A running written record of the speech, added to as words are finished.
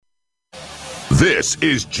This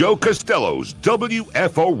is Joe Costello's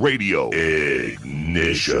WFO Radio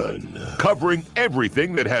Ignition, covering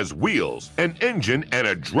everything that has wheels, an engine, and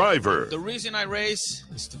a driver. The reason I race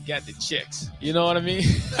is to get the chicks. You know what I mean?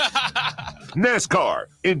 NASCAR,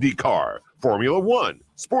 IndyCar, Formula One,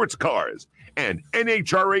 sports cars, and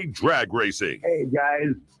NHRA drag racing. Hey,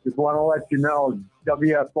 guys, just want to let you know,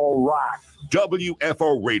 WFO rocks.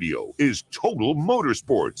 WFO Radio is total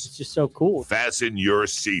motorsports. It's just so cool. Fasten your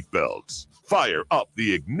seatbelts, fire up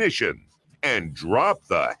the ignition, and drop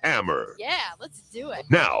the hammer. Yeah, let's do it.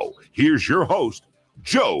 Now, here's your host,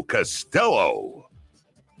 Joe Costello.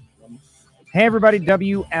 Hey, everybody,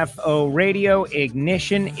 WFO Radio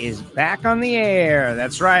Ignition is back on the air.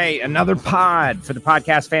 That's right, another pod for the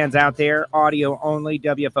podcast fans out there, audio only,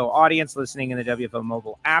 WFO audience listening in the WFO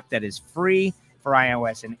mobile app that is free for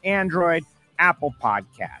iOS and Android, Apple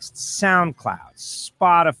Podcasts, SoundCloud,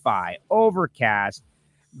 Spotify, Overcast,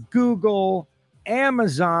 Google,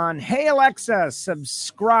 Amazon. Hey, Alexa,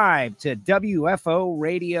 subscribe to WFO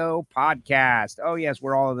Radio Podcast. Oh, yes,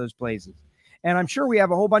 we're all of those places. And I'm sure we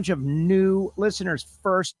have a whole bunch of new listeners,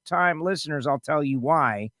 first-time listeners. I'll tell you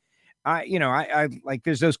why. I like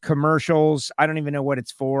there's those commercials. I don't even know what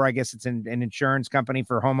it's for. I guess it's an insurance company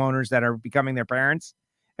for homeowners that are becoming their parents.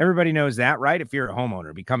 Everybody knows that, right? If you're a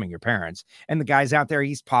homeowner becoming your parents, and the guy's out there,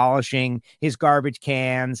 he's polishing his garbage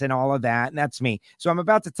cans and all of that. And that's me. So I'm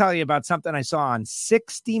about to tell you about something I saw on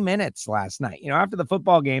 60 Minutes last night. After the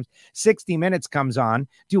football games, 60 Minutes comes on.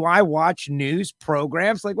 Do I watch news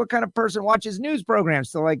programs? Like, what kind of person watches news programs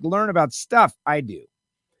to learn about stuff? I do.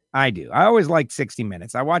 I always liked 60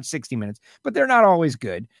 Minutes. I watch 60 Minutes, but they're not always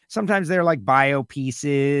good. Sometimes they're like bio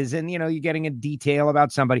pieces and, you're getting a detail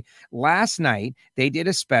about somebody. Last night, they did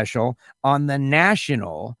a special on the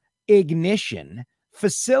National Ignition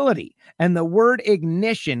Facility. And the word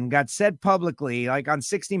ignition got said publicly, like on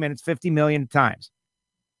 60 Minutes, 50 million times.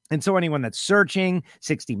 And so anyone that's searching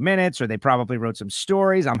 60 Minutes, or they probably wrote some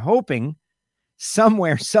stories, I'm hoping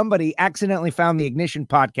somewhere somebody accidentally found the Ignition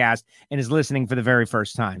podcast and is listening for the very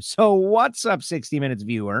first time. So what's up, 60 Minutes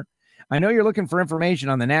viewer? I know you're looking for information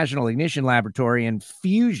on the National Ignition Laboratory and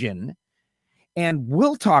fusion, and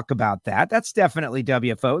we'll talk about that. That's definitely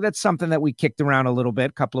WFO. That's something that we kicked around a little bit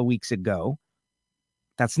a couple of weeks ago.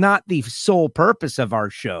 That's not the sole purpose of our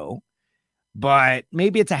show, but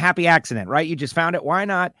maybe it's a happy accident, right? You just found it. Why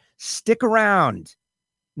not stick around,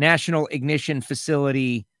 National Ignition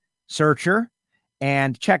Facility searcher,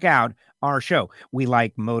 and check out our show. We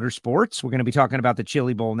like motorsports. We're going to be talking about the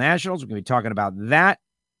Chili Bowl Nationals. We're going to be talking about that.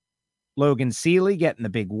 Logan Seeley getting the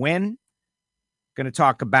big win. Going to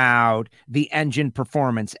talk about the Engine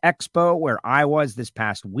Performance Expo, where I was this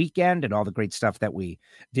past weekend and all the great stuff that we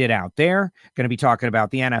did out there. Going to be talking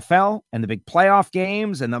about the NFL and the big playoff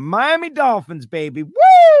games and the Miami Dolphins, baby.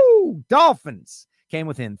 Woo! Dolphins came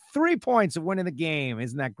within 3 points of winning the game.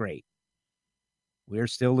 Isn't that great? We're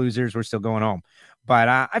still losers. We're still going home. But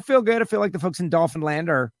I feel good. I feel like the folks in Dolphin Land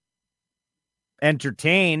are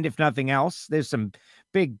entertained, if nothing else. There's some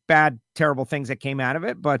big, bad, terrible things that came out of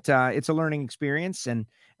it, but it's a learning experience. And,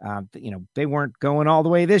 they weren't going all the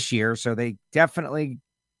way this year, so they definitely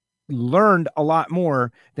learned a lot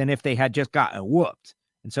more than if they had just gotten whooped.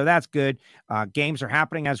 And so that's good. Games are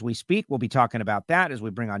happening as we speak. We'll be talking about that as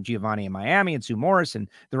we bring on Giovanni in Miami and Sue Morris and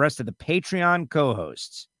the rest of the Patreon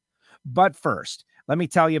co-hosts. But first, let me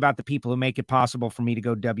tell you about the people who make it possible for me to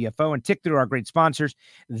go WFO and tick through our great sponsors.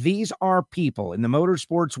 These are people in the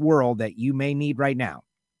motorsports world that you may need right now.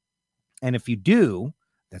 And if you do,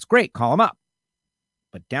 that's great. Call them up.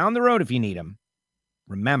 But down the road, if you need them,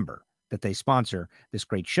 remember that they sponsor this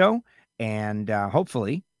great show, and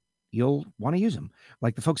hopefully you'll want to use them.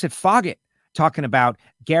 Like the folks at Foggit, talking about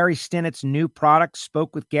Gary Stinnett's new product.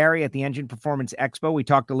 Spoke with Gary at the Engine Performance Expo. We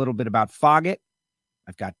talked a little bit about Foggit.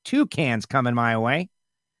 I've got 2 cans coming my way,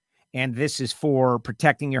 and this is for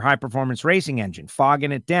protecting your high-performance racing engine,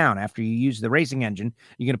 fogging it down after you use the racing engine.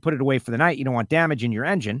 You're going to put it away for the night. You don't want damage in your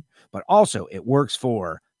engine, but also it works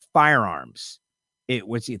for firearms.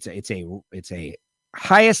 It's a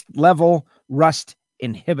highest level rust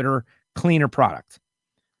inhibitor cleaner product.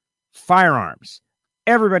 Firearms.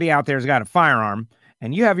 Everybody out there has got a firearm,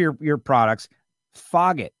 and you have your products.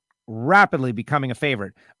 Foggit, rapidly becoming a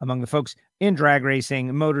favorite among the folks in drag racing,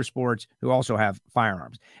 motorsports, who also have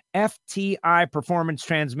firearms. FTI Performance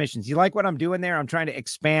Transmissions. You like what I'm doing there? I'm trying to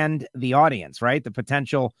expand the audience, right? The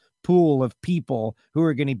potential pool of people who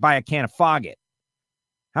are going to buy a can of Foggit.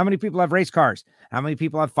 How many people have race cars? How many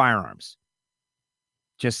people have firearms?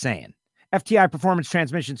 Just saying. FTI Performance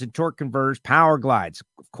Transmissions and Torque Converters, Power Glides,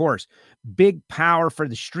 of course. Big power for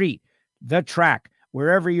the street, the track,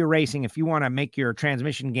 wherever you're racing, if you want to make your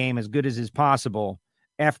transmission game as good as is possible,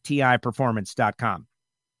 FTIperformance.com.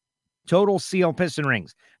 Total Seal Piston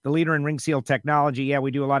Rings, the leader in ring seal technology. Yeah, we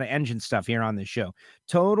do a lot of engine stuff here on this show.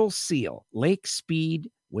 Total Seal. Lake Speed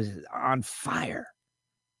was on fire.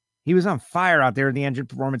 He was on fire out there at the Engine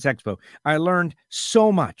Performance Expo. I learned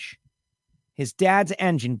so much. His dad's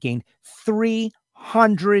engine gained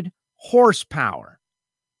 300 horsepower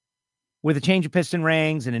with a change of piston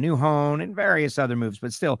rings and a new hone and various other moves.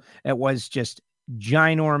 But still, it was just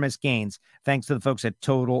ginormous gains thanks to the folks at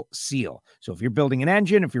Total Seal. So if you're building an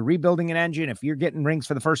engine, if you're rebuilding an engine, if you're getting rings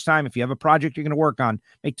for the first time, if you have a project you're going to work on,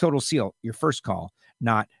 make Total Seal your first call,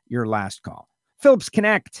 not your last call. Phillips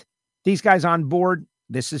Connect. These guys on board.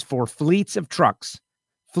 This is for fleets of trucks,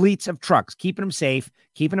 keeping them safe,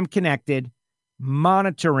 keeping them connected,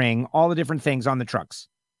 monitoring all the different things on the trucks.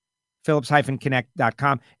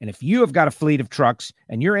 Phillips-Connect.com. And if you have got a fleet of trucks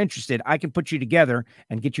and you're interested, I can put you together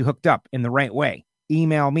and get you hooked up in the right way.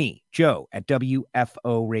 Email me,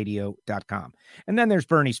 joe@WFOradio.com. And then there's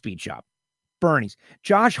Bernie's Speed Shop. Bernie's.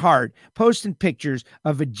 Josh Hart posting pictures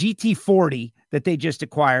of a GT40 that they just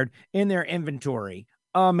acquired in their inventory.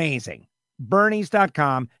 Amazing.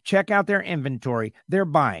 Bernie's.com. Check out their inventory. They're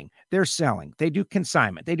buying. They're selling. They do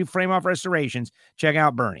consignment. They do frame-off restorations. Check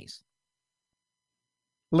out Bernie's.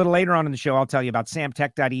 A little later on in the show, I'll tell you about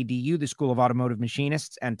samtech.edu, the School of Automotive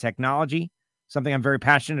Machinists and Technology, something I'm very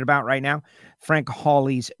passionate about right now. Frank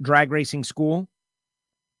Hawley's Drag Racing School.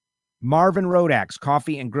 Marvin Rodax,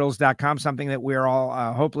 coffeeandgrills.com, something that we're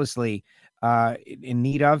all hopelessly in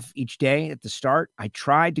need of each day at the start. I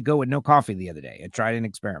tried to go with no coffee the other day. I tried an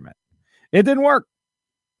experiment. It didn't work.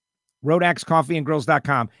 Rodax,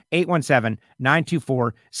 coffeeandgrills.com,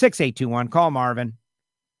 817-924-6821. Call Marvin.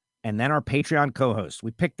 And then our Patreon co-hosts.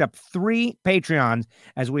 We picked up 3 Patreons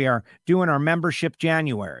as we are doing our membership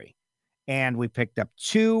January. And we picked up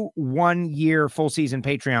 2 one-year full-season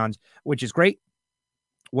Patreons, which is great.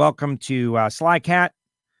 Welcome to Slycat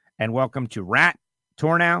and welcome to Rat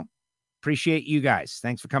Tornow. Appreciate you guys.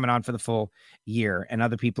 Thanks for coming on for the full year. And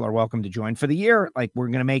other people are welcome to join for the year. Like, we're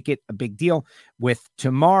going to make it a big deal with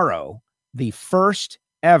tomorrow, the first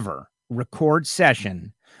ever record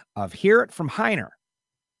session of Hear It from Heiner.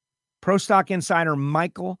 Pro Stock Insider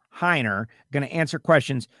Michael Heiner going to answer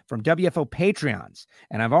questions from WFO Patreons.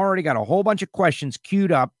 And I've already got a whole bunch of questions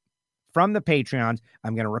queued up from the Patreons.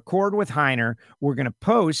 I'm going to record with Heiner. We're going to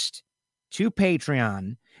post to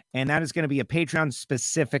Patreon, and that is going to be a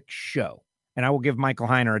Patreon-specific show. And I will give Michael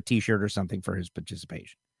Heiner a T-shirt or something for his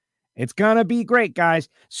participation. It's going to be great, guys.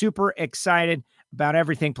 Super excited about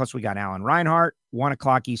everything. Plus, we got Alan Reinhart, 1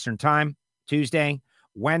 o'clock Eastern Time, Tuesday,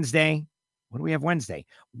 Wednesday. What do we have Wednesday?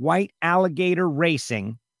 White Alligator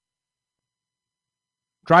Racing.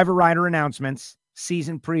 Driver rider announcements,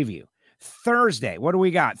 season preview. Thursday, what do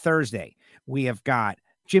we got Thursday? We have got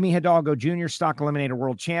Jimmy Hidalgo Jr., Stock Eliminator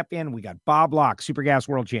World Champion. We got Bob Locke, Super Gas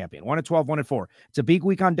World Champion. 1 at 12, 1 at 4. It's a big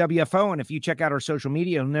week on WFO, and if you check out our social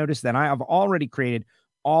media, you'll notice that I have already created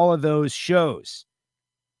all of those shows.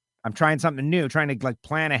 I'm trying something new, trying to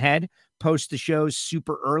plan ahead, post the shows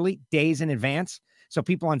super early, days in advance. So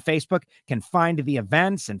people on Facebook can find the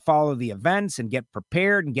events and follow the events and get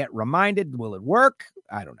prepared and get reminded. Will it work?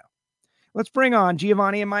 I don't know. Let's bring on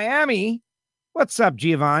Giovanni in Miami. What's up,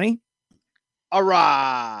 Giovanni? All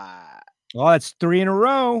right. Well, that's 3 in a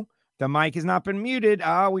row. The mic has not been muted.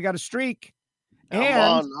 We got a streak.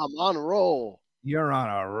 I'm on a roll. You're on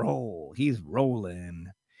a roll. He's rolling.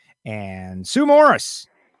 And Sue Morris.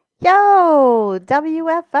 Yo,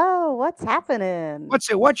 WFO, what's happening?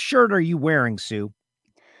 What shirt are you wearing, Sue?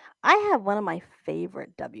 I have one of my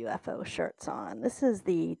favorite WFO shirts on. This is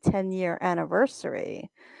the 10-year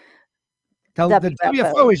anniversary. The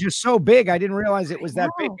WFO is just so big. I didn't realize it was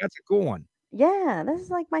that big. That's a cool one. Yeah, this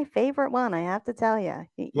is like my favorite one, I have to tell you.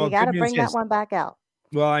 You got to bring that one back out.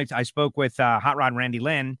 Well, I spoke with Hot Rod Randy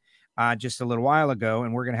Lynn just a little while ago,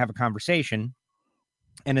 and we're going to have a conversation.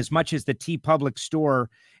 And as much as the TeePublic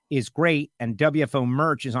store is great and WFO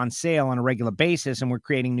merch is on sale on a regular basis and we're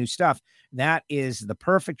creating new stuff, that is the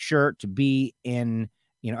perfect shirt to be in,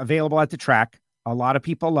 available at the track. A lot of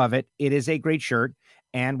people love it. It is a great shirt,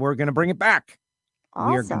 and we're going to bring it back.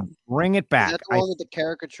 Awesome. We're going to bring it back. Is that the one with the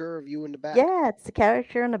caricature of you in the back? Yeah, it's the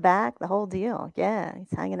caricature in the back, the whole deal. Yeah,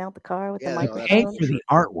 he's hanging out the car with the microphone. You pay for the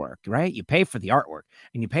artwork, right? You pay for the artwork,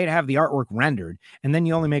 and you pay to have the artwork rendered, and then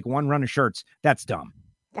you only make one run of shirts. That's dumb.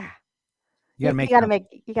 Yeah. You got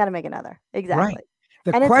to make another. Exactly. Right.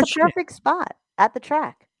 It's the perfect spot at the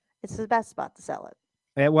track. It's the best spot to sell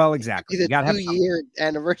it. Well, exactly. The 2-year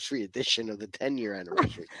anniversary edition of the 10-year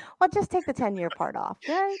anniversary. Well, just take the 10-year part off,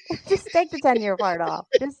 right? Just take the 10-year part off.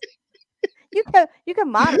 you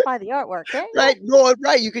can modify the artwork, can't you? Right? No,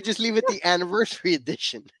 right. You could just leave it the anniversary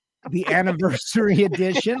edition. The anniversary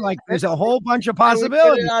edition. Like there's a whole bunch of And we put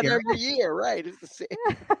possibilities it on here. every year, right? It's the same.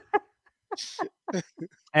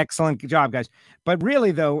 Excellent job, guys. But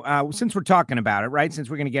really, though, since we're talking about it, right, since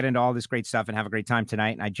we're going to get into all this great stuff and have a great time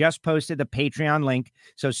tonight, and I just posted the Patreon link,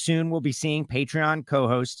 so soon we'll be seeing Patreon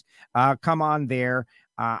co-hosts come on there.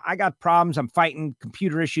 I got problems. I'm fighting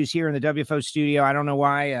computer issues here in the WFO studio. I don't know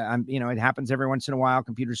why. It happens every once in a while.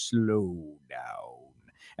 Computers slow down.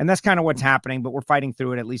 And that's kind of what's happening, but we're fighting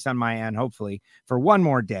through it, at least on my end, hopefully, for one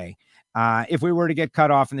more day. If we were to get cut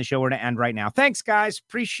off and the show were to end right now. Thanks, guys.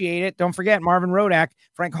 Appreciate it. Don't forget Marvin Rodak,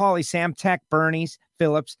 Frank Hawley, Sam Tech, Bernie's,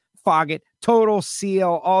 Phillips, Foggett, Total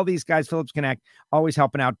Seal, all these guys, Phillips Connect, always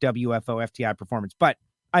helping out WFO FTI Performance. But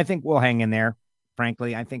I think we'll hang in there.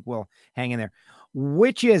 Frankly, I think we'll hang in there.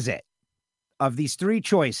 Which is it of these three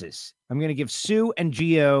choices? I'm going to give Sue and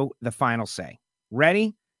Gio the final say.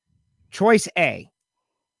 Ready? Choice A.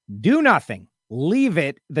 Do nothing. Leave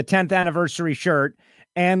it the 10th anniversary shirt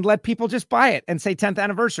and let people just buy it and say 10th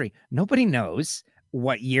anniversary. Nobody knows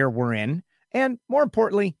what year we're in. And more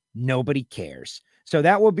importantly, nobody cares. So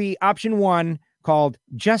that will be option one, called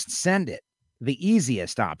Just Send It, the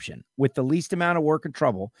easiest option with the least amount of work and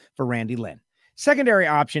trouble for Randy Lynn. Secondary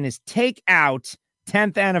option is take out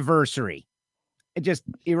 10th anniversary. Just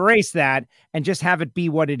erase that and just have it be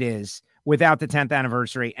what it is without the 10th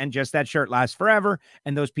anniversary, and just that shirt lasts forever.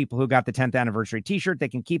 And those people who got the 10th anniversary t-shirt, they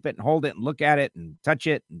can keep it and hold it and look at it and touch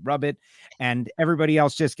it and rub it. And everybody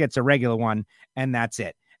else just gets a regular one. And that's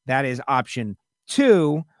it. That is option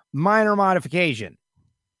two, minor modification.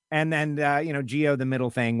 And then, Gio, the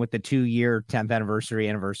middle thing with the 2-year 10th anniversary.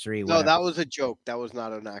 No, whatever. that was a joke. That was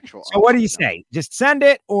not an actual. So what do you say? Just send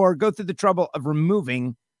it or go through the trouble of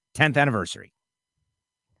removing 10th anniversary?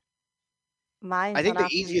 I think the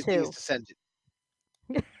easiest thing is to send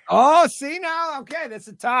it. Oh, see now? Okay, that's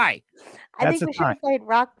a tie. I think we should have played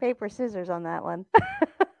rock, paper, scissors on that one.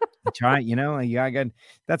 Try,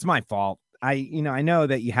 that's my fault. I know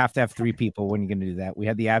that you have to have 3 people when you're going to do that. We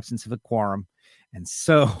had the absence of a quorum, and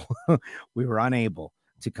so we were unable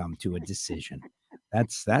to come to a decision.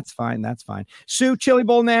 That's fine. That's fine. Sue, Chili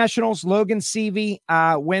Bowl Nationals, Logan Seavey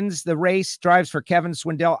wins the race, drives for Kevin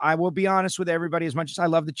Swindell. I will be honest with everybody, as much as I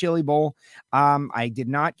love the Chili Bowl, I did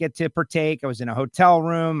not get to partake. I was in a hotel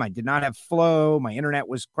room. I did not have flow. My internet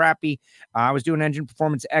was crappy. I was doing Engine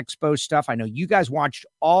Performance Expo stuff. I know you guys watched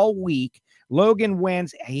all week. Logan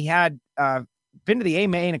wins. He had been to the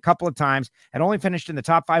A-Main a couple of times, had only finished in the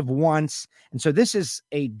top 5 once. And so this is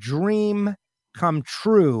a dream come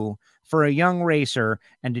true for a young racer,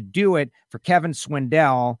 and to do it for Kevin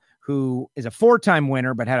Swindell, who is a 4-time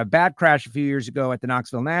winner, but had a bad crash a few years ago at the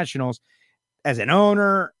Knoxville Nationals. As an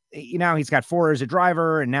owner, he's got 4 as a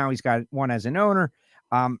driver, and now he's got 1 as an owner.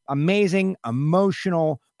 Amazing,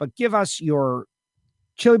 emotional, but give us your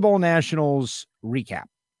Chili Bowl Nationals recap.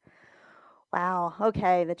 Wow.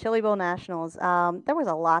 Okay. The Chili Bowl Nationals. There was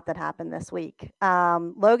a lot that happened this week.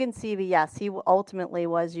 Logan Seavey, yes, he ultimately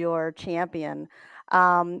was your champion.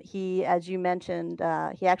 He, as you mentioned,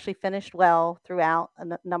 he actually finished well throughout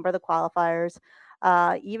a number of the qualifiers.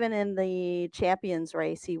 Even in the champions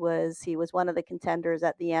race, he was one of the contenders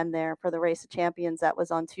at the end there for the race of champions that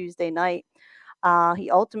was on Tuesday night.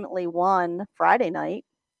 He ultimately won Friday night,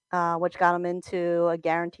 which got him into a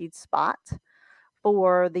guaranteed spot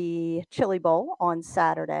for the Chili Bowl on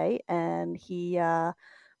Saturday, and he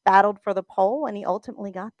battled for the pole, and he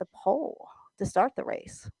ultimately got the pole to start the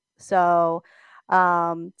race. So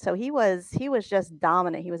he was just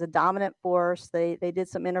dominant. He was a dominant force. They did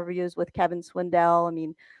some interviews with Kevin Swindell. I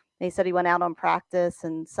mean, they said he went out on practice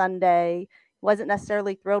and Sunday wasn't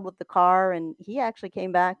necessarily thrilled with the car, and he actually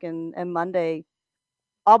came back and Monday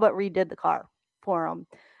all but redid the car for him,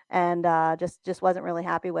 and just wasn't really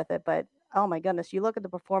happy with it. But oh my goodness, you look at the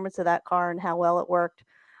performance of that car and how well it worked.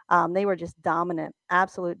 They were just dominant,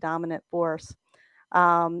 absolute dominant force.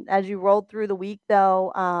 As you rolled through the week,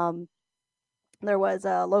 though, there was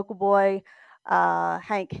a local boy,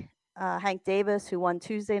 Hank Davis, who won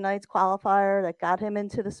Tuesday night's qualifier that got him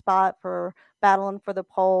into the spot for battling for the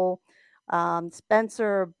pole.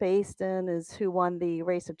 Spencer Baston is who won the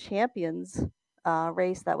Race of Champions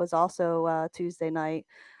race that was also Tuesday night.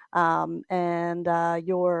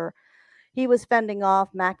 He was fending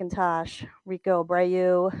off McIntosh, Rico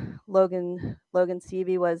Abreu, Logan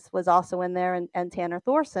Seavey was also in there, and Tanner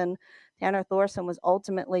Thorson. Tanner Thorson was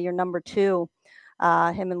ultimately your number 2.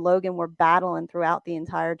 Him and Logan were battling throughout the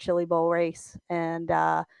entire Chili Bowl race, and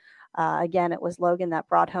again, it was Logan that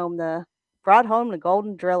brought home the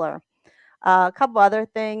Golden Driller. A couple other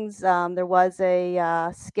things. There was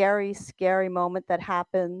a scary moment that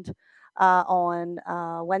happened on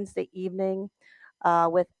Wednesday evening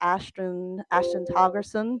with Ashton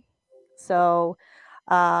Tolgerson. So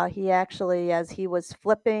he actually, as he was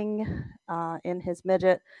flipping in his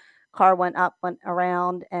midget, car went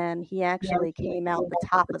around, and he actually came out the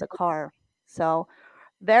top of the car. So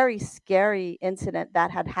very scary incident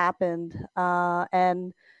that had happened.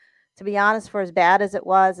 And to be honest, for as bad as it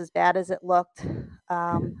was, as bad as it looked,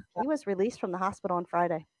 he was released from the hospital on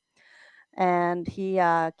Friday. And he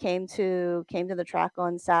came to the track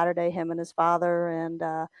on Saturday, him and his father, and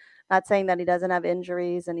not saying that he doesn't have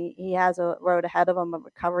injuries and he has a road ahead of him of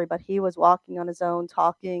recovery, but he was walking on his own,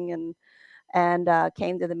 talking, and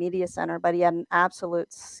came to the media center. But he had an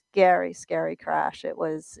absolute scary crash. It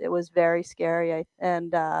was very scary.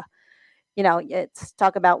 And it's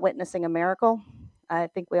talk about witnessing a miracle. I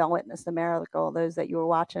think we all witnessed the miracle. Those that you were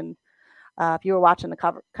watching, if you were watching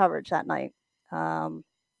the coverage that night.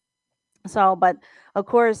 But of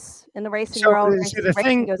course, in the racing world,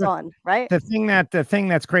 racing goes on, right? The thing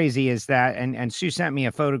that's crazy is that, and Sue sent me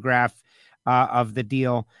a photograph of the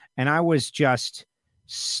deal, and I was just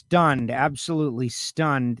stunned, absolutely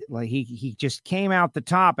stunned. Like he just came out the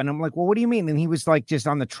top, and I'm like, well, what do you mean? And he was like just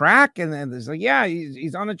on the track, and then it's like, yeah,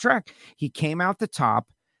 he's on the track. He came out the top,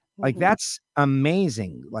 like that's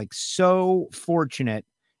amazing. Like so fortunate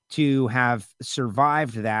to have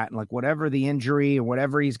survived that, and like whatever the injury or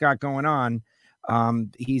whatever he's got going on,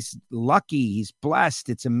 he's lucky, he's blessed.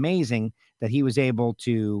 It's amazing that he was able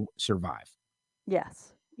to survive.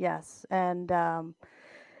 Yes. And I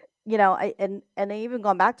even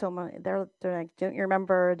gone back to him, they're like, don't you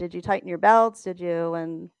remember, did you tighten your belts, did you?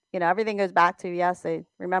 And everything goes back to, yes, they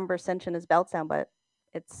remember cinching his belts down, but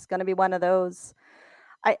it's going to be one of those.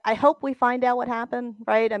 I hope we find out what happened,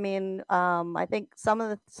 right? I mean, I think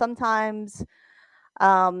sometimes,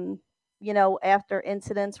 after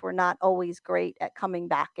incidents, we're not always great at coming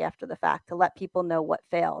back after the fact to let people know what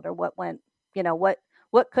failed or what went,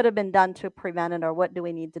 what could have been done to prevent it, or what do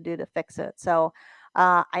we need to do to fix it. So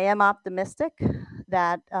I am optimistic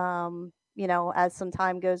that, as some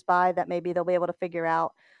time goes by, that maybe they'll be able to figure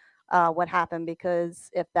out what happened,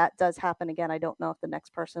 because if that does happen again, I don't know if the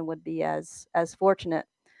next person would be as fortunate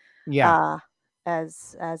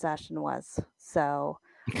as Ashton was. So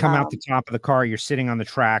you come out the top of the car, you're sitting on the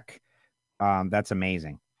track. That's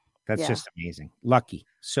amazing. That's just amazing. Lucky.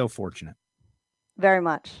 So fortunate. Very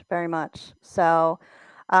much. So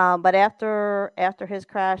but after his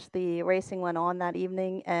crash, the racing went on that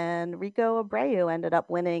evening, and Rico Abreu ended up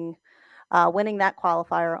winning that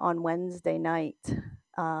qualifier on Wednesday night.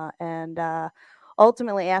 And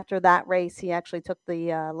ultimately, after that race, he actually took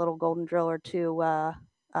the little golden driller to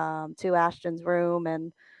Ashton's room,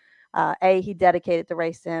 and A, he dedicated the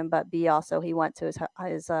race to him, but B, also he went to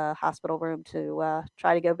his hospital room to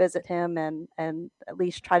try to go visit him and at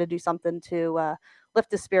least try to do something to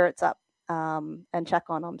lift his spirits up and check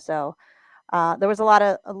on him. So there was a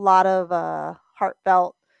lot of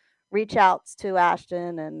heartfelt reach outs to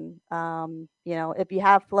Ashton, and if you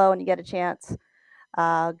have Flow and you get a chance,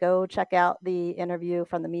 go check out the interview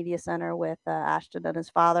from the media center with Ashton and his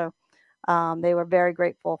father. They were very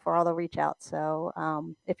grateful for all the reach outs. So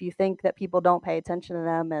if you think that people don't pay attention to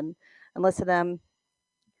them and listen to them,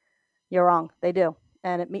 you're wrong. They do,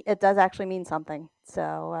 and it does actually mean something.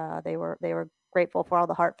 So they were grateful for all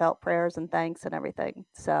the heartfelt prayers and thanks and everything.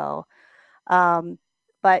 So,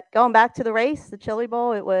 but going back to the race, the Chili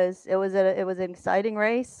Bowl, it was an exciting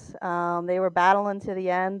race. They were battling to the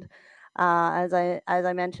end. As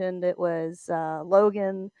I mentioned, it was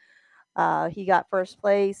Logan. He got first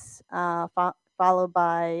place, followed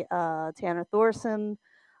by Tanner Thorson,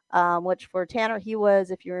 which for Tanner, if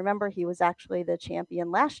you remember, he was actually the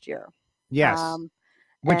champion last year. Yes.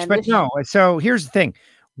 So here's the thing.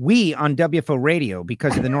 We on WFO Radio,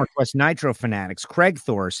 because of the Northwest Nitro fanatics, Craig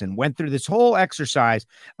Thorson, went through this whole exercise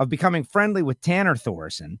of becoming friendly with Tanner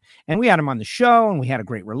Thorson. And we had him on the show, and we had a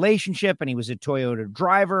great relationship, and he was a Toyota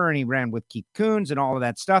driver, and he ran with Keith Coons and all of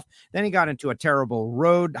that stuff. Then he got into a terrible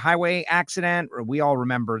highway accident. We all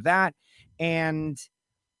remember that. And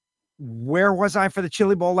where was I for the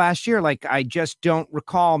Chili Bowl last year? Like, I just don't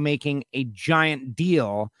recall making a giant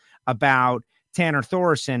deal about Tanner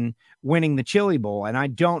Thorson winning the Chili Bowl, and I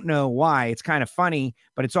don't know why. It's kind of funny,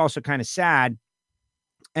 but it's also kind of sad.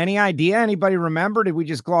 Any idea? Anybody remember? Did we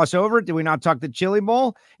just gloss over it? Did we not talk the Chili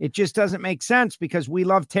Bowl? It just doesn't make sense, because we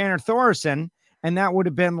love Tanner Thorson, and that would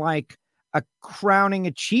have been like a crowning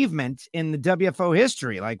achievement in the WFO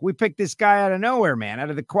history. Like, we picked this guy out of nowhere, man, out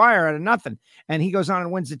of the choir, out of nothing, and he goes on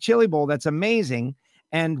and wins the Chili Bowl. That's amazing.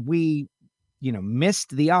 And we missed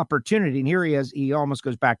the opportunity. And here he is. He almost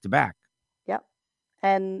goes back to back. Yep.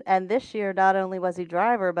 And this year, not only was he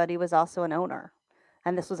driver, but he was also an owner.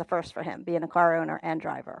 And this was a first for him, being a car owner and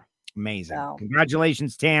driver. Amazing. So.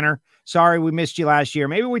 Congratulations, Tanner. Sorry we missed you last year.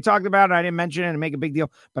 Maybe we talked about it. I didn't mention it and make a big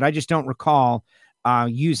deal, but I just don't recall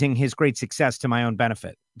using his great success to my own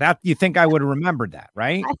benefit. That you think I would have remembered that,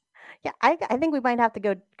 right? I think we might have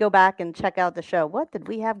to go back and check out the show. What did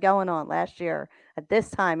we have going on last year at this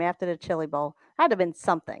time after the Chili Bowl? Had to have been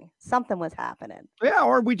something. Something was happening. Yeah,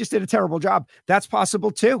 or we just did a terrible job. That's possible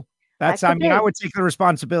too. I would take the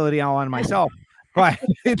responsibility all on myself. But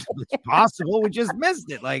it's possible we just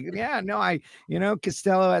missed it. Like,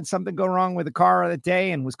 Costello had something go wrong with the car that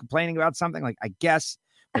day and was complaining about something. Like, I guess.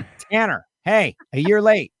 But Tanner, hey, a year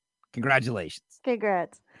late. Congratulations.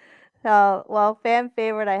 Congrats. Well, fan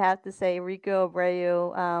favorite, I have to say, Rico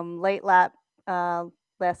Abreu, late lap,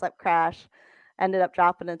 last lap crash, ended up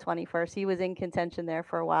dropping in 21st. He was in contention there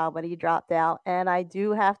for a while, but he dropped out. And I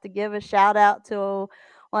do have to give a shout out to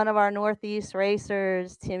one of our Northeast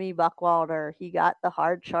racers, Timmy Buckwalter. He got the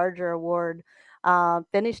Hard Charger Award,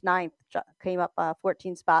 finished 9th, came up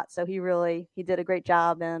 14 spots. So he did a great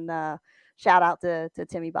job, and shout out to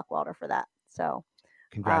Timmy Buckwalter for that. So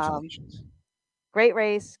congratulations. Great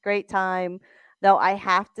race, great time. Though I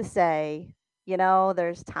have to say,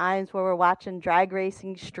 there's times where we're watching drag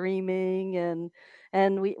racing streaming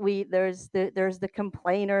and we there's the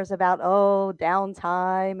complainers about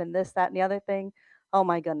downtime and this, that, and the other thing. Oh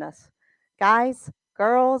my goodness. Guys,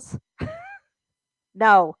 girls,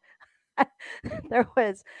 no.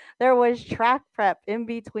 there was track prep in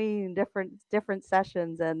between different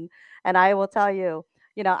sessions, and I will tell you,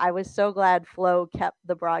 I was so glad Flo kept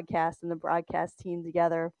the broadcast and the broadcast team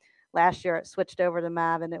together. Last year it switched over to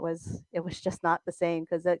Mav, and it was just not the same,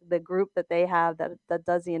 because the group that they have that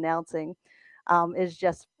does the announcing is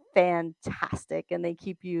just fantastic, and they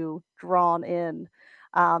keep you drawn in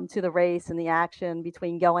to the race and the action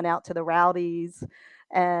between going out to the rowdies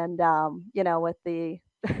and with the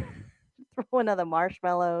throwing of the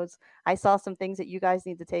marshmallows. I saw some things that you guys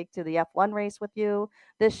need to take to the F1 race with you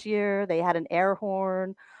this year. They had an air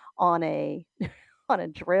horn on a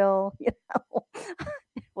drill. It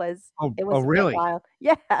was really wild.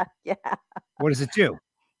 Yeah. What does it do?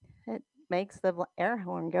 It makes the air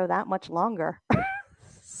horn go that much longer. But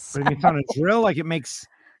it's on a drill, like it makes.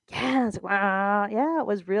 Yes, wow. Yeah, it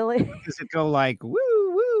was really. Does it go like woo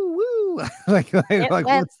woo woo? like what's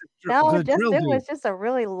it was just a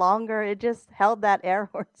really longer. It just held that air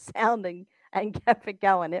horn sound and kept it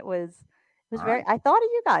going. It was very. I thought of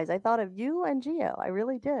you guys. I thought of you and Gio. I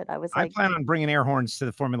really did. I plan on bringing air horns to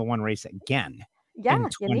the Formula One race again. Yeah, in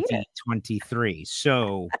 2023.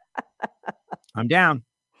 So I'm down.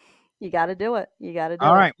 You got to do it.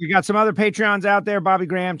 All right. We got some other Patreons out there. Bobby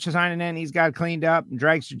Graham signing in. He's got it cleaned up. And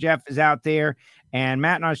Dragster Jeff is out there. And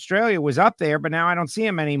Matt in Australia was up there, but now I don't see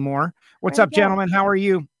him anymore. What's up, gentlemen? How are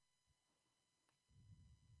you?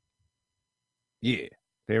 Yeah,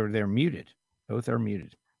 they're muted. Both are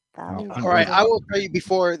muted. All right. I will tell you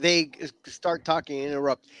before they start talking and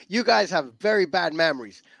interrupt. You guys have very bad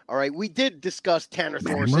memories. All right. We did discuss Tanner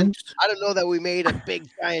Thorson. I don't know that we made a big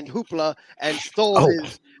giant hoopla and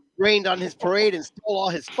rained on his parade and stole all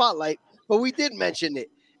his spotlight, but we did mention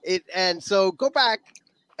it. And so go back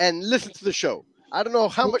and listen to the show. I don't know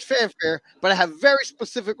how much fanfare, but I have very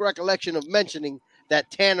specific recollection of mentioning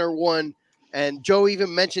that Tanner won. And Joe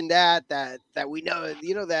even mentioned that we know,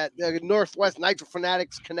 that the Northwest Nitro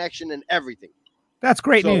Fanatics connection and everything. That's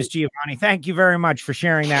great news, Giovanni. Thank you very much for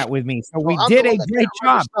sharing that with me. So we did a great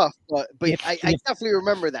job. Stuff, but I definitely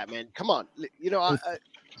remember that, man. Come on.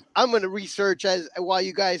 I'm going to research while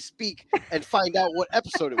you guys speak and find out what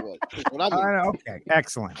episode it was. Okay,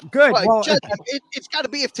 excellent. Good. Well, it's got to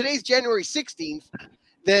be, if today's January 16th,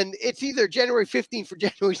 then it's either January 15th or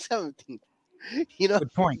January 17th.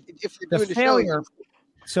 Good point. If you're doing the failure.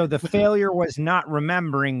 So the failure was not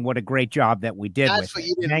remembering what a great job that we did. That's with what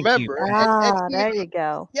you didn't remember. And there you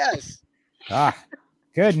go. Yes.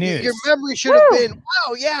 Good news. Your memory should have been,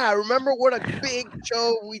 wow, yeah, I remember what a big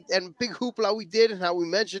show and big hoopla we did, and how we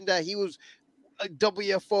mentioned that he was a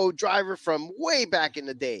WFO driver from way back in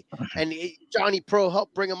the day. And Johnny Pro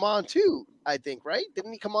helped bring him on too, I think, right?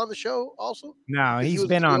 Didn't he come on the show also? No, he's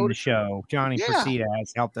been on the show. Johnny Procida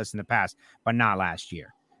has helped us in the past, but not last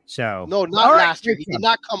year. So no, not last year. He did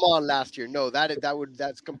not come on last year. No, that's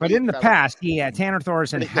completely. But in the past, Tanner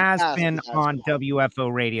Thorson has been on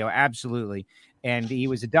WFO radio, absolutely, and he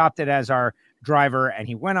was adopted as our driver, and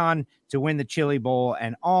he went on to win the Chili Bowl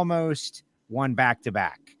and almost won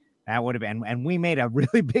back-to-back. That would have been, and we made a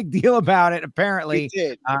really big deal about it. Apparently, We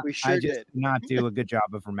did. We sure I just did. did not do a good job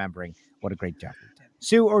of remembering. What a great job you did,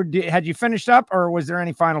 Sue. Or had you finished up, or was there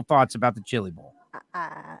any final thoughts about the Chili Bowl?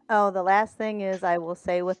 The last thing is I will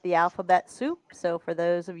say with the alphabet soup. So for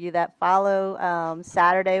those of you that follow,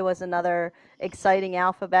 Saturday was another exciting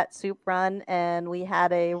alphabet soup run, and we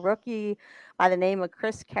had a rookie by the name of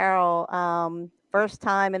Chris Carroll. First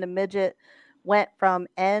time in a midget, went from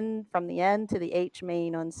the N to the H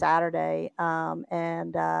main on Saturday,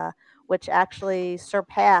 and which actually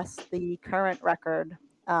surpassed the current record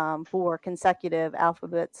for consecutive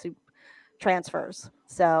alphabet soup transfers.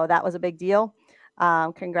 So that was a big deal.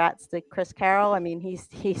 Congrats to Chris Carroll. I mean,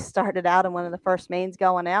 he started out in one of the first mains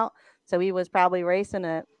going out, so he was probably racing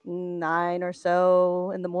at 9 or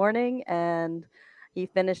so in the morning, and he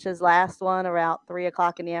finished his last one around 3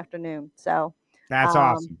 o'clock in the afternoon. So that's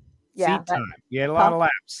awesome. Yeah, seat time. You had a lot of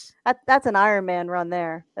laps. That's an Ironman run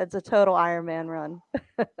there. That's a total Ironman run.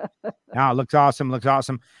 No, it looks awesome. Looks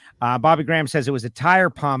awesome. Bobby Graham says it was a tire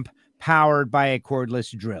pump powered by a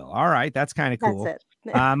cordless drill. All right, that's kind of cool. That's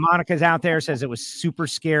it. Monica's out there, says it was super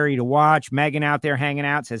scary to watch. Megan out there hanging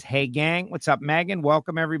out says, hey, gang. What's up, Megan?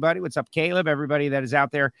 Welcome, everybody. What's up, Caleb? Everybody that is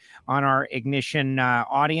out there on our Ignition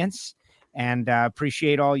audience. And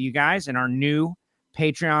appreciate all you guys, and our new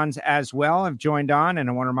Patreons as well have joined on. And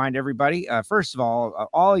I want to remind everybody, first of all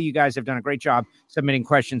of you guys have done a great job submitting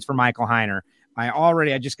questions for Michael Heiner.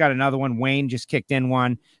 I just got another one. Wayne just kicked in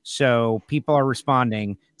one. So people are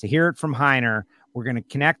responding. To hear it from Heiner, we're going to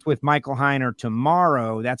connect with Michael Heiner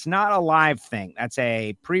tomorrow. That's not a live thing. That's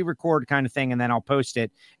a pre-record kind of thing, and then I'll post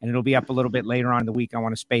it, and it'll be up a little bit later on in the week. I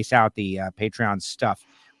want to space out the Patreon stuff.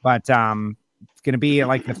 But it's going to be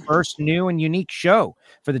like the first new and unique show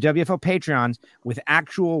for the WFO Patreons with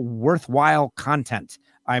actual worthwhile content,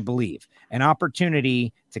 I believe. An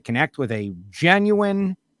opportunity to connect with a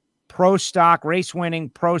genuine pro stock, race-winning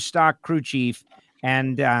pro stock crew chief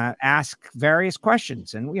and ask various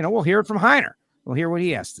questions. And, we'll hear it from Heiner. We'll hear what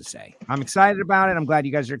he has to say. I'm excited about it. I'm glad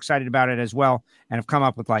you guys are excited about it as well, and have come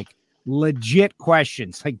up with like legit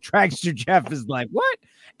questions. Like Dragster Jeff is like, what?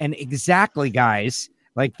 And exactly, guys,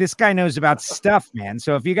 like this guy knows about stuff, man.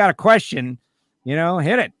 So if you got a question,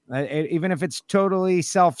 hit it, even if it's totally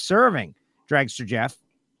self-serving. Dragster Jeff.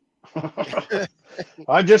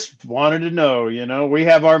 I just wanted to know, we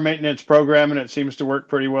have our maintenance program, and it seems to work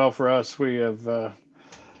pretty well for us. We have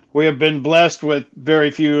been blessed with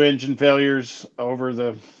very few engine failures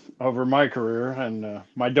over my career and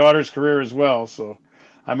my daughter's career as well. So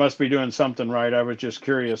I must be doing something right. I was just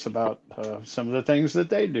curious about some of the things that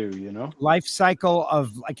they do, Life cycle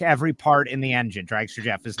of like every part in the engine. Dragster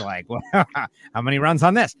Jeff is like, well, how many runs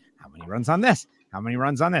on this? How many runs on this? How many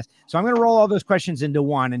runs on this? So I'm going to roll all those questions into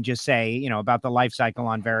one and just say, about the life cycle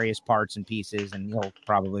on various parts and pieces, and he'll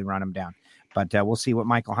probably run them down. But we'll see what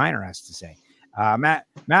Michael Heiner has to say. Matt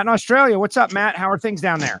in Australia. What's up, Matt? How are things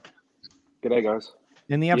down there? G'day, guys.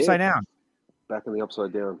 In the upside down. Back in the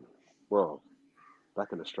upside down. Well, back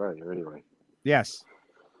in Australia anyway. Yes.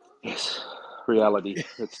 Yes. Reality.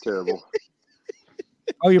 It's terrible.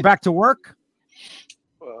 Oh, you're back to work?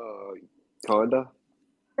 Kinda.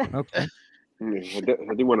 Okay. I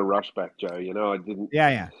didn't want to rush back, Joe. I didn't.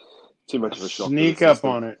 Yeah. Too much of a shock. Sneak up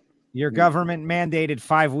on it. Your government mandated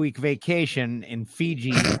 5-week vacation in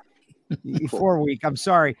Fiji. 4-week. I'm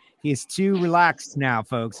sorry. He's too relaxed now,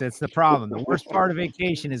 folks. That's the problem. The worst part of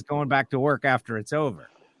vacation is going back to work after it's over.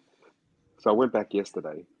 So I went back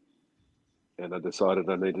yesterday, and I decided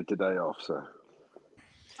I needed today off. So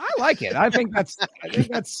I like it. I think that's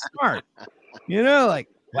smart. Like,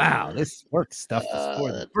 wow, this work stuff is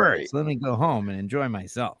for the birds. Let me go home and enjoy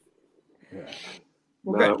myself. Yeah.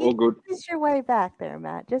 No, all good. Ease your way back there,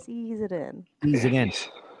 Matt. Just ease it in. Ease it in.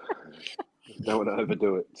 Don't want to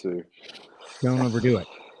overdo it, too. Don't overdo it.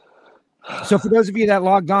 So for those of you that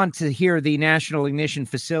logged on to hear the National Ignition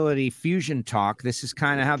Facility Fusion Talk, this is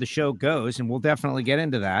kind of how the show goes, and we'll definitely get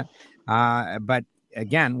into that. But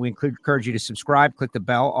again, we encourage you to subscribe, click the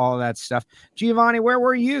bell, all of that stuff. Giovanni, where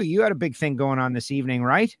were you? You had a big thing going on this evening,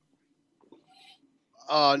 right?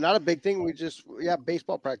 Not a big thing.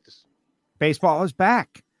 Baseball practice. Baseball is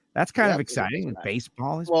back. That's kind of exciting.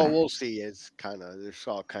 Baseball is back. We'll see. It's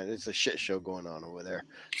it's a shit show going on over there.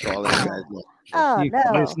 So I'll let you guys know. Oh, no.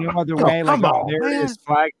 There's no other way. Like, there is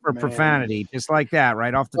flag for profanity, just like that,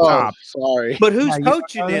 right off the top. Sorry. But who's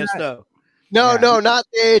coaching this, though? No, not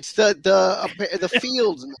it's the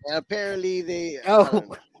fields, man. Apparently there's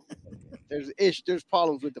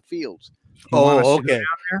problems with the fields. Oh, okay.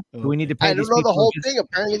 Do we need to pay? I don't know the whole thing.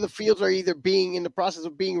 Apparently the fields are either being in the process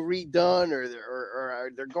of being redone or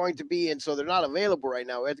they're going to be, and so they're not available right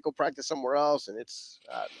now. We have to go practice somewhere else, and it's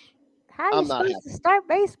How are you I'm not supposed happy. to start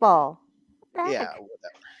baseball? What the Yeah, heck? whatever.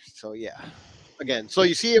 So yeah, again, so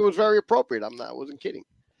you see, it was very appropriate. I wasn't kidding.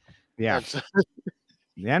 Yeah. And so,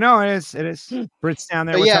 Yeah, no, it is. It is. Britt's down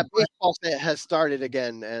there. but What's yeah, up, Britt? baseball has started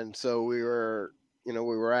again, and so we were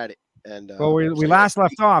at it. And Well, we so, last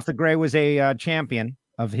left off. The Gray was a champion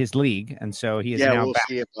of his league, and so he is yeah, now we'll back.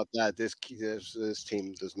 see about that. This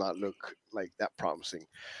team does not look like that promising.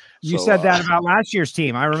 You So, said that about last year's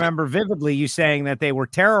team. I remember vividly you saying that they were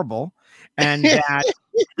terrible, and that.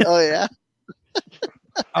 Oh yeah.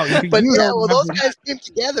 But you yeah, don't well, those remember guys came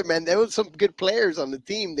together, man. There was some good players on the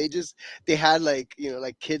team. They had like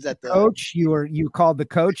kids at the coach. You called the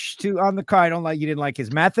coach on the call. You didn't like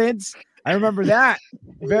his methods. I remember that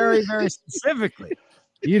very, very specifically.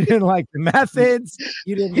 You didn't like the methods.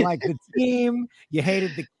 You didn't like the team. You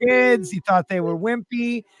hated the kids. You thought they were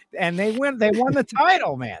wimpy, and they won the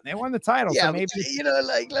title, man. They won the title. Yeah, so maybe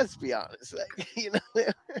let's be honest.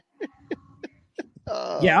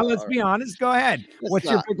 yeah, let's be honest. Go ahead. What's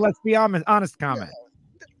your big let's be honest comment?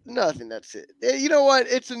 Nothing. That's it. You know what?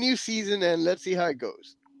 It's a new season, and let's see how it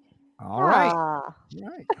goes. All right.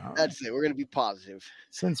 Right. That's it. We're gonna be positive.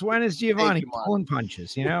 Since when is Giovanni pulling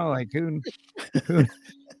punches? Like who?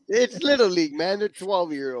 It's Little League, man. They're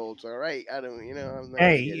 12-year-olds. All right. I don't. I'm not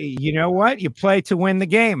hey, you know what? You play to win the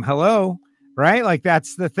game. Hello, right? Like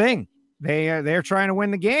that's the thing. They're trying to win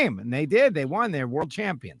the game, and they did. They won. They're world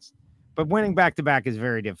champions. But winning back to back is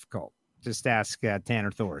very difficult. Just ask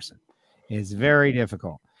Tanner Thorson. It's very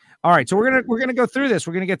difficult. All right, so we're gonna go through this.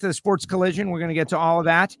 We're gonna get to the sports collision. We're gonna get to all of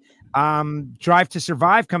that. Drive to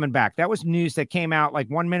Survive coming back. That was news that came out like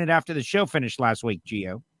 1 minute after the show finished last week.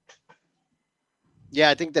 Gio.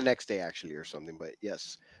 Yeah, I think the next day actually or something. But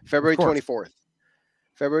yes, February 24th.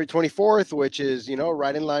 February 24th, which is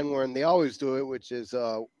right in line when they always do it, which is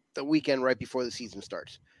the weekend right before the season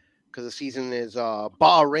starts. Because the season is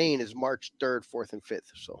Bahrain is March 3rd, 4th, and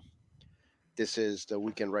 5th. So this is the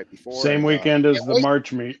weekend right before. Same weekend as the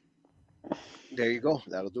March meet. There you go.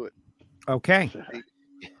 That'll do it. Okay.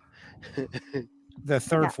 The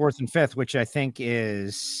 3rd, 4th, and 5th, which I think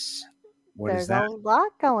is There's a lot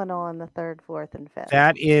going on the 3rd, 4th, and 5th.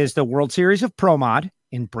 That is the World Series of Pro Mod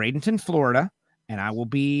in Bradenton, Florida, and I will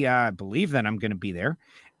be. I believe that I'm going to be there,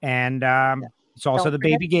 and it's also the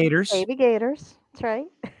Baby Gators. Baby Gators. That's right.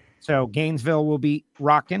 So Gainesville will be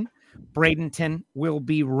rocking. Bradenton will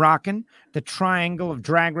be rocking. The triangle of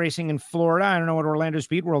drag racing in Florida. I don't know what Orlando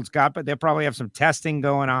Speed World's got, but they'll probably have some testing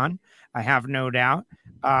going on. I have no doubt.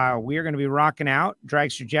 We are going to be rocking out.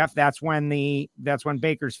 Dragster Jeff, that's when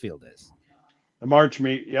Bakersfield is. The March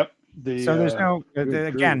meet. Yep. So there's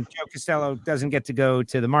again, Joe Costello doesn't get to go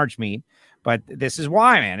to the March meet, but this is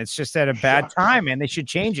why, man. It's just at a bad time, man. They should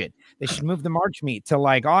change it. They should move the March meet to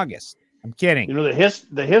like August. I'm kidding.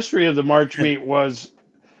 The history of the March meet was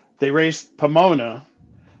they raced Pomona,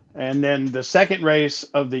 and then the second race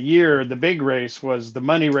of the year, the big race, was the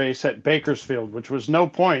money race at Bakersfield, which was no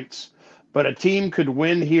points, but a team could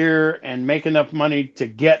win here and make enough money to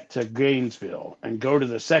get to Gainesville and go to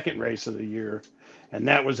the second race of the year, and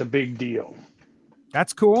that was a big deal.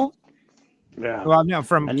 That's cool. Yeah. Well, no,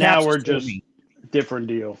 now we're just different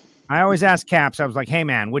deal. I always ask Caps. I was like, "Hey,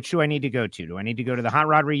 man, which do I need to go to? Do I need to go to the Hot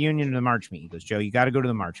Rod Reunion or the March meet?" He goes, "Joe, you got to go to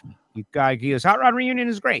the March meet. He goes, Hot Rod Reunion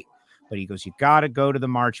is great, but he goes, you got to go to the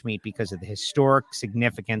March meet because of the historic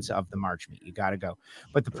significance of the March meet. You got to go.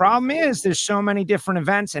 But the problem is there's so many different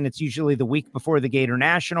events, and it's usually the week before the Gator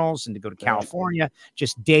Nationals, and to go to California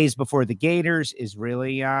just days before the Gators is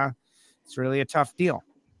really, it's really a tough deal."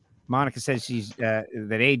 Monica says that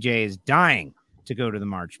AJ is dying to go to the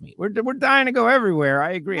March meet. We're dying to go everywhere.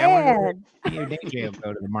 I agree. I want to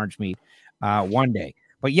go to the March meet one day.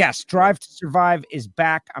 But yes, Drive to Survive is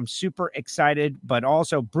back. I'm super excited. But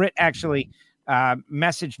also, Britt actually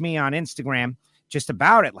messaged me on Instagram just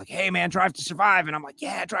about it. Like, hey, man, Drive to Survive. And I'm like,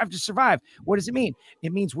 yeah, Drive to Survive. What does it mean?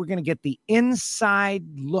 It means we're going to get the inside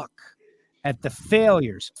look at the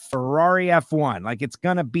failures Ferrari F1. Like, it's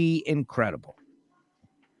going to be incredible.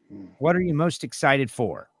 What are you most excited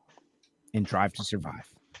for in Drive to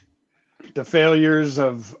Survive? The failures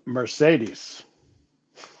of Mercedes.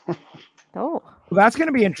 Oh, well, that's going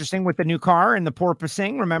to be interesting with the new car and the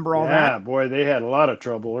porpoising. Remember all that? Yeah, boy, they had a lot of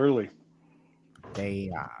trouble early. They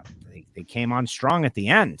came on strong at the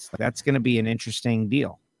end. That's going to be an interesting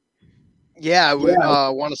deal. Yeah, we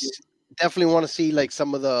definitely want to see like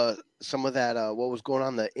some of that what was going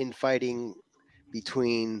on, the infighting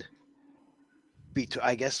between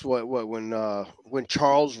I guess when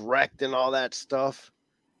Charles wrecked and all that stuff,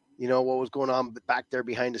 what was going on back there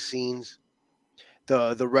behind the scenes,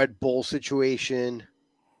 the Red Bull situation.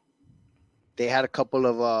 They had a couple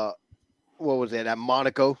of what was it at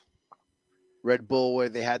Monaco, Red Bull, where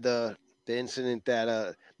they had the incident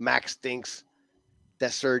that Max thinks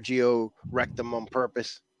that Sergio wrecked them on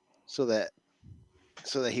purpose, so that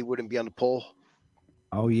he wouldn't be on the pole.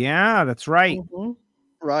 Oh yeah, that's right. Mhm.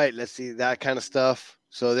 Right. Let's see that kind of stuff.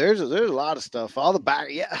 So there's a lot of stuff. All the back,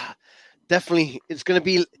 yeah, definitely. It's going to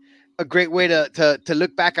be a great way to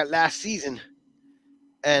look back at last season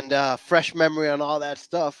and fresh memory on all that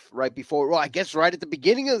stuff right before. Well, I guess right at the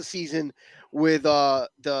beginning of the season with the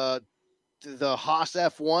Haas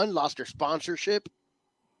F1 lost their sponsorship.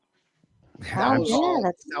 That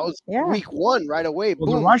was week one right away.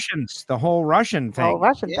 Well, Boom. the Russians, the whole Russian thing. Oh,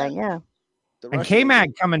 Russian thing, yeah. And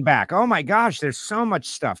K-Mag coming back. Oh my gosh, there's so much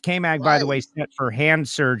stuff. K-Mag, by the way, set for hand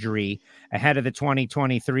surgery ahead of the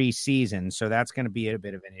 2023 season. So that's going to be a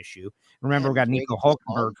bit of an issue. Remember, we got Nico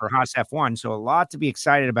Hulkenberg for Haas F1. So a lot to be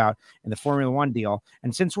excited about in the Formula One deal.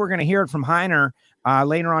 And since we're going to hear it from Heiner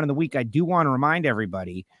later on in the week, I do want to remind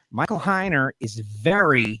everybody, Michael Heiner is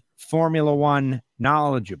very Formula One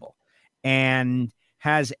knowledgeable and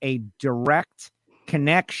has a direct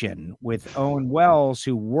connection with Owen Wells,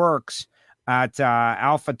 who works at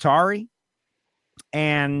AlphaTauri,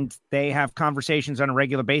 and they have conversations on a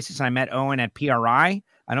regular basis. I met Owen at PRI.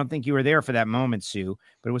 I don't think you were there for that moment, Sue,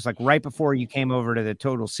 but it was like right before you came over to the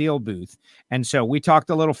Total Seal booth. And so we talked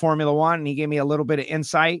a little Formula One, and he gave me a little bit of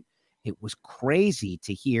insight. It was crazy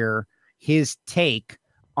to hear his take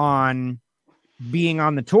on being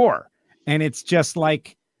on the tour. And it's just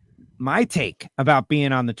like my take about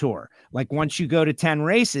being on the tour. Like once you go to 10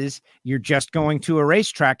 races, you're just going to a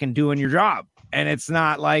racetrack and doing your job. And it's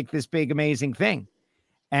not like this big, amazing thing.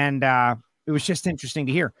 And it was just interesting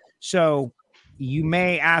to hear. So you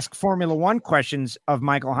may ask Formula One questions of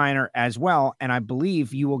Michael Heiner as well. And I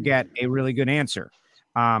believe you will get a really good answer.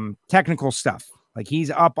 Technical stuff. Like he's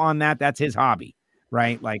up on that. That's his hobby,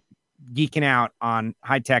 right? Like geeking out on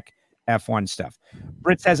high-tech F1 stuff.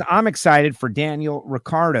 Britt says, I'm excited for Daniel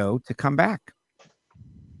Ricciardo to come back.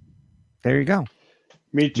 There you go.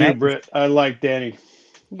 Me too, Britt. I like Danny.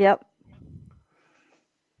 Yep.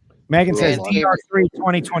 Megan says, DR3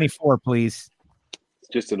 2024, please. It's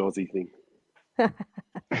just an Aussie thing.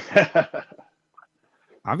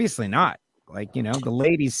 Obviously not. Like, you know, the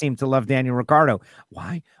ladies seem to love Daniel Ricciardo.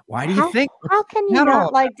 Why? Why do you think? How can you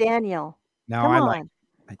not like Daniel? No, Come I on. like.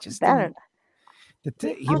 I just Better. he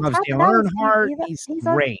loves Dale Earnhardt. He's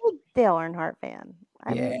great. A big Dale Earnhardt fan.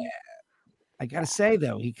 I mean, I gotta say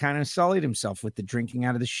though, he kind of sullied himself with the drinking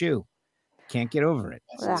out of the shoe. Can't get over it.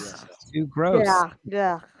 It's too gross.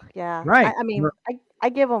 Yeah. Right. I mean, I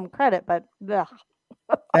give him credit, but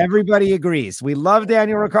everybody agrees. We love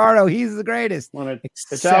Daniel Ricciardo. He's the greatest.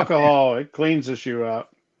 It's alcohol. It cleans the shoe out.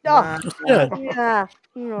 Yeah.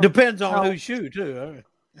 Depends on whose shoe too.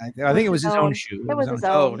 I think it was his own shoe. It was his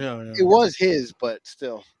own. Oh no. It was his, but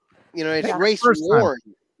still, you know, it's race worn.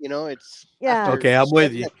 You know, it's Okay, I'm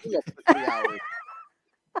with you. I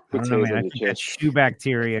don't know, man. I think that shoe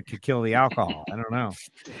bacteria could kill the alcohol. I don't know.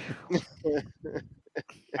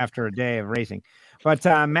 After a day of racing. But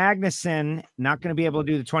Magnussen not going to be able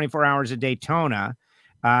to do the 24 hours of Daytona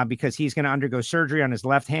because he's going to undergo surgery on his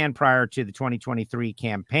left hand prior to the 2023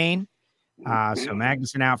 campaign. So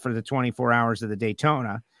Magnussen out for the 24 hours of the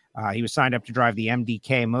Daytona. He was signed up to drive the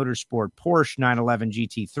MDK Motorsport Porsche 911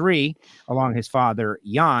 GT3 along his father,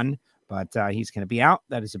 Jan, but he's going to be out.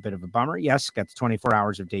 That is a bit of a bummer. Yes, got the 24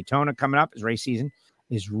 hours of Daytona coming up. His race season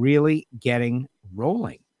is really getting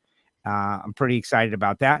rolling. I'm pretty excited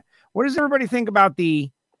about that. What does everybody think about the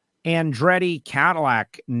Andretti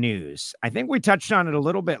Cadillac news? I think we touched on it a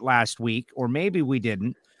little bit last week, or maybe we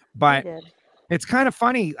didn't, but it's kind of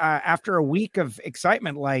funny after a week of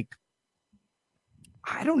excitement. Like,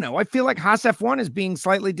 I don't know. I feel like Haas F1 is being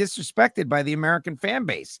slightly disrespected by the American fan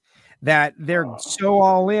base, that they're so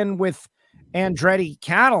all in with Andretti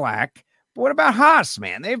Cadillac. But what about Haas,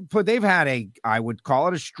 man? They've had I would call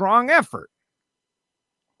it a strong effort.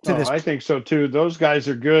 I think so too. Those guys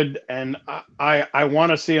are good, and I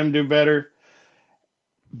want to see them do better.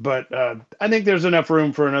 But I think there's enough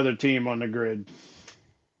room for another team on the grid.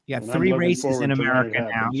 Yeah, And 3 races in America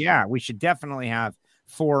now. Yeah, we should definitely have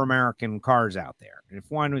 4 American cars out there. And if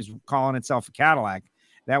one was calling itself a Cadillac,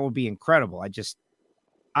 that would be incredible.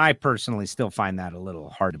 I personally still find that a little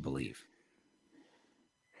hard to believe.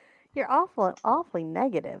 You're awfully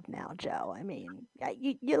negative now, Joe. I mean,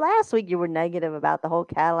 you last week you were negative about the whole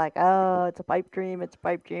Cadillac. Oh, it's a pipe dream. It's a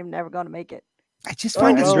pipe dream. Never going to make it. I just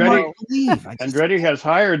find it so hard to believe. Andretti has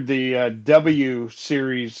hired the W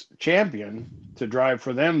Series champion to drive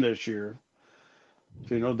for them this year.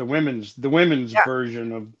 So, you know, the women's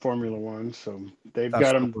version of Formula One. So they've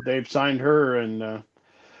got them. They've signed her, and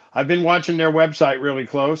I've been watching their website really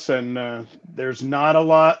close, and there's not a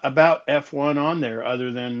lot about F1 on there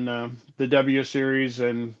other than the W Series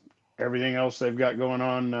and everything else they've got going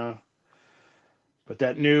on. But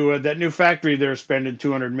that new factory they're spending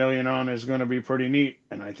 $200 million on is going to be pretty neat,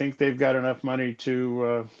 and I think they've got enough money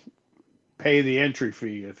to pay the entry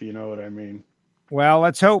fee, if you know what I mean. Well,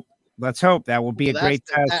 let's hope. Let's hope that will be a great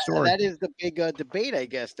story. That is the big debate, I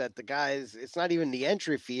guess, that the guys, it's not even the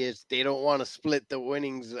entry fee, is they don't want to split the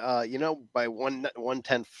winnings, by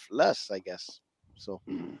 1/10 less, I guess. So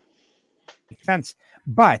makes sense.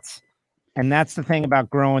 And that's the thing about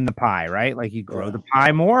growing the pie, right? Like you grow the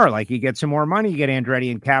pie more, like you get some more money, you get Andretti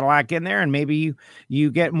and Cadillac in there, and maybe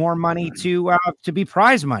you get more money to be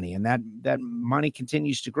prize money, and that money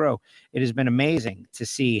continues to grow. It has been amazing to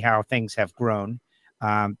see how things have grown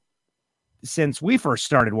since we first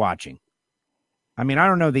started watching. I mean, I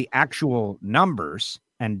don't know the actual numbers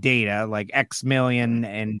and data like X million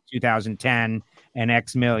in 2010 and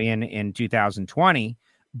X million in 2020,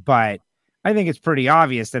 but I think it's pretty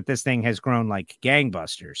obvious that this thing has grown like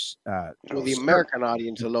gangbusters. The American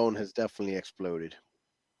audience alone has definitely exploded.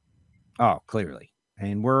 Oh, clearly.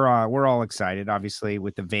 And we're all excited. Obviously,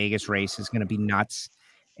 with the Vegas race is going to be nuts.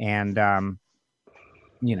 And,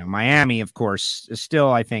 Miami, of course, is still,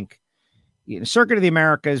 I think, Circuit of the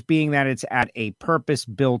Americas, being that it's at a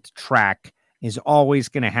purpose-built track, is always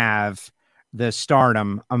going to have the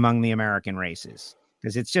stardom among the American races,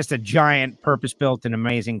 because it's just a giant purpose-built and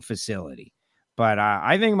amazing facility. But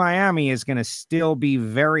I think Miami is going to still be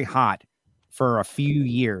very hot for a few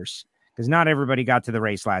years, because not everybody got to the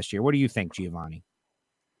race last year. What do you think, Giovanni?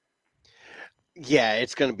 Yeah,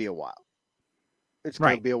 it's going to be a while. It's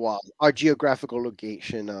going to be a while. Our geographical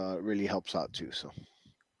location really helps out too. So,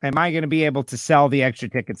 am I going to be able to sell the extra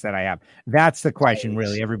tickets that I have? That's the question,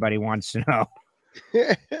 really. Everybody wants to know.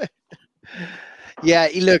 Yeah,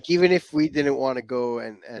 look, even if we didn't want to go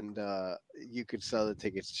and you could sell the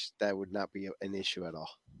tickets, that would not be an issue at all.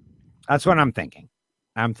 That's what I'm thinking.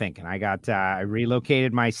 I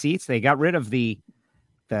relocated my seats. They got rid of the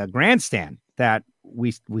grandstand that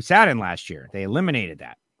we sat in last year. They eliminated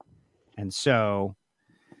that. And so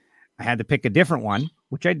I had to pick a different one,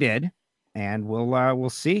 which I did, and we'll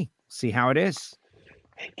see how it is.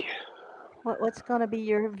 Thank you. What's going to be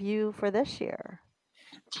your view for this year?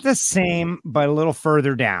 The same, but a little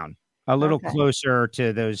further down, a little closer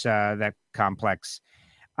to those that complex.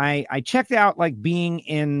 I checked out like being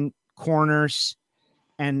in corners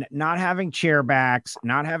and not having chair backs,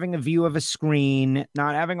 not having a view of a screen,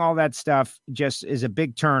 not having all that stuff just is a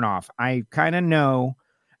big turnoff. I kind of know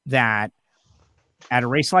that at a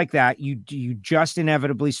race like that, you just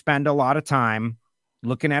inevitably spend a lot of time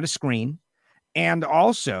looking at a screen and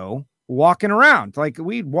also walking around. Like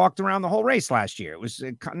we walked around the whole race last year. It was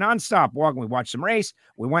nonstop walking. We watched some race.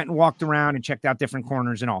 We went and walked around and checked out different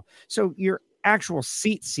corners and all. So your actual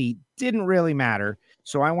seat didn't really matter.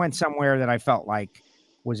 So I went somewhere that I felt like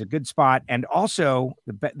was a good spot. And also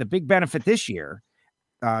the big benefit this year,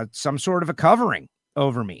 some sort of a covering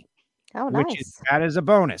over me. Oh, nice. That is a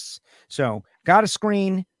bonus. So got a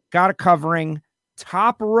screen, got a covering,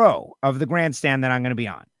 top row of the grandstand that I'm going to be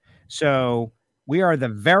on. So we are the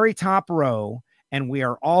very top row, and we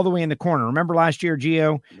are all the way in the corner. Remember last year,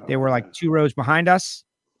 Gio, they were like 2 rows behind us?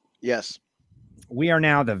 Yes. We are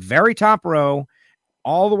now the very top row,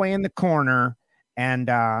 all the way in the corner. And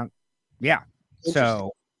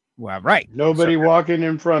so, well, right. Nobody walking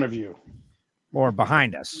in front of you. Or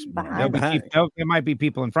behind us. There might be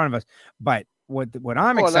people in front of us. But what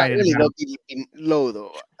I'm excited really, about. they'll be low,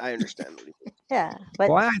 though. I understand. Yeah. But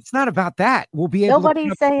it's not about that. We'll be able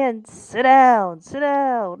nobody's saying, sit down. It's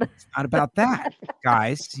not about that,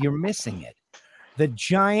 guys. You're missing it. The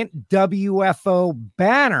giant WFO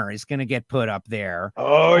banner is going to get put up there.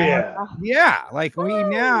 Oh, yeah. Yeah. Like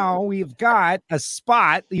we've got a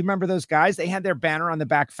spot. You remember those guys? They had their banner on the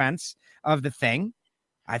back fence of the thing.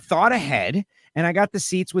 I thought ahead, and I got the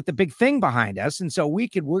seats with the big thing behind us. And so we're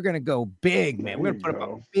going to go big, man. We're going to put up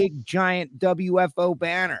a big, giant WFO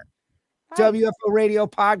banner. Nice. WFO Radio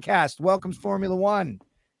Podcast welcomes Formula One.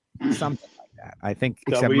 Something like that. I think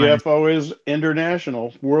WFO is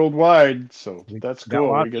international, worldwide. So that's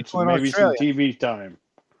cool. We get some TV time.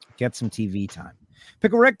 Get some TV time.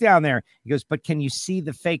 Pickle Rick down there. He goes, but can you see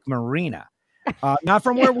the fake marina? Not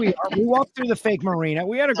from where we are. We walked through the fake marina.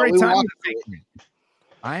 We had a great time with the fake marina.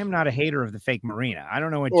 I am not a hater of the fake marina. I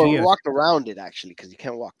don't know what we walked around it, actually, because you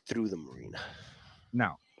can't walk through the marina.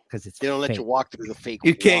 No, because they don't let you walk through the fake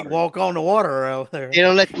You can't walk on the water out there. They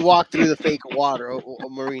don't let you walk through the fake water or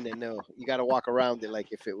marina. No, you got to walk around it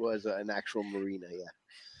like if it was an actual marina.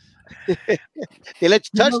 Yeah. They let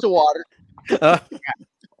you touch the water.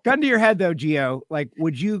 gun to your head though, Gio, like,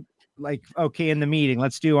 would you like, okay, in the meeting,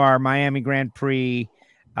 let's do our Miami Grand Prix,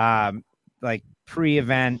 like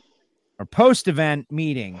pre-event or post-event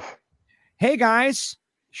meeting. Hey guys,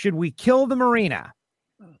 should we kill the marina?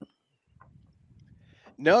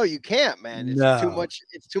 No, you can't, man. It's No. too much.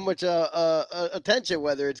 It's too much attention,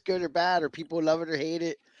 whether it's good or bad, or people love it or hate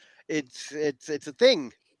it. It's a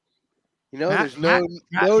thing. You know, there's no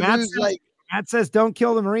news like Matt says don't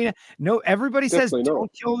kill the marina. No, everybody says Definitely not.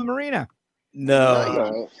 don't kill the marina. no, you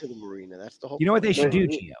No. can't kill the marina. That's the whole. You know what they should do,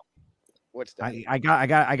 Well, Gio? What's that? I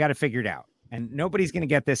got it figured out, and nobody's gonna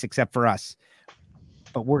get this except for us,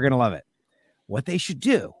 but we're gonna love it. What they should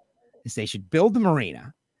do is they should build the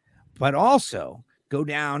marina, but also go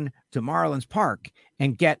down to Marlins Park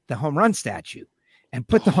and get the home run statue, and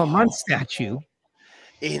put the home run statue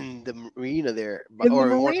In the marina there, in the or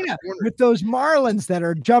in one marina corner. with those Marlins that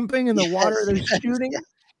are jumping in the water, they're Yes, shooting.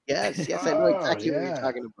 Yes, I know exactly what you're yeah.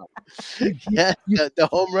 talking about. Yeah, the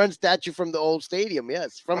home run statue from the old stadium.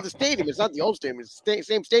 Yes, from the stadium. It's not the old stadium. It's the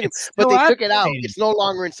same stadium, It's but still they at took the it out. stadium. It's no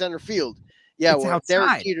longer in center field. Yeah, It's well, outside.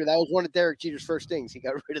 Derek Jeter. That was one of Derek Jeter's first things. He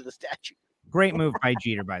got rid of the statue. Great move by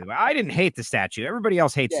Jeter, by the way. I didn't hate the statue. Everybody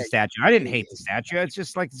else hates the statue. I didn't hate the statue. It's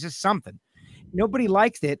just something. Nobody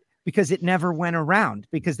liked it because it never went around,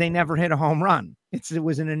 because they never hit a home run. It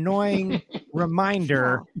was an annoying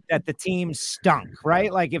reminder that the team stunk,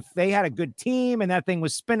 right? Like if they had a good team and that thing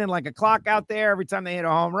was spinning like a clock out there every time they hit a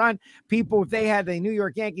home run, people, if they had the New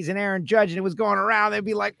York Yankees and Aaron Judge and it was going around, they'd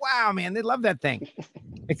be like, wow, man, they love that thing.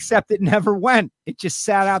 Except it never went. It just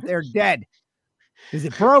sat out there dead. Is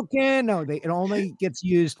it broken? No, it only gets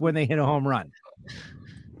used when they hit a home run.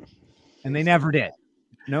 And they never did.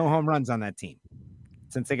 No home runs on that team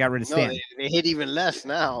since they got rid of No, Stanton. they hit even less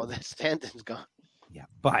now that Stanton's gone. Yeah,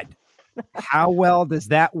 but how well does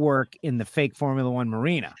that work in the fake Formula One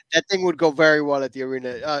marina? That thing would go very well at the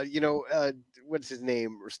arena. What's his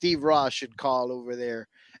name? Steve Ross should call over there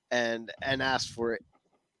and ask for it.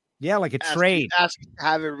 Yeah, like a trade. Ask to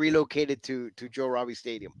have it relocated to Joe Robbie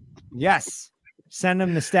Stadium. Yes. Send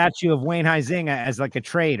them the statue of Wayne Huizinga as like a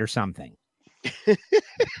trade or something.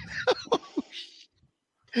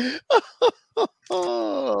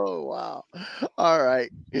 Oh, wow. All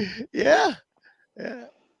right. Yeah.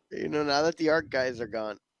 You know, now that the art guys are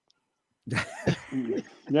gone. Yeah,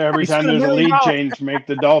 every It's time $1 there's a million. lead change, make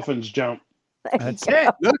the Dolphins jump. That's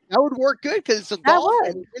it. Look, that would work good because it's a That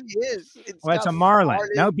dolphin. would. It really is. Well, it's a got marlin.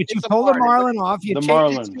 No, but you it's a pull the marlin. marlin off, you The change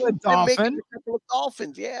marlin. it to a And make it dolphin. a couple of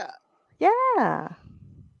dolphins. Yeah. Yeah.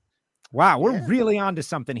 Wow, we're Yeah. really onto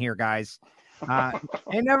something here, guys.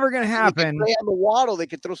 Ain't never gonna happen. They on the waddle. They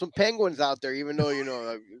could throw some penguins out there, even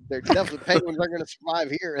though they're definitely penguins aren't going to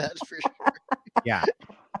survive here. That's for sure. Yeah.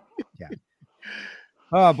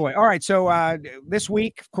 Oh boy. All right. So this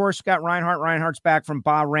week, of course, got Reinhardt. Reinhardt's back from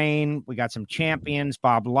Bahrain. We got some champions,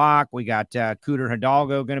 Bob Locke. We got Cooter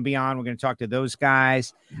Hidalgo going to be on. We're going to talk to those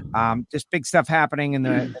guys. Just big stuff happening in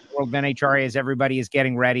the world of NHRA as everybody is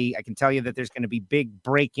getting ready. I can tell you that there's going to be big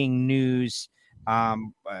breaking news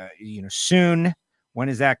soon. When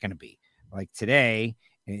is that going to be? Like today,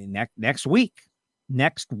 next week,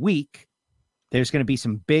 there's going to be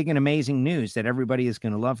some big and amazing news that everybody is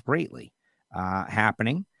going to love greatly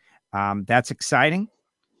happening. That's exciting.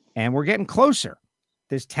 And we're getting closer.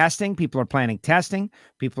 There's testing. People are planning testing.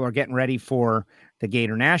 People are getting ready for the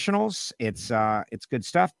Gator Nationals. It's good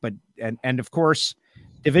stuff. But, and of course,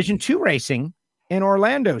 Division II racing in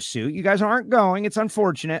Orlando, Sue. You guys aren't going. It's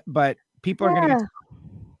unfortunate, but people are going to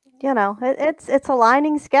get It's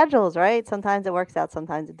aligning schedules, right? Sometimes it works out,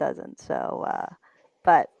 sometimes it doesn't. So,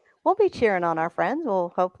 but we'll be cheering on our friends.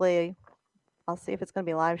 We'll hopefully, I'll see if it's going to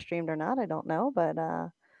be live streamed or not. I don't know, but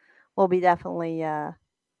we'll be definitely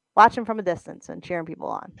watching from a distance and cheering people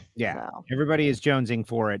on. Yeah, So. everybody is jonesing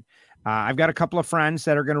for it. I've got a couple of friends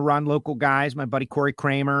that are going to run, local guys. My buddy Corey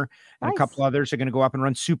Kramer and a couple others are going to go up and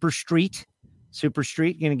run Super Street. Super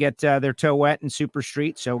Street, going to get their toe wet in Super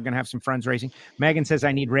Street. So we're going to have some friends racing. Megan says,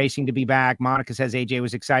 I need racing to be back. Monica says AJ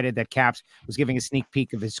was excited that Caps was giving a sneak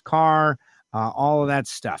peek of his car. All of that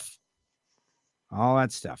stuff.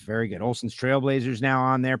 Very good. Olsen's Trailblazers now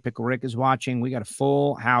on there. Pickle Rick is watching. We got a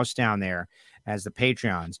full house down there as the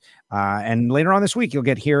Patreons. And later on this week, you'll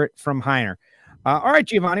hear it from Heiner. All right,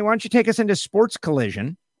 Giovanni, why don't you take us into Sports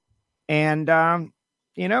Collision? And,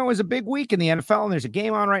 it was a big week in the NFL, and there's a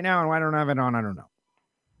game on right now, and why don't I have it on? I don't know.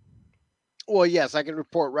 Well, yes, I can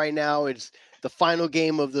report right now. It's the final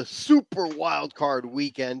game of the super wild card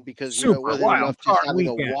weekend, because it wasn't enough just having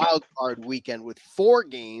a wild card weekend with 4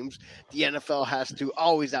 games. The NFL has to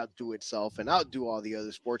always outdo itself and outdo all the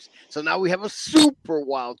other sports. So now we have a super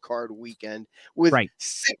wild card weekend with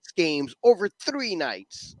 6 games over 3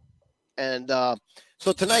 nights. And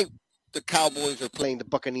so tonight, the Cowboys are playing the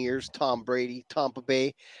Buccaneers, Tom Brady, Tampa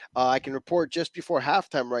Bay. I can report just before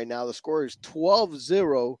halftime right now, the score is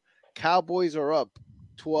 12-0. Cowboys are up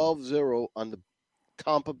 12-0 on the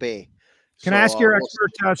Tampa Bay. Can I ask your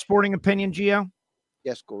expert sporting opinion, Gio?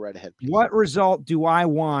 Yes, go right ahead, please. What result do I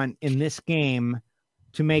want in this game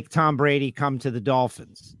to make Tom Brady come to the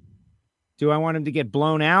Dolphins? Do I want him to get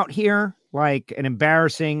blown out here, like an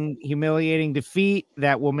embarrassing, humiliating defeat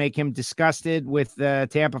that will make him disgusted with the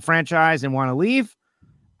Tampa franchise and want to leave?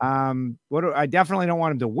 I definitely don't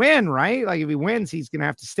want him to win, right? Like if he wins, he's going to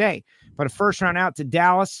have to stay. But a first round out to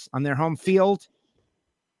Dallas on their home field,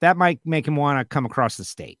 that might make him want to come across the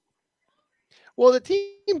state. Well, the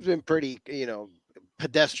team's been pretty,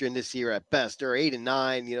 pedestrian this year at best. They're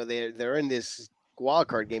 8-9. They're in this wild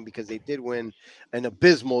card game because they did win an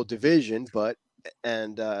abysmal division, but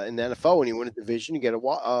in the NFL, when you win a division, you get a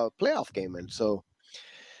playoff game. And so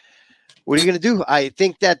what are you going to do? I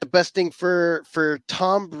think that the best thing for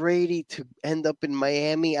Tom Brady to end up in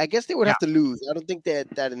Miami, I guess they would have to lose. I don't think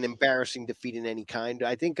that an embarrassing defeat in any kind.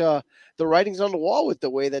 I think the writing's on the wall with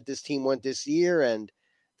the way that this team went this year, and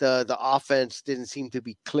the offense didn't seem to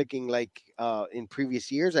be clicking like in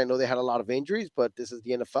previous years. I know they had a lot of injuries, but this is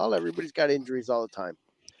the NFL. Everybody's got injuries all the time.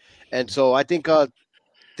 And so I think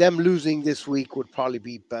them losing this week would probably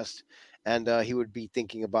be best, and he would be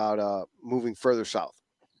thinking about moving further south.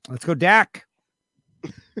 Let's go, Dak.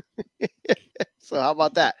 So how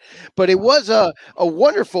about that? But it was a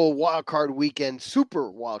wonderful wild card weekend, super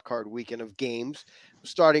wild card weekend of games,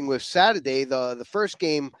 starting with Saturday. The first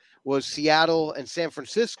game was Seattle and San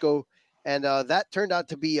Francisco, and that turned out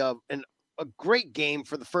to be a great game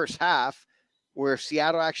for the first half, where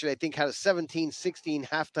Seattle actually, I think, had a 17-16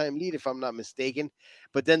 halftime lead, if I'm not mistaken.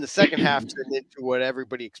 But then the second half turned into what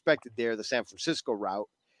everybody expected there, the San Francisco route.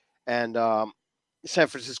 And San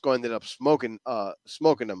Francisco ended up smoking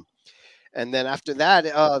them. And then after that,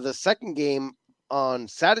 the second game on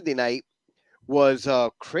Saturday night was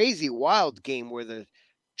a crazy wild game where the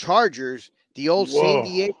Chargers, the old San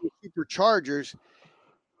Diego Superchargers,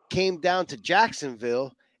 came down to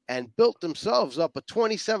Jacksonville and built themselves up a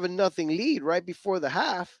 27-0 lead right before the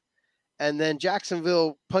half. And then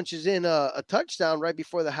Jacksonville punches in a touchdown right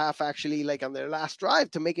before the half, actually, like on their last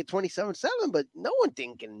drive, to make it 27-7, but no one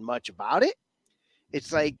thinking much about it.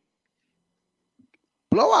 It's like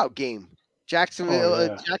blowout game.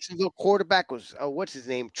 Jacksonville quarterback was, what's his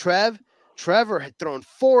name? Trevor had thrown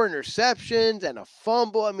 4 interceptions and a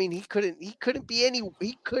fumble. I mean, he couldn't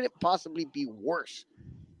possibly be worse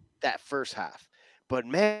that first half. But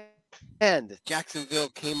man, Jacksonville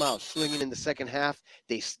came out swinging in the second half.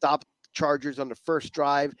 They stopped the Chargers on the first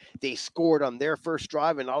drive. They scored on their first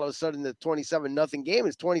drive, and all of a sudden the 27-0 game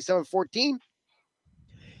is 27-14.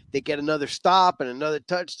 They get another stop and another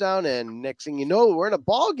touchdown, and next thing you know, we're in a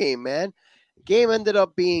ball game, man. The game ended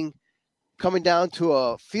up coming down to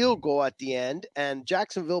a field goal at the end, and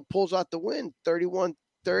Jacksonville pulls out the win, 31-30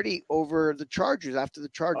 over the Chargers after the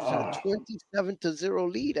Chargers had a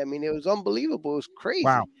 27-0 lead. I mean, it was unbelievable. It was crazy.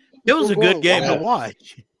 Wow. It was a good game to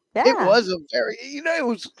watch. Yeah. It was it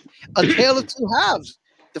was a tale of two halves.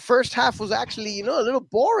 The first half was actually, a little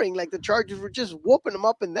boring. Like the Chargers were just whooping them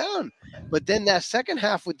up and down. But then that second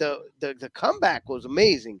half with the comeback was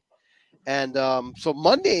amazing. And so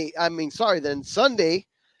then Sunday,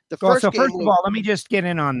 the first game. First of all, let me just get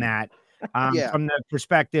in on that from the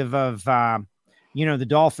perspective of, the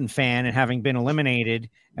Dolphin fan and having been eliminated.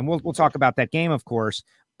 And we'll talk about that game, of course.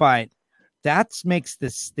 But that makes the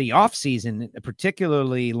offseason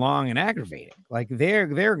particularly long and aggravating. Like they're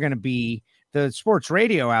going to be, the sports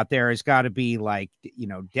radio out there has got to be like,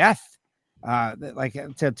 death, like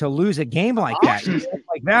to lose a game like that.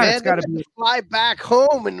 Like that, man, it's got to be fly back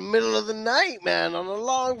home in the middle of the night, man, on a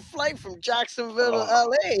long flight from Jacksonville to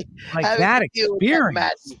LA. Like that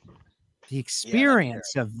experience. The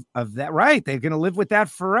experience of that, right? They're going to live with that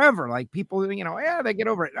forever. Like people, they get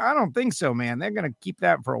over it. I don't think so, man. They're going to keep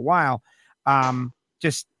that for a while.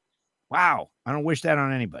 Just wow. I don't wish that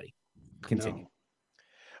on anybody. Continue. No.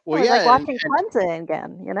 Well, it was like watching Clemson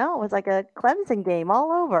again. It was like a Clemson game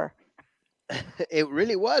all over. It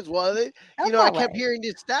really was. Well, I kept hearing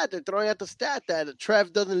this stat. They're throwing out the stat that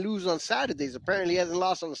Trev doesn't lose on Saturdays. Apparently, he hasn't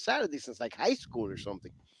lost on a Saturday since like high school or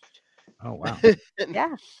something. Oh wow!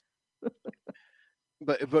 Yeah.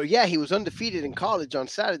 But yeah, he was undefeated in college on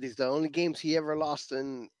Saturdays. The only games he ever lost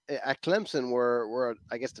at Clemson were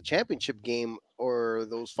I guess the championship game or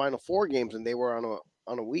those Final Four games, and they were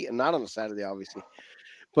on a week and not on a Saturday, obviously.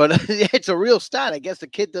 But it's a real stat. I guess the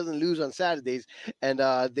kid doesn't lose on Saturdays, and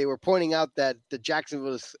they were pointing out that the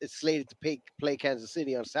Jacksonville is slated to play Kansas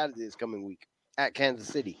City on Saturday this coming week at Kansas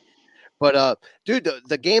City. But dude,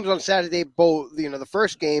 the games on Saturday, both the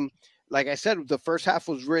first game, like I said, the first half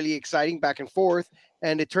was really exciting, back and forth,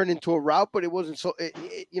 and it turned into a rout. But it wasn't so.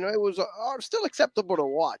 It was still acceptable to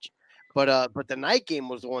watch. But the night game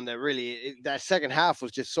was the one that really that second half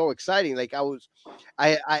was just so exciting. Like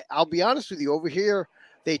I'll be honest with you, over here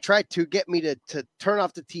they tried to get me to turn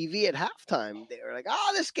off the TV at halftime. They were like,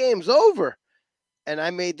 this game's over. And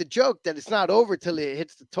I made the joke that it's not over till it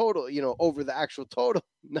hits the total, over the actual total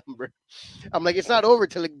number. I'm like, it's not over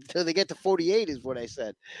till they get to 48 is what I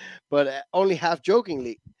said, but only half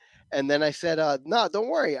jokingly. And then I said, no, don't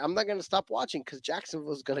worry. I'm not going to stop watching because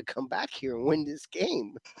Jacksonville's going to come back here and win this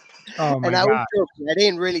game. Oh my and I God. was joking. I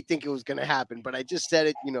didn't really think it was going to happen, but I just said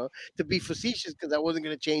it, to be facetious because I wasn't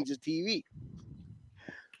going to change the TV.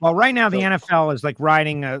 Well, right now, the NFL is like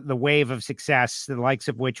riding the wave of success, the likes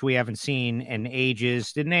of which we haven't seen in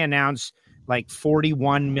ages. Didn't they announce like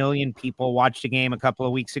 41 million people watched a game a couple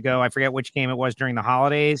of weeks ago? I forget which game it was during the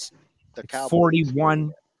holidays. The Cowboys.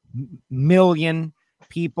 41 million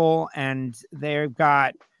people, and they've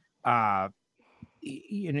got, like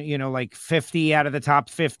 50 out of the top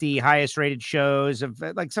 50 highest rated shows of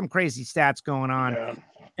like some crazy stats going on. Yeah.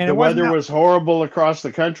 And the weather was horrible across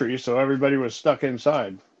the country, so everybody was stuck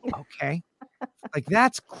inside. Okay. Like,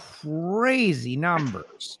 that's crazy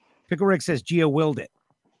numbers. Pickle Rick says Gio willed it.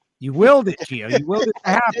 You willed it, Gio. You willed it to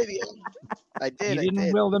happen. I did. You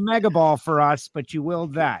didn't will the mega ball for us, but you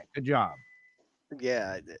willed that. Good job.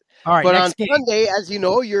 Yeah, I did. All right. But on game. Sunday, as you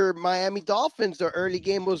know, your Miami Dolphins, the early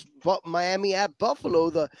game was Miami at Buffalo,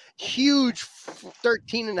 the huge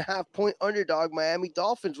 13.5 point underdog Miami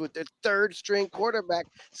Dolphins with their third string quarterback,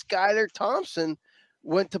 Skylar Thompson,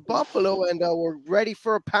 went to Buffalo and were ready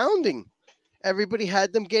for a pounding. Everybody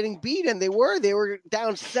had them getting beat, and they were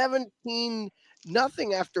down 17-0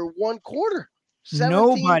 after one quarter.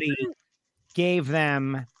 Nobody gave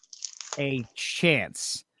them a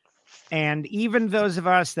chance. And even those of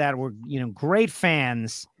us that were, great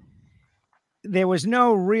fans, there was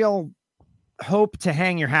no real hope to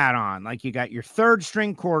hang your hat on. Like, you got your third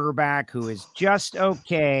string quarterback who is just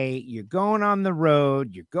okay. You're going on the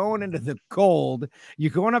road. You're going into the cold.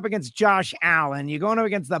 You're going up against Josh Allen. You're going up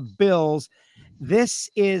against the Bills. This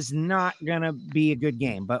is not going to be a good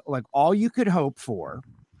game. But like, all you could hope for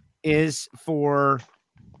is for,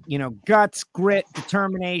 guts, grit,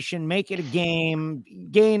 determination, make it a game,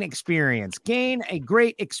 gain experience, gain a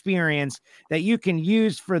great experience that you can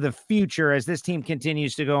use for the future as this team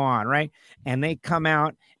continues to go on, right? And they come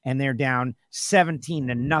out and they're down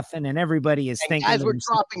 17-0, and everybody is thinking guys were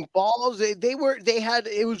dropping balls.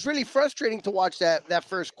 It was really frustrating to watch that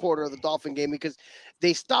first quarter of the Dolphin game because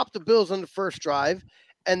they stopped the Bills on the first drive,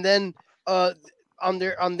 and then on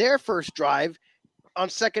their first drive, on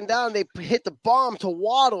second down, they hit the bomb to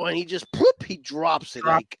Waddle, and he just he drops it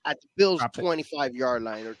like at the Bills' 25-yard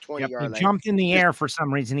line or 20-yard line. He jumped in the air for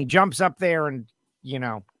some reason. He jumps up there, and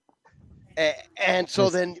and so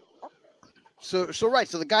then, so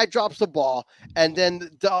the guy drops the ball, and then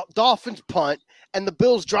the Dolphins punt, and the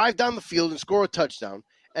Bills drive down the field and score a touchdown.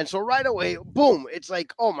 And so right away, boom! It's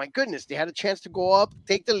like, oh my goodness, they had a chance to go up,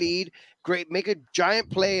 take the lead, great, make a giant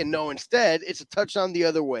play, and no, instead it's a touchdown the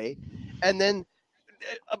other way, and then.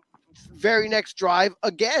 Very next drive,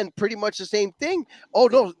 again, pretty much the same thing. Oh,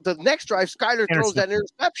 no, the next drive, Skylar throws that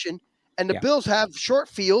interception, and the Bills have short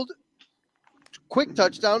field, quick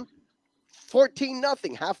touchdown,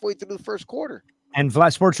 14-0, halfway through the first quarter. And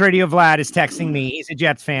Sports Radio Vlad is texting me. He's a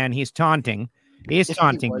Jets fan. He's taunting. He is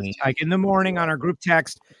taunting me. Like in the morning on our group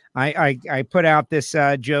text, I put out this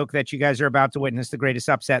joke that you guys are about to witness the greatest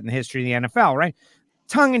upset in the history of the NFL, right?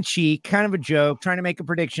 Tongue in cheek, kind of a joke, trying to make a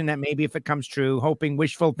prediction that maybe if it comes true, hoping,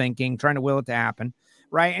 wishful thinking, trying to will it to happen,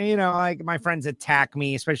 right? And, like my friends attack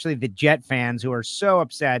me, especially the Jet fans who are so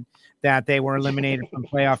upset that they were eliminated from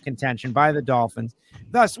playoff contention by the Dolphins,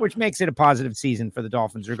 thus, which makes it a positive season for the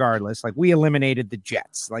Dolphins regardless. Like, we eliminated the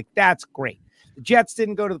Jets. Like, that's great. The Jets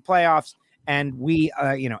didn't go to the playoffs, and we,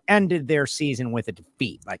 ended their season with a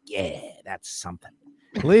defeat. Like, yeah, that's something.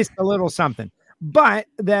 At least a little something. But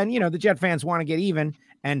then, the Jet fans want to get even.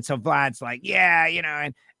 And so Vlad's like, yeah,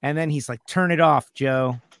 and then he's like, turn it off,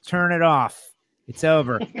 Joe. Turn it off. It's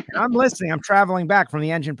over. And I'm listening. I'm traveling back from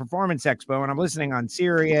the Engine Performance Expo, and I'm listening on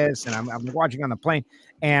Sirius, and I'm watching on the plane.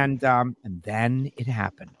 And then it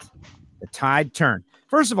happened. The tide turned.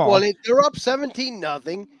 First of all, well, they're up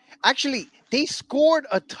 17-0. Actually, they scored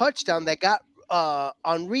a touchdown that got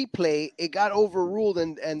on replay. It got overruled,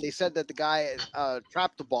 and they said that the guy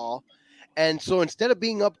trapped the ball. And so instead of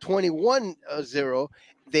being up 21-0,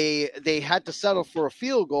 they had to settle for a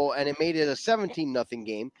field goal, and it made it a 17-0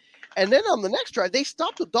 game. And then on the next drive, they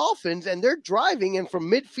stopped the Dolphins, and they're driving, and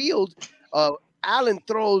from midfield, Allen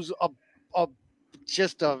throws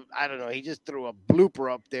I don't know, he just threw a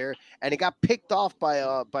blooper up there, and it got picked off by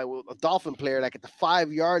a Dolphin player like at the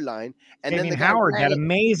 5-yard line. And then Howard had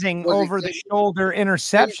amazing over-the-shoulder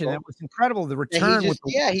interception. That was incredible. The return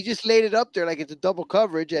he just laid it up there like it's a double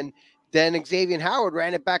coverage, and then Xavier Howard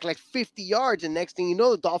ran it back like 50 yards, and next thing you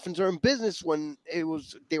know, the Dolphins are in business when they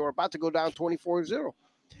were about to go down 24-0.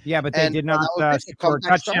 Yeah, but they did not score a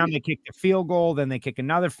touchdown. They kicked a field goal, then they kick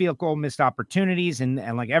another field goal, missed opportunities, and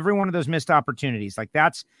like every one of those missed opportunities, like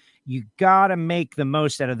you got to make the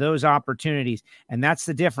most out of those opportunities, and that's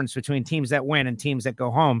the difference between teams that win and teams that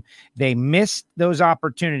go home. They missed those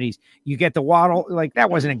opportunities. You get the Waddle, like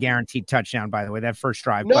that wasn't a guaranteed touchdown, by the way, that first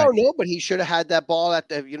drive. No, but he should have had that ball at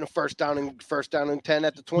the first down and 10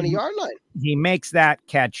 at the 20-yard line. He makes that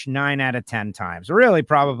catch 9 out of 10 times, really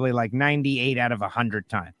probably like 98 out of 100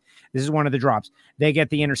 times. This is one of the drops. They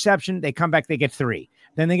get the interception. They come back. They get 3.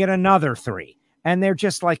 Then they get another 3. And they're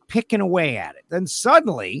just like picking away at it. Then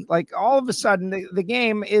suddenly, like all of a sudden, the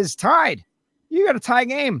game is tied. You got a tie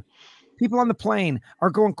game. People on the plane are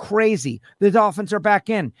going crazy. The Dolphins are back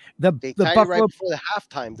in. They tied Buffalo right before the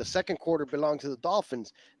halftime. The second quarter belonged to the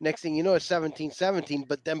Dolphins. Next thing you know, it's 17-17.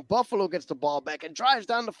 But then Buffalo gets the ball back and drives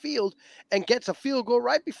down the field and gets a field goal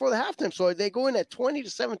right before the halftime. So they go in at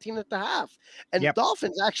 20-17 at the half. And the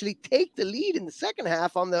Dolphins actually take the lead in the second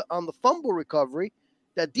half on the fumble recovery,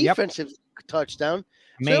 that defensive touchdown.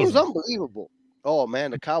 So it was unbelievable. Oh, man,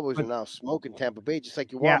 the Cowboys are now smoking Tampa Bay just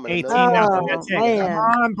like you want. 18-0. Come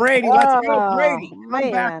on, Brady. Let's go, Brady.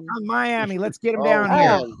 Come back on Miami. Let's get him down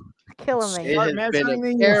here. Killing me. It has been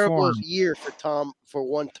a terrible year for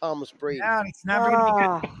one Thomas Brady. Yeah, it's never going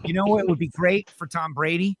to be good. You know what would be great for Tom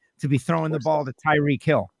Brady? To be throwing the ball to Tyreek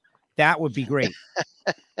Hill. That would be great.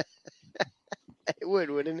 It would,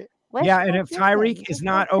 wouldn't it? Yeah, and if Tyreek is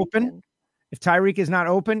not open,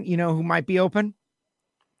 you know who might be open?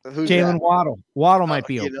 Jalen Waddle. Waddle might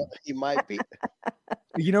be open. He might be.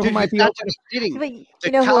 You know who might be open? The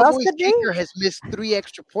Cowboys kicker has missed 3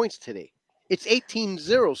 extra points today. It's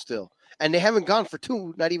 18-0 still, and they haven't gone for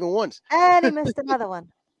 2, not even once. And he missed another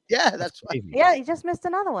one. Yeah, that's right. Yeah, he just missed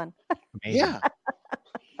another one. Yeah,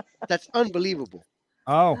 that's unbelievable.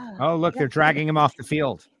 Oh, look, they're dragging him off the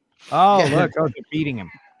field. Oh, look, they're beating him.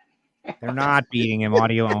 They're not beating him,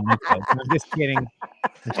 audio only. I'm just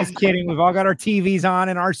kidding. We've all got our TVs on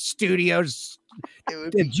in our studios.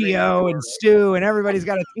 Gio and Stu and everybody's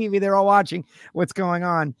got a TV. They're all watching what's going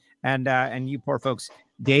on. And you poor folks,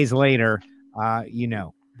 days later,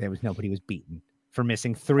 nobody was beaten for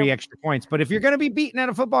missing 3 extra points. But if you're going to be beaten at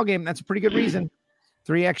a football game, that's a pretty good reason.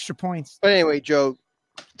 3 extra points. But anyway, Joe,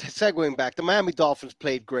 segueing back, the Miami Dolphins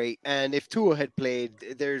played great, and if Tua had played,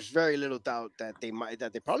 there's very little doubt that they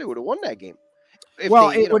probably would have won that game. It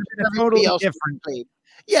would have been a totally different.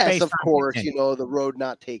 Yes, of course, the road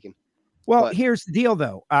not taken. Well, here's the deal,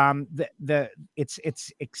 though.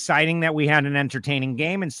 It's exciting that we had an entertaining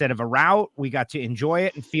game instead of a rout. We got to enjoy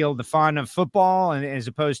it and feel the fun of football, and as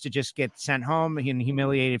opposed to just get sent home in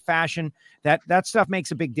humiliated fashion. That stuff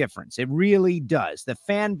makes a big difference. It really does. The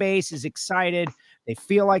fan base is excited. They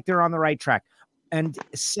feel like they're on the right track, and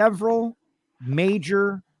several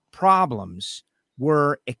major problems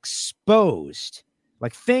were exposed,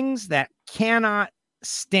 like things that cannot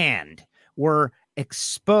stand were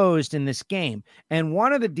exposed in this game. And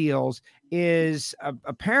one of the deals is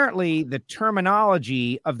apparently the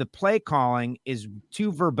terminology of the play calling is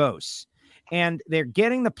too verbose, and they're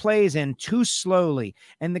getting the plays in too slowly.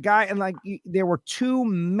 And there were too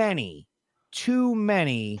many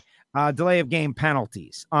delay of game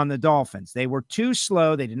penalties on the Dolphins. They were too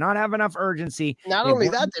slow. They did not have enough urgency. Not only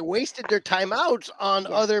that, they wasted their timeouts on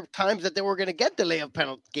other times that they were going to get delay of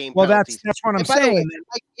game well, penalties. That's what I'm saying. Way,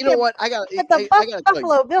 you know what? The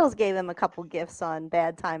Buffalo Bills gave them a couple gifts on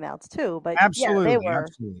bad timeouts too. But absolutely, yeah, they were.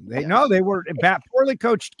 Absolutely. They were a poorly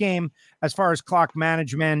coached game as far as clock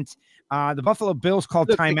management. The Buffalo Bills called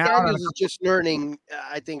timeout. He's just learning.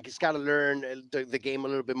 I think he's got to learn the game a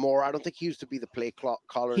little bit more. I don't think he used to be the play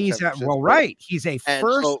caller. He's right. He's a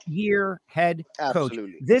first-year head coach.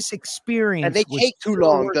 This experience, and they take too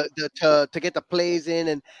long to get the plays in.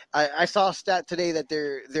 And I saw a stat today that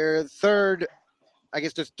they're third. I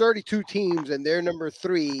guess there's 32 teams, and they're number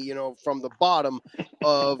 3. From the bottom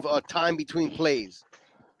of time between plays.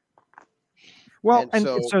 Well, and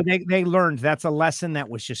so they learned that's a lesson that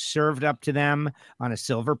was just served up to them on a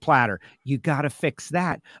silver platter. You got to fix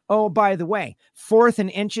that. Oh, by the way, 4th and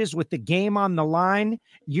inches with the game on the line,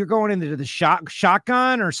 you're going into the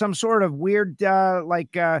shotgun or some sort of weird well,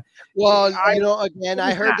 again,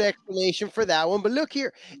 I heard the explanation for that one, but look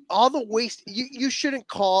here, all the waste. You shouldn't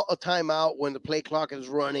call a timeout when the play clock is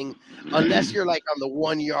running unless you're like on the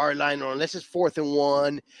 1 yard line or unless it's 4th and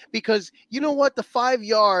 1, because you know what, the 5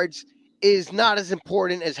 yards is not as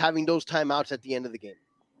important as having those timeouts at the end of the game.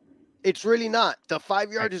 It's really not. The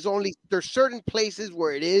 5 yard is only, there's certain places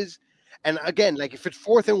where it is. And again, like if it's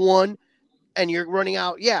 4th and 1 and you're running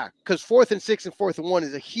out, because 4th and 6 and 4th and 1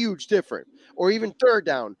 is a huge difference, or even 3rd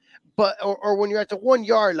down. But or when you're at the 1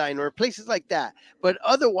 yard line or places like that. But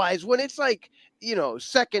otherwise, when it's like,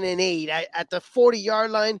 2nd and 8 at the 40 yard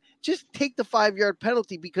line, just take the 5 yard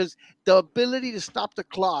penalty, because the ability to stop the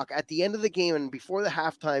clock at the end of the game and before the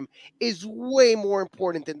halftime is way more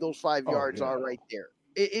important than those 5 yards are right there.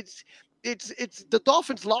 It's the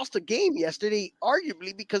Dolphins lost a game yesterday,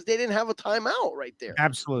 arguably because they didn't have a timeout right there.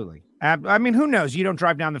 Absolutely. I mean, who knows? You don't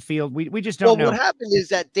drive down the field. We just don't know. What happened is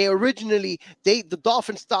that the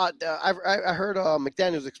Dolphins thought, I heard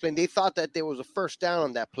McDaniels explain, they thought that there was a first down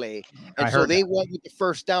on that play. And so they went with the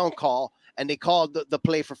first down call, and they called the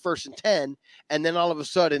play for 1st and 10. And then all of a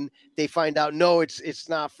sudden they find out, no, it's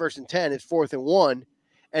not 1st and 10, it's 4th and 1.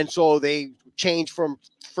 And so they changed from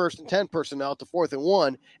 1st and 10 personnel to 4th and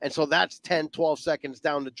 1. And so that's 10, 12 seconds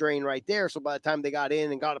down the drain right there. So by the time they got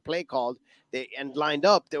in and got a play called and lined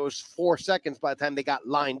up, there was 4 seconds by the time they got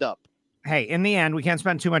lined up. Hey, in the end, we can't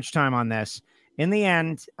spend too much time on this. In the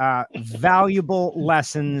end, valuable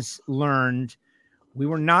lessons learned. We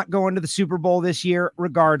were not going to the Super Bowl this year,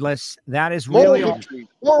 regardless. That is really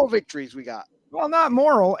moral victories we got. Well, not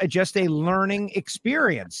moral, just a learning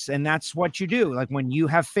experience. And that's what you do. Like when you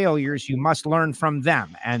have failures, you must learn from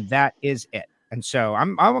them. And that is it. And so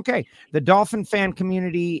I'm okay. The Dolphin fan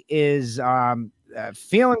community is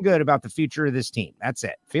feeling good about the future of this team. That's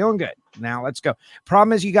it. Feeling good. Now let's go.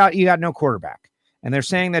 Problem is you got no quarterback. And they're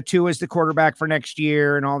saying that Tua is the quarterback for next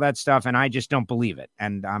year and all that stuff. And I just don't believe it.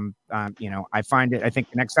 And I find it. I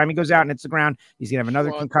think the next time he goes out and hits the ground, he's gonna have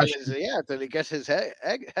another concussion. Then he gets his head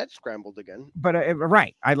scrambled again. But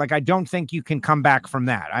right, I don't think you can come back from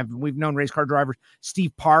that. We've known race car drivers.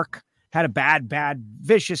 Steve Park had a bad,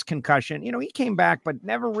 vicious concussion. He came back, but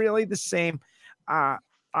never really the same.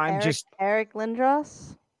 Eric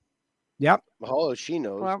Lindros. Yep. Oh, she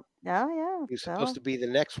knows. Well, yeah. He's supposed to be the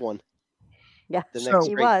next one. Yeah,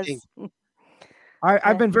 he was.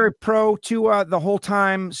 I've been very pro to the whole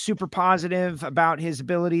time, super positive about his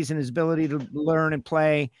abilities and his ability to learn and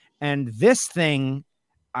play. And this thing,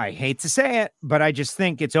 I hate to say it, but I just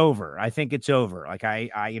think it's over. I think it's over. Like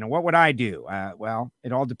what would I do? Well,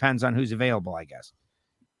 it all depends on who's available, I guess.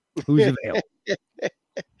 Who's available?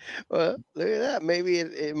 Well, look at that. Maybe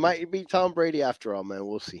it might be Tom Brady after all, man.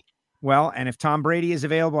 We'll see. Well, and if Tom Brady is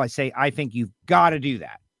available, I think you've got to do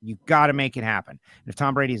that. You got to make it happen. And if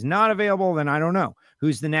Tom Brady is not available, then I don't know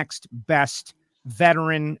who's the next best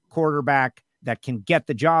veteran quarterback that can get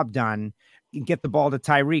the job done and get the ball to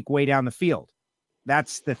Tyreek way down the field.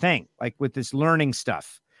 That's the thing. Like with this learning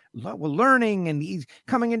stuff, we're learning and he's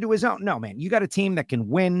coming into his own. No, man, you got a team that can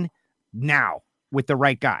win now with the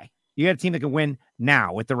right guy. You got a team that can win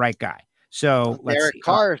now with the right guy. So Derek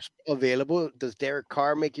Carr's available. Does Derek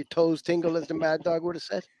Carr make your toes tingle, as the Mad Dog would have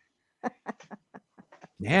said?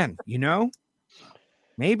 Man,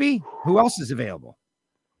 maybe who else is available?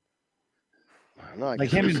 I don't know,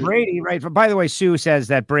 like him and Brady, right? But by the way, Sue says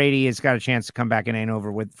that Brady has got a chance to come back and ain't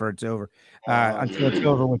over until it's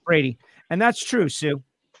over with Brady, and that's true, Sue.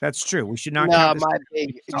 That's true. We should not. No, my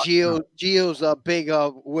big Gio's big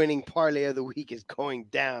winning parlay of the week is going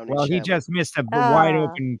down. Well, he just missed a wide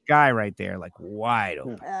open guy right there, like wide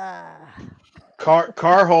open.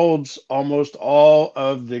 Carr holds almost all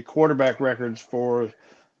of the quarterback records for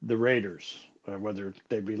the Raiders, whether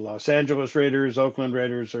they be Los Angeles Raiders, Oakland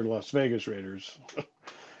Raiders, or Las Vegas Raiders.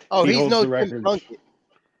 Oh, he's no Jim Plunkett.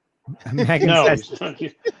 No,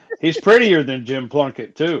 he's prettier than Jim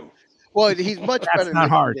Plunkett too. Well, he's much better than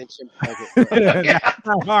Jim Plunkett. That's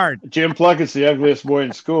not hard. Jim Plunkett's the ugliest boy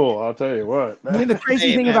in school. I'll tell you what. I mean, the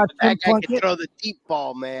crazy thing about Jim Plunkett, can throw the deep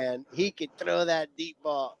ball, man. He can throw that deep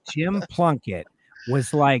ball. Jim Plunkett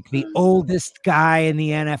was like the oldest guy in the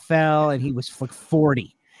NFL, and he was like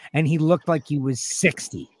 40, and he looked like he was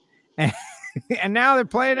 60, and now they're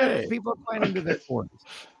playing it. People are playing into their 40s.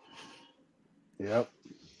 Yep.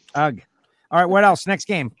 Ugh. All right. What else? Next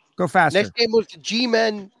game. Go faster. Next game was the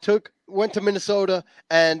G-Men went to Minnesota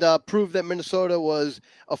and proved that Minnesota was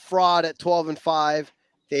a fraud at 12-5.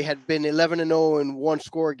 They had been 11-0 in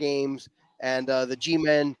one-score games, and the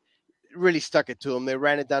G-men really stuck it to them. They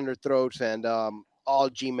ran it down their throats, and all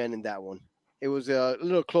G-men in that one. It was a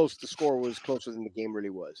little close. The score was closer than the game really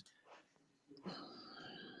was.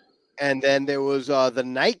 And then there was the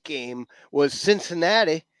night game was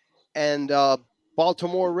Cincinnati and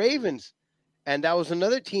Baltimore Ravens. And that was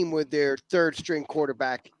another team with their third-string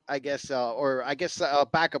quarterback, I guess,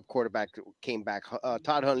 backup quarterback came back,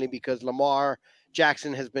 Todd Huntley, because Lamar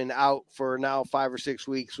Jackson has been out for now 5 or 6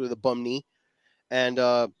 weeks with a bum knee. And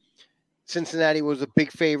Cincinnati was a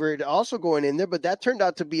big favorite also going in there, but that turned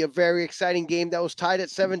out to be a very exciting game that was tied at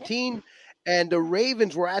 17. And the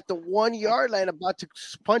Ravens were at the 1-yard line about to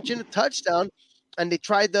punch in a touchdown, and they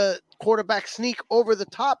tried the quarterback sneak over the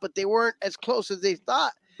top, but they weren't as close as they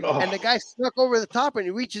thought. Oh. And the guy snuck over the top, and he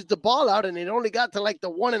reaches the ball out, and it only got to like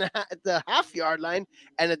the half-yard line,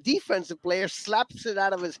 and a defensive player slaps it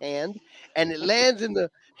out of his hand, and it lands in the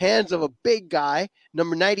hands of a big guy,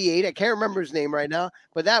 number 98. I can't remember his name right now,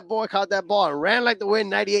 but that boy caught that ball and ran like the wind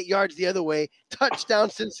 98 yards the other way. Touchdown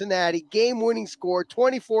Cincinnati, game-winning score,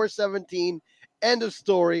 24-17, end of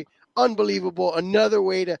story. Unbelievable. Another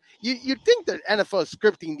way to – you'd think that NFL is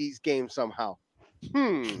scripting these games somehow.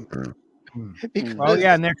 Well,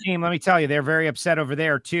 yeah, and their team, let me tell you, they're very upset over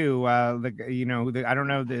there too. I don't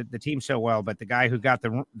know the team so well, but the guy who got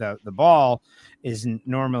the ball isn't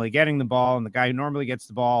normally getting the ball, and the guy who normally gets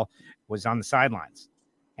the ball was on the sidelines,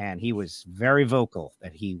 and he was very vocal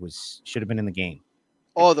that he should have been in the game.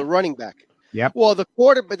 Oh, the running back. Yep. Well,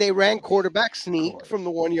 they ran quarterback sneak from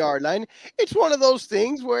the 1-yard line. It's one of those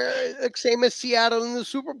things where, same as Seattle in the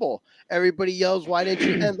Super Bowl, everybody yells, "Why didn't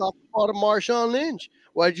you hand off the ball to Marshawn Lynch?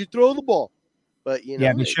 Why did you throw the ball?" But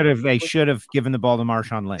they should have given the ball to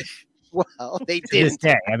Marshawn Lynch. Well, they didn't. To this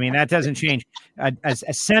day, I mean, that doesn't change. A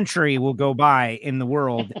century will go by in the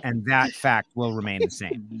world, and that fact will remain the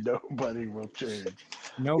same. Nobody will change.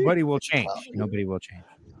 Nobody will change. Nobody will change.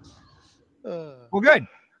 Well, good.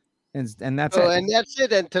 And that's it. And that's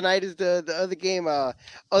it. And tonight is the other game.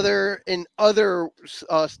 Other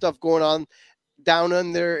stuff going on down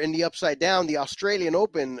under in the Upside Down. The Australian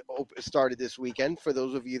Open started this weekend for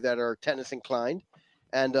those of you that are tennis inclined,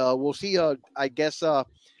 and we'll see. I guess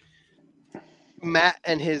Matt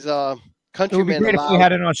and his countrymen. It would be great if we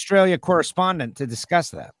had an Australia correspondent to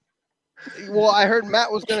discuss that. Well, I heard Matt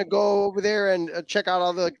was going to go over there and check out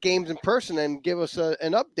all the games in person and give us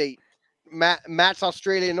an update. Matt's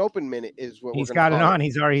Australian Open minute is what he's got it on.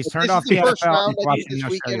 He's turned off the first NFL. round. I think this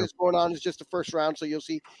weekend is going on. It's just the first round, so you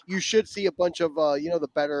should see a bunch of the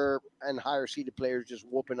better and higher seeded players just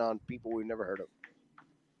whooping on people we've never heard of.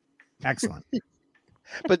 Excellent.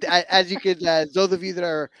 But as you could, those of you that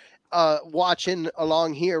are watching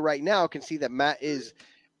along here right now can see that Matt is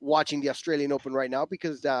watching the Australian Open right now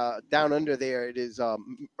because down under there it is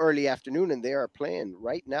early afternoon and they are playing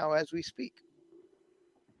right now as we speak.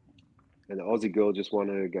 And the Aussie girl just won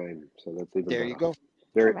her game, so that's even there. better. You go.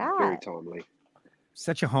 Very, very timely.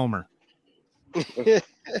 Such a homer. And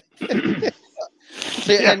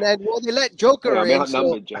they let Joker in.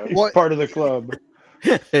 He's part of the club.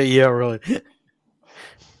 Yeah, really.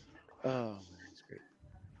 Oh, that's great.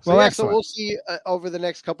 So we'll see over the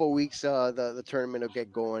next couple of weeks. The tournament will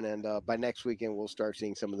get going, and by next weekend, we'll start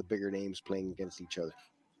seeing some of the bigger names playing against each other.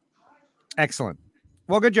 Excellent.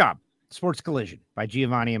 Well, good job. Sports Collision by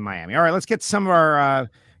Giovanni in Miami. All right, let's get some of our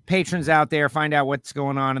patrons out there, find out what's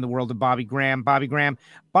going on in the world of Bobby Graham. Bobby Graham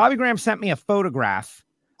sent me a photograph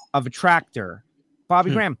of a tractor.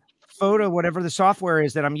 Bobby Graham, photo, whatever the software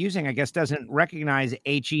is that I'm using, I guess doesn't recognize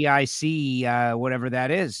HEIC, whatever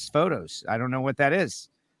that is, photos. I don't know what that is.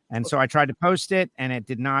 And so I tried to post it, and it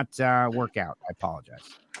did not work out. I apologize.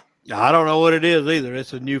 I don't know what it is either.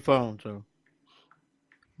 It's a new phone, so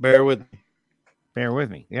bear with me. Bear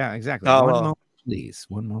with me. Yeah, exactly.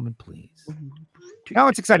 One moment, please. Oh,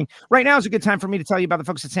 it's exciting. Right now is a good time for me to tell you about the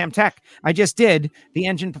folks at Sam Tech. I just did the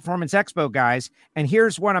Engine Performance Expo, guys, and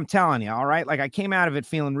here's what I'm telling you, all right? Like, I came out of it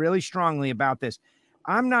feeling really strongly about this.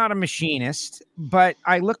 I'm not a machinist, but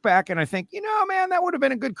I look back and I think, man, that would have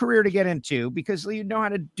been a good career to get into because you know how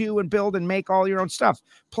to do and build and make all your own stuff.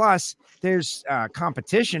 Plus, there's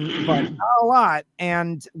competition, but not a lot,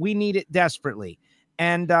 and we need it desperately.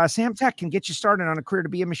 And Sam Tech can get you started on a career to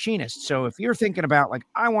be a machinist. So if you're thinking about, like,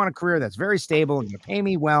 I want a career that's very stable and going to pay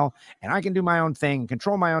me well, and I can do my own thing,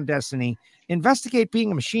 control my own destiny, investigate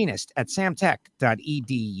being a machinist at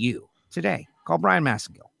samtech.edu today. Call Brian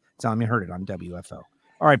Massengill. Tell him you heard it on WFO.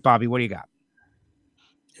 All right, Bobby, what do you got?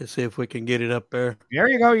 Let's see if we can get it up there. There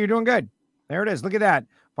you go. You're doing good. There it is. Look at that.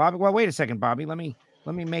 Bobby. Well, wait a second, Bobby. Let me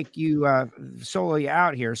Let me make you solo you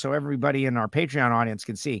out here so everybody in our Patreon audience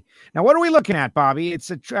can see. Now, what are we looking at, Bobby? It's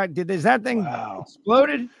a track. Is that thing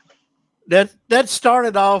exploded? That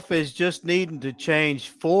started off as just needing to change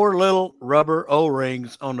 4 little rubber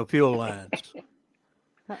O-rings on the fuel lines.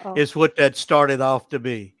 It's what that started off to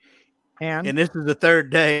be. And this is the third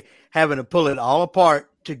day having to pull it all apart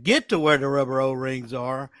to get to where the rubber O-rings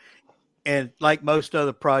are. And like most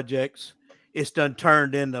other projects, it's done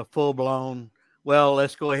turned into full-blown, well,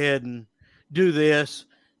 let's go ahead and do this.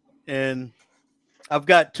 And I've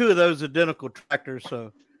got 2 of those identical tractors,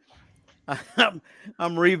 so I'm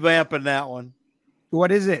revamping that one.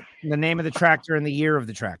 What is it? The name of the tractor and the year of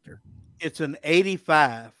the tractor? It's an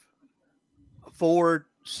 85 Ford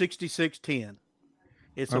 6610.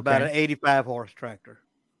 It's about an 85 horse tractor.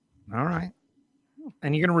 All right.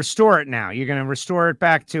 And you're going to restore it now. You're going to restore it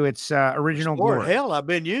back to its original glory. Hell, I've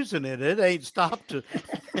been using it. It ain't stopped.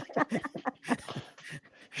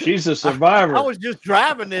 She's a survivor. I was just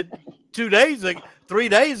driving it 3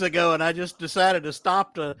 days ago, and I just decided to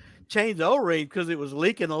stop to change the O-ring because it was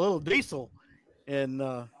leaking a little diesel. And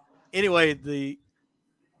anyway, the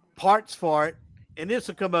parts for it, and this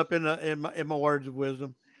will come up in my words of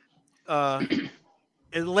wisdom,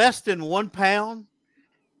 is less than 1 pound.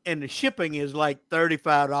 And the shipping is like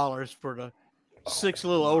 $35 for the 6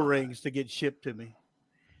 little O-rings to get shipped to me.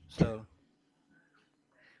 So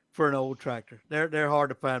for an old tractor, they're hard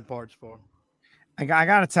to find parts for. I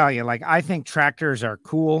got to tell you, like, I think tractors are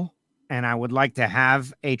cool and I would like to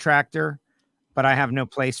have a tractor, but I have no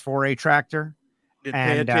place for a tractor.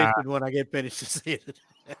 Pay attention when I get finished to see it.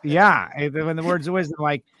 Yeah. In the words of wisdom,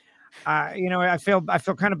 like, I feel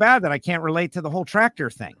kind of bad that I can't relate to the whole tractor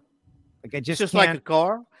thing. Like, I just like a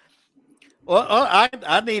car. Well,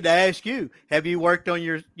 I need to ask you, have you worked on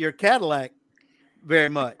your Cadillac very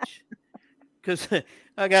much? Because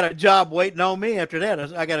I got a job waiting on me after that.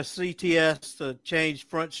 I got a CTS to change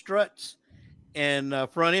front struts and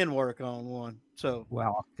front end work on one. So,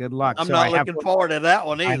 well, good luck. I'm not looking forward to that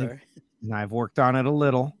one either. I've worked on it a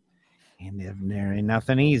little, and there ain't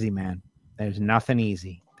nothing easy, man. There's nothing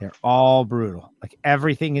easy. They're all brutal. Like,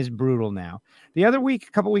 everything is brutal now. The other week,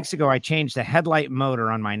 a couple weeks ago, I changed the headlight motor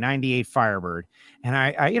on my 98 Firebird, and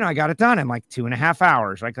I got it done in like 2.5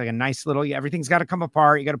 hours. Like a nice little, everything's got to come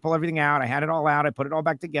apart. You got to pull everything out. I had it all out. I put it all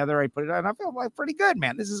back together. I put it on. I feel like pretty good,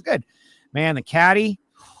 man. This is good, man. The Caddy,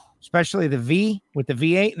 especially the V with the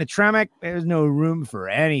V8 and the Tremec, there's no room for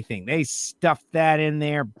anything. They stuffed that in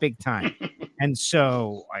there big time. And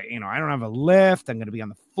so, I don't have a lift. I'm going to be on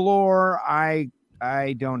the floor. I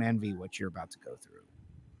don't envy what you're about to go through.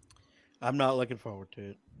 I'm not looking forward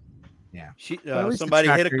to it. Yeah. Somebody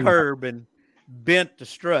hit a curb and bent the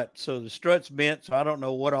strut. So the strut's bent. So I don't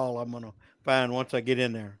know what all I'm going to find once I get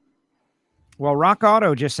in there. Well, Rock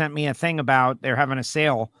Auto just sent me a thing about they're having a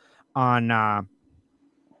sale on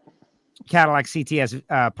Cadillac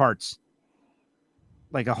CTS parts.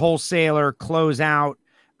 Like a wholesaler, close out,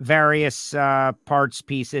 various parts,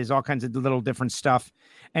 pieces, all kinds of little different stuff.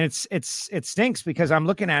 And it stinks because I'm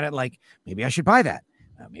looking at it like, maybe I should buy that.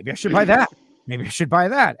 Maybe I should buy that. Maybe I should buy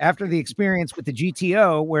that. After the experience with the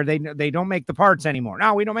GTO where they don't make the parts anymore.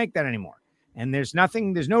 No, we don't make that anymore. And there's no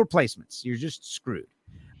replacements. You're just screwed.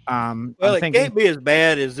 Well, it can't be as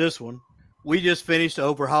bad as this one. We just finished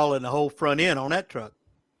overhauling the whole front end on that truck.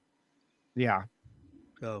 Yeah.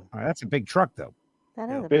 So that's a big truck, though. That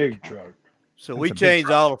is a big truck. So we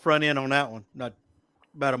changed all the front end on that one not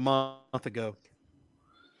about a month ago.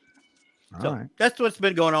 So that's what's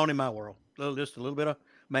been going on in my world. Just a little bit of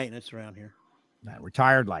maintenance around here. That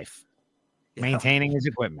retired life. Yeah. Maintaining his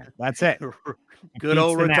equipment. That's it. Good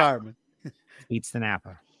old retirement. Beats the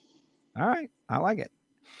Napa. All right. I like it.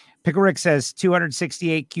 Pickle Rick says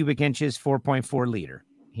 268 cubic inches, 4.4 liter.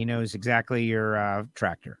 He knows exactly your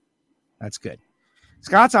tractor. That's good.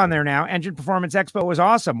 Scott's on there now. Engine Performance Expo was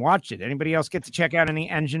awesome. Watched it. Anybody else get to check out any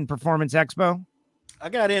Engine Performance Expo? I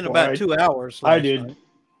got in about 2 hours. I did. Night.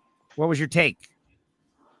 What was your take?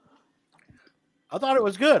 I thought it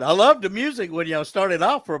was good. I loved the music when y'all started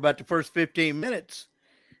off for about the first 15 minutes.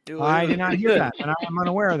 I did not hear that, and I'm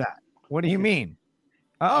unaware of that. What do you mean?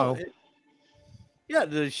 Uh-oh. Yeah,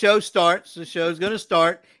 the show starts. The show's going to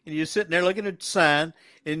start, and you're sitting there looking at the sign,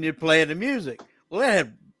 and you're playing the music. Well, it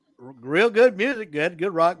had real good music,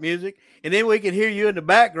 good rock music. And then we could hear you in the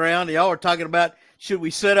background. Y'all were talking about, should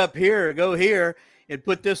we set up here or go here and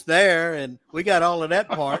put this there? And we got all of that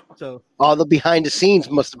part. So all the behind the scenes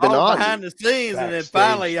must have been all on behind the scenes. And then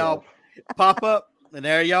finally y'all pop up, and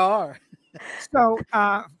there y'all are. So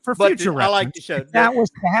for future reference, I like the show. If that was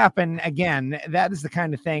to happen again, that is the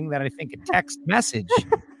kind of thing that I think a text message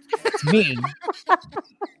to me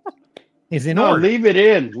is in No, order. leave it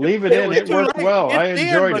in. Leave it in. It worked well. I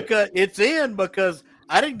enjoyed it. It's in because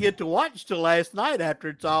I didn't get to watch till last night after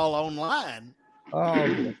it's all online.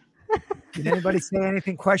 Oh, did anybody say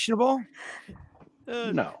anything questionable?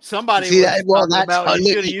 No. Somebody See, was well, talking that's about how you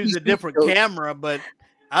Nick should have used a different camera, but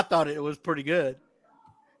I thought it was pretty good.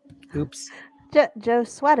 Oops. Joe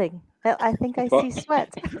sweating. I think I see sweat.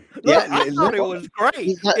 Look, I thought it was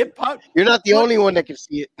great. You're not the only one that can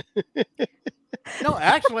see it. No,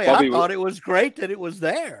 actually, Bobby, I thought it was great that it was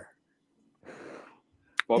there.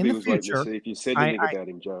 Bobby In the was waiting future, to see if you said anything about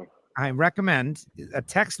him, Joe. I recommend a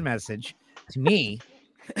text message to me.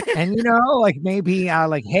 And like maybe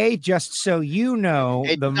like, hey, just so you know,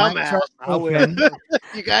 Hey, the mics are open.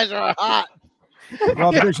 You guys are hot.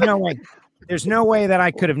 Well, there's no way. There's no way that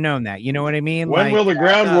I could have known that. You know what I mean? When will the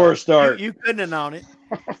ground war start? You couldn't have known it.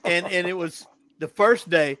 And it was the first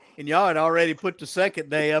day, and y'all had already put the second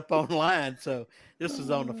day up online. So this is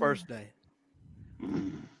on the first day.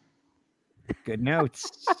 Good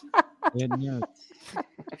notes. Good notes.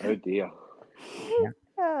 Oh dear. Yeah.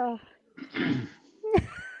 Oh.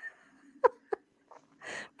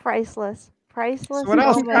 Priceless. So what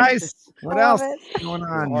else, moment. guys? What Love else it. going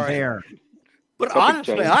on All right. there? But Topic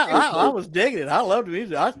honestly, change. I was digging it. I loved the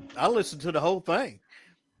music. I listened to the whole thing.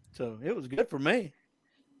 So it was good for me.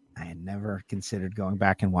 I had never considered going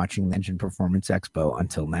back and watching the Engine Performance Expo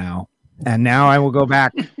until now. And now I will go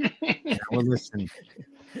back. And I will listen.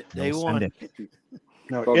 Day They'll one. send it.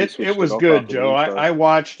 No, Probably it switched was it off good, after Joe. the intro. I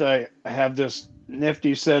watched. I have this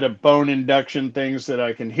nifty set of bone induction things that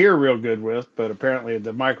I can hear real good with, but apparently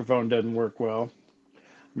the microphone doesn't work well.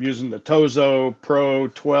 I'm using the Tozo Pro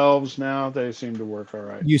 12s now. They seem to work all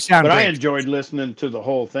right. You sound But I great. enjoyed listening to the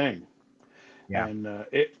whole thing. Yeah. And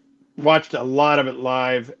watched a lot of it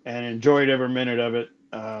live and enjoyed every minute of it.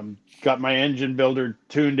 Got my engine builder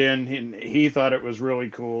tuned in. He thought it was really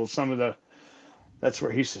cool. That's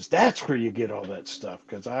where he says, that's where you get all that stuff.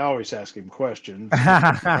 Because I always ask him questions.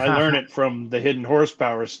 I learn it from the hidden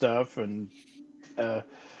horsepower stuff. And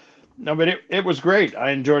no, but it was great.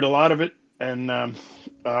 I enjoyed a lot of it. And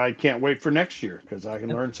I can't wait for next year because I can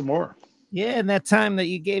learn some more. Yeah, and that time that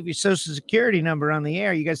you gave your social security number on the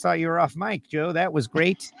air, you guys thought you were off mic, Joe. That was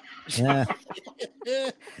great.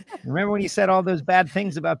 Remember when you said all those bad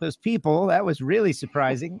things about those people? That was really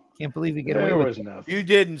surprising. Can't believe you get away There with was it. nothing. You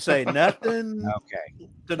didn't say nothing Okay.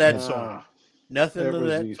 to that sort. Nothing It to was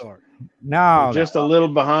that easy. sort. No, Just a little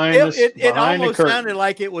behind It behind the almost curtain. sounded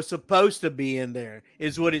like it was supposed to be in there,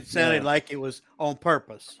 is what it sounded Yeah. like it was on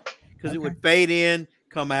purpose. Because it would fade in,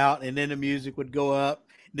 come out, and then the music would go up,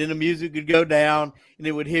 then the music would go down, and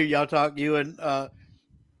it would hear y'all talk, you and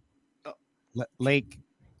Lake.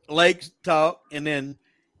 talk, and then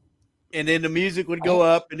the music would go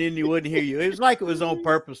up, and then you wouldn't hear you. It was like it was on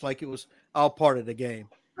purpose, like it was all part of the game.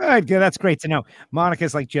 All right, good. That's great to know.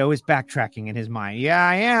 Monica's like, Joe is backtracking in his mind. Yeah,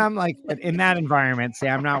 I am. Like in that environment, say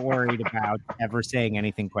I'm not worried about ever saying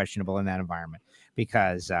anything questionable in that environment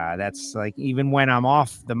because that's like even when I'm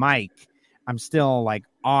off the mic, I'm still like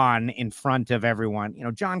on in front of everyone.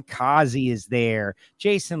 John Kazi is there.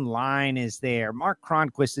 Jason Line is there. Mark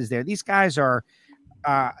Cronquist is there. These guys are,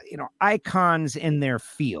 icons in their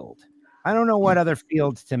field. I don't know what other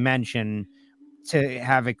fields to mention to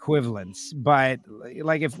have equivalents, but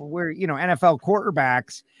like if we're, NFL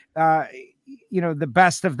quarterbacks, the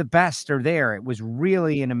best of the best are there. It was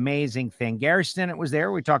really an amazing thing. Gary Stinnett was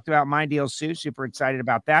there. We talked about My Deal Sue, super excited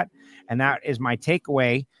about that. And that is my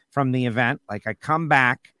takeaway from the event. Like I come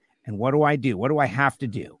back and what do I do? What do I have to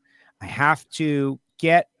do? I have to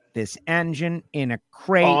get this engine in a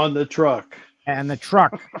crate On the truck. and the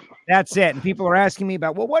truck. That's it. And people are asking me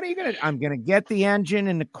about, well, what are you going to, I'm going to get the engine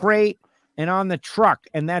in the crate and on the truck.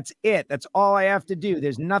 And that's it. That's all I have to do.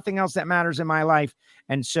 There's nothing else that matters in my life.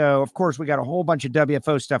 And so, of course, we got a whole bunch of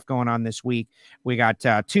WFO stuff going on this week. We got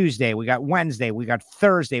Tuesday, we got Wednesday, we got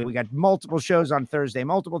Thursday, we got multiple shows on Thursday,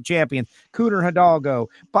 multiple champions, Cooter Hidalgo,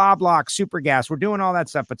 Bob Locke, Super Gas. We're doing all that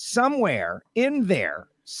stuff. But somewhere in there,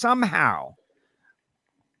 somehow,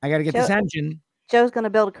 I got to get this engine. Joe's going to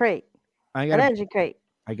build a crate. An engine crate.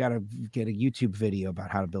 I got to get a YouTube video about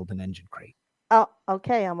how to build an engine crate. Oh,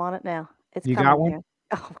 okay. I'm on it now. It's You coming got one? here.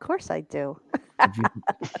 Oh, of course I do.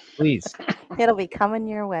 Please. It'll be coming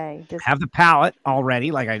your way. Just Have the pallet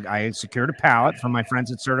already. Like I secured a pallet from my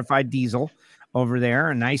friends at Certified Diesel over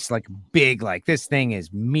there. A nice, like big, like this thing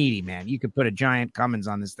is meaty, man. You could put a giant Cummins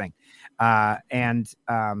on this thing. So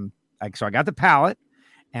I got the pallet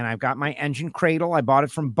and I've got my engine cradle. I bought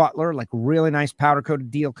it from Butler, like really nice powder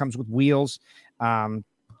coated deal, comes with wheels. And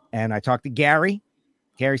I talked to Gary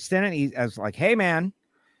Stinnett. I was like, hey man,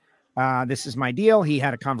 This is my deal. He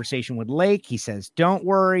had a conversation with Lake. He says, don't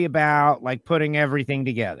worry about like putting everything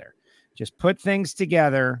together. Just put things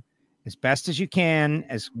together as best as you can,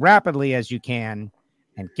 as rapidly as you can,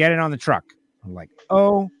 and get it on the truck. I'm like,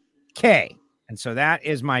 okay. And so that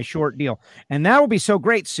is my short deal. And that will be so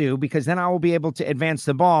great, Sue, because then I will be able to advance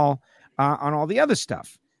the ball on all the other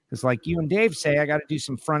stuff. Because like you and Dave say, I got to do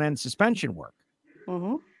some front end suspension work.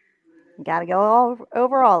 Mm-hmm. Got to go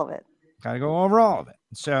over all of it. Got to go over all of it.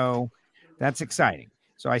 So that's exciting.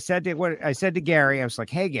 So I said to Gary, I was like,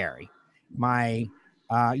 hey, Gary, my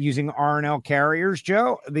using R&L carriers,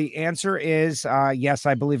 Joe, the answer is yes,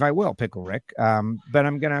 I believe I will, Pickle Rick. But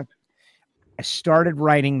I started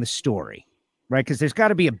writing the story, right? Because there's got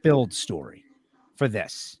to be a build story for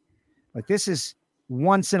this. Like this is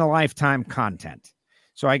once in a lifetime content.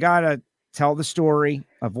 So I got to tell the story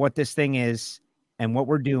of what this thing is and what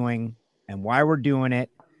we're doing and why we're doing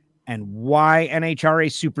it and why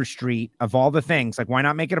NHRA Super Street of all the things. Like, why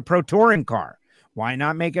not make it a pro touring car? Why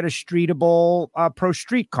not make it a streetable pro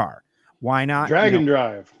street car? Why not drag and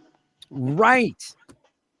drive? Right.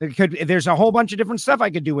 There's a whole bunch of different stuff I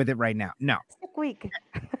could do with it right now. No. Sick week.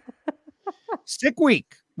 Sick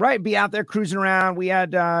week. Right. Be out there cruising around. We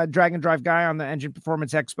had Drag and Drive guy on the Engine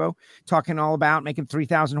Performance Expo talking all about making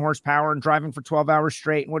 3,000 horsepower and driving for 12 hours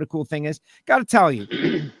straight. And what a cool thing is. Got to tell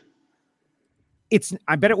you,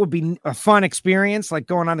 I bet it would be a fun experience, like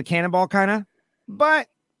going on the Cannonball kind of, but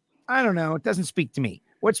I don't know. It doesn't speak to me.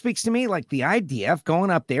 What speaks to me? Like the idea of going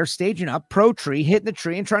up there, staging up, pro tree, hitting the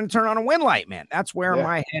tree and trying to turn on a wind light, man. That's where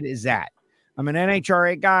my head is at. I'm an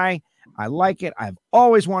NHRA guy. I like it. I've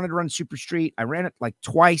always wanted to run Super Street. I ran it like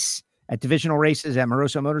twice at divisional races at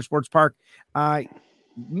Moroso Motorsports Park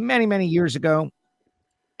many, many years ago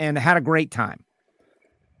and had a great time.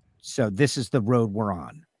 So this is the road we're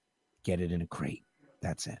on. Get it in a crate.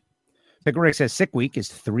 That's it. Pickle Rick says sick week is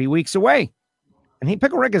 3 weeks away. And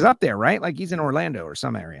Pickle Rick is up there, right? Like he's in Orlando or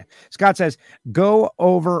some area. Scott says, go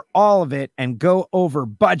over all of it and go over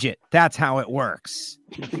budget. That's how it works.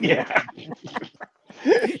 Yeah.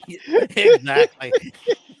 Exactly.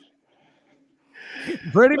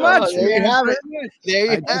 Pretty much. There you have it. There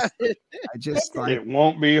you have it. I just like It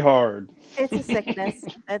won't be hard. It's a sickness.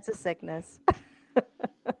 It's a sickness.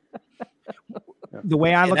 the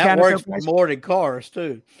way I And look that at works it. for more than cars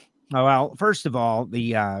too. Oh, well, first of all,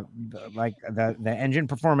 the Engine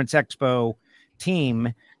Performance Expo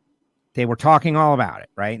team, they were talking all about it,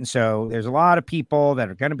 right? And so there's a lot of people that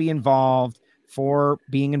are going to be involved for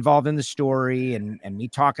being involved in the story and me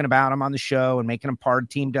talking about them on the show and making them part of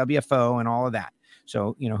Team WFO and all of that.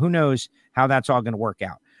 So, who knows how that's all going to work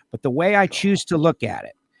out. But the way I choose to look at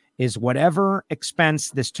it is whatever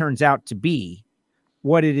expense this turns out to be,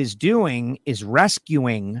 what it is doing is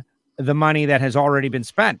rescuing the money that has already been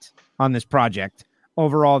spent on this project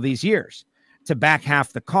over all these years to back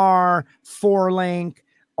half the car, 4-link,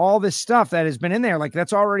 all this stuff that has been in there. Like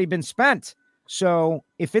that's already been spent. So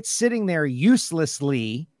if it's sitting there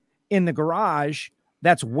uselessly in the garage,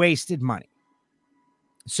 that's wasted money.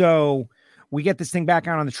 So we get this thing back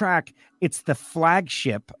out on the track. It's the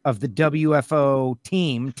flagship of the WFO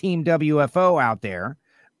team WFO out there,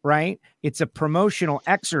 right? It's a promotional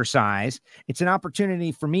exercise. It's an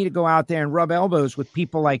opportunity for me to go out there and rub elbows with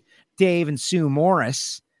people like Dave and Sue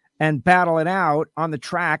Morris and battle it out on the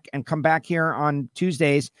track and come back here on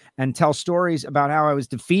Tuesdays and tell stories about how I was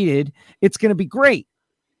defeated. It's going to be great.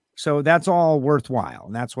 So that's all worthwhile.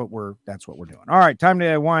 And that's what we're doing. All right. Time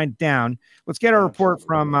to wind down. Let's get our report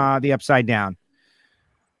from the Upside Down.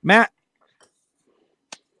 Matt,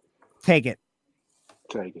 take it.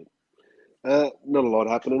 Take it. Not a lot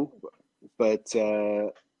happening, but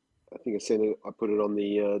I think I put it on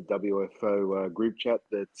the WFO group chat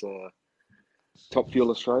that Top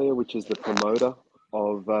Fuel Australia, which is the promoter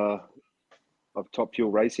of Top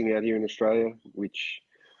Fuel racing out here in Australia, which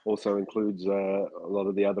also includes a lot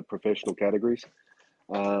of the other professional categories.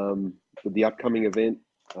 With the upcoming event,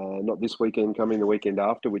 not this weekend coming, the weekend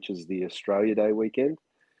after, which is the Australia Day weekend,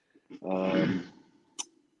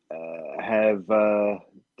 have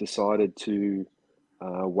decided to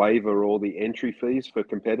waiver all the entry fees for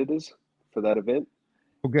competitors for that event.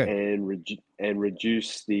 Okay. And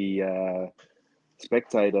reduce the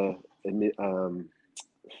spectator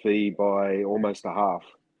fee by almost a half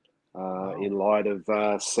in light of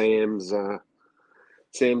Sam's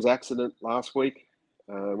accident last week,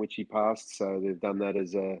 which he passed. So they've done that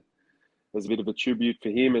as a bit of a tribute for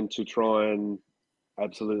him and to try and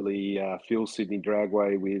absolutely fill Sydney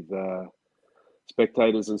Dragway with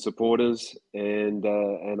spectators and supporters and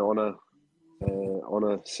honour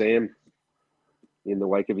Sam in the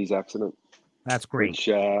wake of his accident. That's great. Which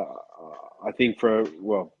I think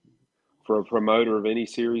for a promoter of any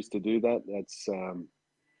series to do that,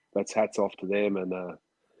 that's hats off to them, and a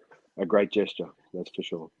great gesture, that's for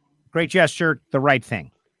sure. Great gesture, the right thing.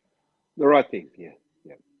 The right thing, yeah.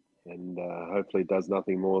 And hopefully it does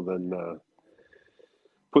nothing more than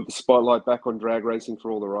put the spotlight back on drag racing for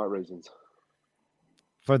all the right reasons.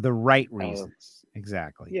 For the right reasons,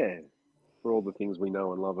 exactly. Yeah, for all the things we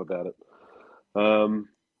know and love about it.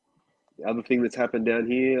 The other thing that's happened down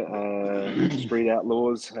here, Street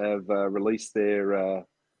Outlaws have released their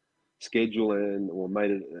schedule or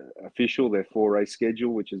made it official, their 4-race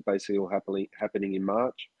schedule, which is basically all happening in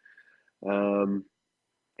March.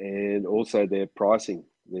 And also their pricing,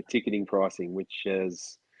 their ticketing pricing, which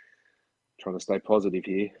is, trying to stay positive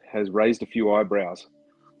here, has raised a few eyebrows,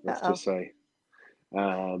 let's just say.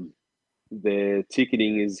 Their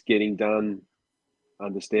ticketing is getting done,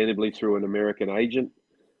 understandably, through an American agent,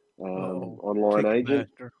 online agent.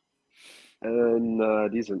 And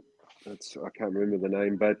it isn't. I can't remember the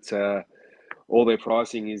name, but all their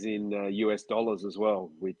pricing is in US dollars as well,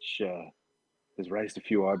 which has raised a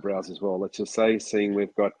few eyebrows as well. Let's just say, seeing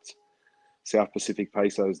we've got South Pacific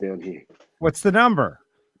pesos down here. What's the number?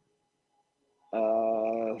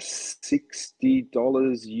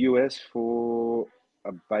 $60 US for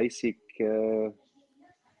a basic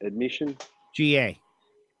admission. GA.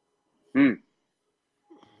 And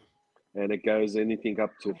it goes anything up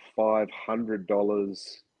to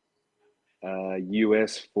 $500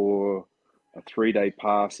 US for a 3-day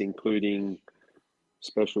pass, including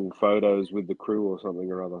special photos with the crew or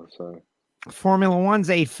something or other. So Formula One's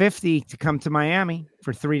 $850 to come to Miami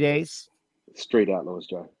for 3 days. Street Outlaws,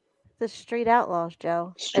 Joe. The Street Outlaws,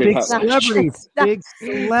 Joe. Street Big celebrities. Big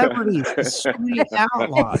celebrities. The Street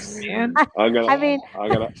Outlaws, man. I'm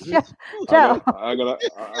gonna Joe. I'm gonna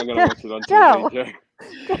watch it on TV, Joe.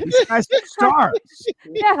 These guys are stars.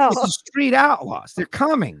 No. This is Street Outlaws. They're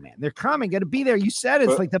coming, man. They're coming. Got to be there. You said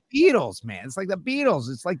it's like the Beatles, man. It's like the Beatles.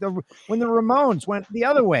 It's like when the Ramones went the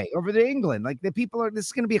other way over to England. Like the people are. This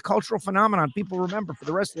is going to be a cultural phenomenon people remember for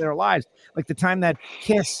the rest of their lives. Like the time that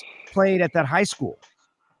Kiss played at that high school.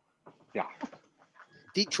 Yeah,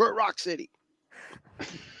 Detroit Rock City.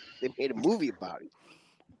 They made a movie about it.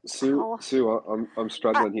 Sue, I'm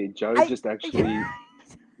struggling here. Joe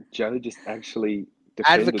just actually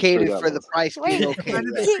advocated for the price. Wait,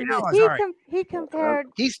 he compared.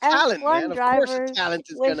 He's talent, F1 man. Of course, the talent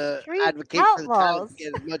is going to advocate for the talent to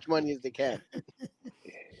get as much money as they can.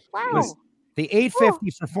 Wow. The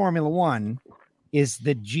 850 for Formula One is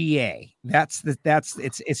the GA.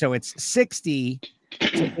 So it's 60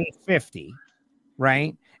 to 850,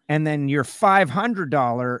 right? And then your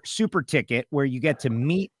 $500 super ticket where you get to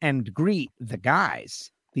meet and greet the guys,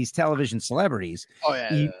 these television celebrities. Oh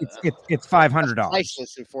yeah, it's $500.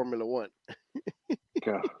 License in Formula One.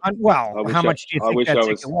 Well, how much do you think that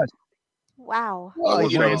ticket was? Wow. I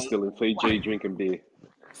wish I was still in Fiji drinking beer.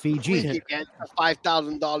 Fiji. You get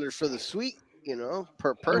 $5,000 for the suite,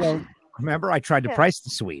 per person. Well, remember, I tried to price the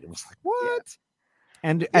suite. It was like, what? Yeah.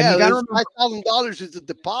 And you got to remember, $5,000 is the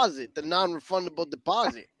deposit, the non-refundable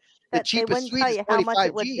deposit. The cheapest suite is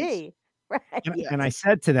 25 G's. Right. And I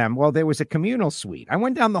said to them, well, there was a communal suite. I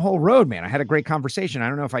went down the whole road, man. I had a great conversation. I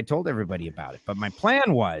don't know if I told everybody about it, but my plan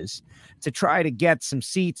was to try to get some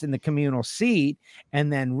seats in the communal seat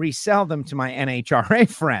and then resell them to my NHRA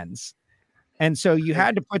friends. And so you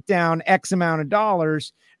had to put down X amount of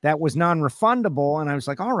dollars that was non-refundable. And I was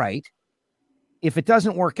like, all right, if it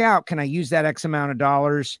doesn't work out, can I use that X amount of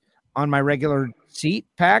dollars on my regular seat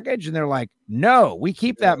package? And they're like, no, we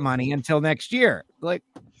keep that money until next year. Like,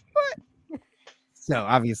 what? So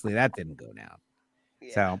obviously that didn't go down.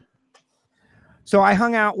 Yeah. So I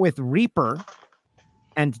hung out with Reaper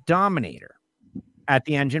and Dominator at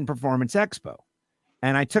the Engine Performance Expo.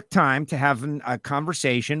 And I took time to have a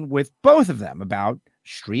conversation with both of them about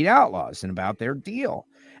Street Outlaws and about their deal.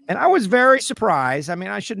 And I was very surprised. I mean,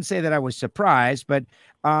 I shouldn't say that I was surprised, but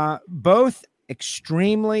both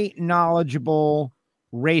extremely knowledgeable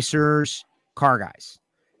racers, car guys,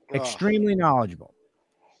 extremely knowledgeable.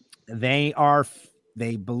 They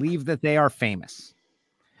believe that they are famous.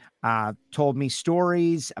 Told me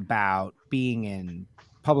stories about being in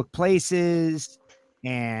public places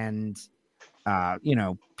and,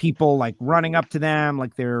 people like running up to them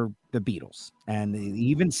like they're the Beatles. And he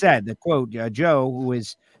even said the quote, Joe, who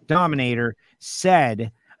is Dominator,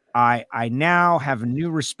 said, I now have a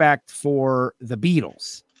new respect for the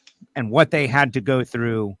Beatles and what they had to go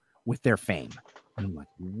through with their fame. And I'm like,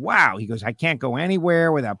 wow. He goes, I can't go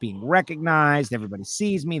anywhere without being recognized. Everybody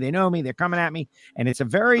sees me. They know me. They're coming at me. And it's a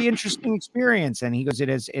very interesting experience. And he goes, it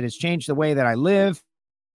has changed the way that I live.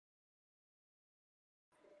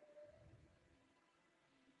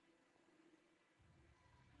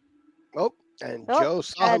 Oh, and Oh, Joe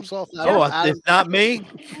saw and himself. Oh, out of- it's not me.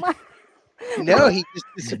 No, he just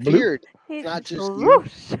disappeared. He's Not just you.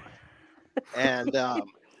 whoosh. And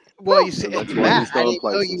well, you see, That's why Matt, he's I going didn't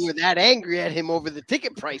know you places. were that angry at him over the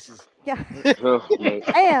ticket prices. Yeah. Oh, mate.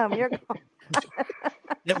 Damn, you're gone.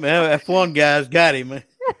 Yeah, man, F1 guy's got him. Man.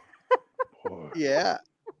 Yeah.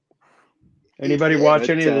 Anybody Yeah, watch but,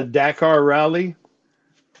 any of the Dakar rally?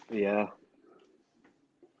 Yeah.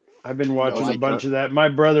 I've been watching I a bunch of that. My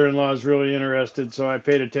brother-in-law is really interested, so I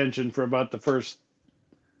paid attention for about the first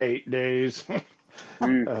 8 days.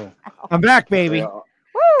 I'm back, baby. Yeah.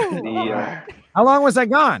 Woo! How long was I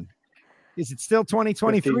gone? Is it still 15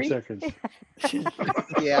 2023? seconds.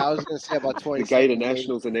 Yeah, I was going to say about 20 The Gator seconds, maybe.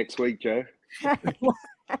 Nationals are next week, Joe.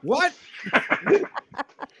 What?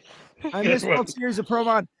 I missed World Series of Pro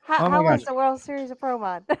Mod. How, Oh my how was gosh. the World Series of Pro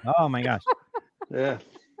Mod? Oh my gosh. Yeah.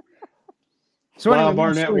 So Bob anyway, long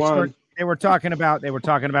Barnett story won. short, they were talking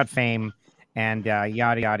about fame and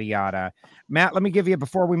yada yada yada. Matt, let me give you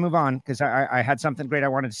before we move on because I had something great I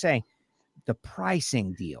wanted to say. The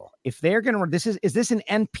pricing deal. If they're gonna, is this an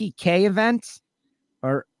NPK event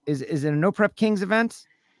or is it a No Prep Kings event?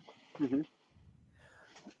 Mhm.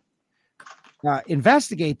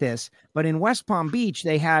 Investigate this, but in West Palm Beach,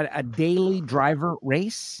 they had a daily driver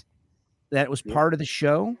race that was part of the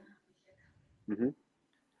show. Mhm.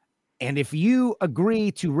 And if you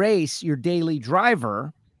agree to race your daily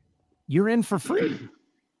driver, you're in for free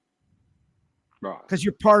Right. because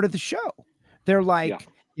you're part of the show. They're like, Yeah.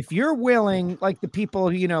 if you're willing, like the people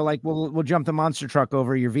who, like we'll jump the monster truck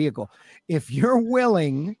over your vehicle. If you're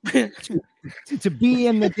willing to be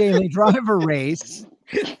in the daily driver race,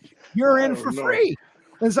 you're in for free.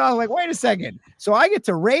 And so I was like, wait a second. So I get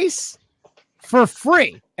to race for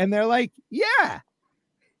free. And they're like, yeah.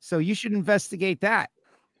 So you should investigate that.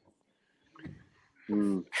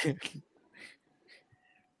 Mm.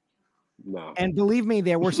 No. And believe me,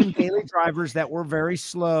 there were some daily drivers that were very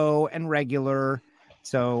slow and regular.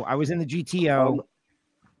 So I was in the GTO.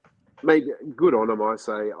 Mate, good on them, I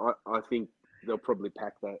say. I think they'll probably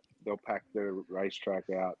pack that. They'll pack their racetrack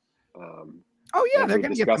out. Oh yeah, as they're we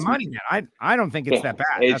going to get the discussed, money, man. I don't think it's that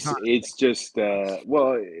bad. That's not- It's just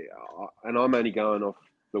well, and I'm only going off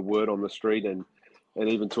the word on the street and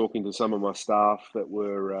even talking to some of my staff that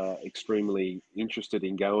were extremely interested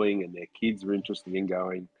in going, and their kids were interested in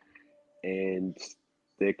going, and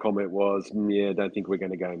their comment was, "Yeah, I don't think we're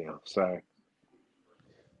going to go now." So,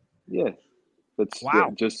 yeah, that's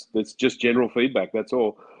just general feedback. That's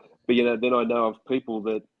all. But then I know of people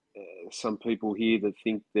that some people here that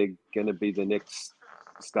think they're going to be the next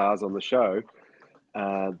stars on the show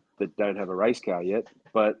that don't have a race car yet,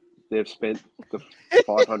 but they've spent the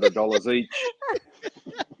 $500 each.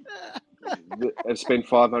 They've spent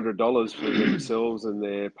 $500 for themselves and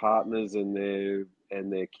their partners and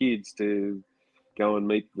their kids to go and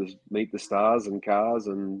meet the stars and cars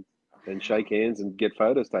and shake hands and get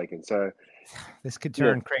photos taken. So this could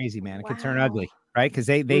turn crazy, man. It could turn ugly, right? Because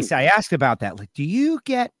they say, I asked about that. Like, do you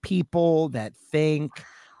get people that think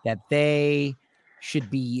that they should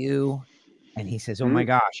be you? And he says, oh my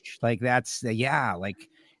gosh, like that's like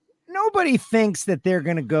nobody thinks that they're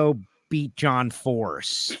gonna go beat John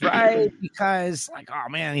Force, right? Because like, oh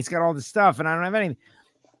man, he's got all this stuff and I don't have anything.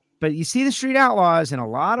 But you see the Street Outlaws, and a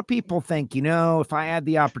lot of people think, if I had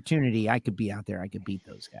the opportunity, I could be out there, I could beat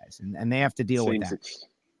those guys, and they have to deal with that.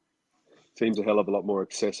 Seems a hell of a lot more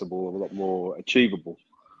accessible, a lot more achievable.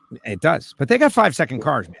 It does, but they got 5-second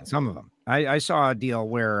cars, man. Some of them. I saw a deal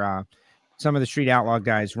where some of the Street Outlaw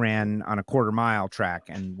guys ran on a quarter-mile track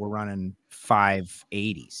and were running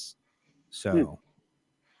 580s. So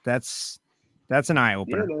that's an eye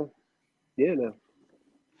opener. Yeah,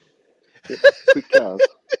 quick cars.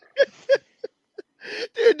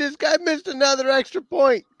 Dude, this guy missed another extra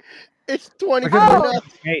point. It's 24 Oh,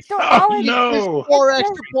 nothing. so no. 4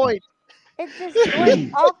 extra points. It just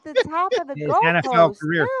went off the top of the His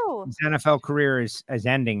goalpost. His NFL career is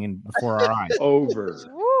ending before our eyes. Over.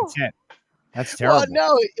 That's it. That's terrible. Well,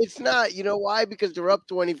 no, it's not. You know why? Because they're up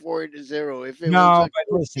 24-0. If it No, was like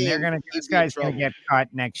but listen, they're 15, this he'd be in guy's gonna trouble. get cut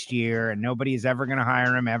next year, and nobody's ever gonna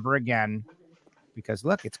hire him ever again. Because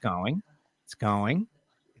look, it's going. It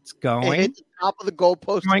hit the top of the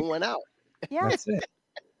goalpost and went out. Yeah. That's it.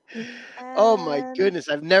 Oh my goodness,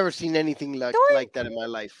 I've never seen anything like that in my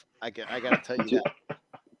life. I gotta tell you that.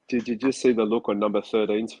 Did you just see the look on number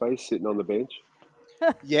 13's face sitting on the bench?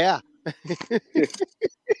 Yeah.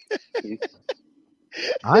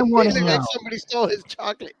 I want He to looked know. like somebody stole his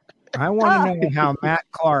chocolate. I want to know how Matt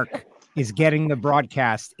Clark is getting the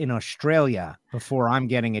broadcast in Australia before I'm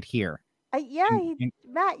getting it here.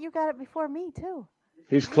 Matt, you got it before me too.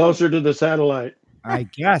 He's closer to the satellite. I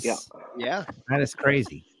guess. Yeah. That is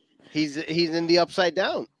crazy. He's in the upside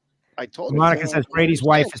down. I told Monica him. says Brady's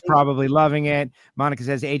wife is probably loving it. Monica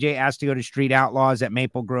says AJ asked to go to Street Outlaws at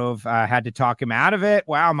Maple Grove. Had to talk him out of it.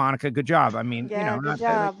 Wow, Monica, good job. I mean, good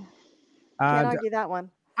job. Can't argue that one.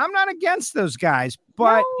 I'm not against those guys,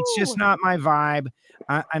 but it's just not my vibe.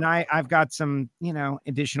 And I've got some,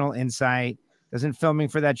 additional insight. Doesn't filming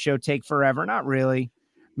for that show take forever? Not really.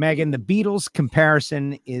 Megan, the Beatles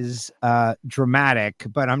comparison is dramatic,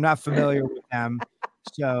 but I'm not familiar with them.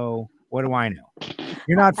 So what do I know?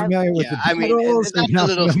 You're not familiar with the Beatles. I mean, that's a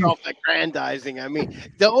little self-aggrandizing. I mean,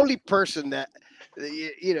 the only person that,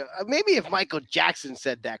 maybe if Michael Jackson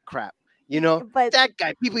said that crap, but that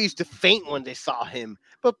guy, people used to faint when they saw him.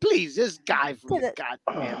 But please, this guy from the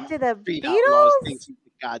goddamn Street Outlaws thinks he's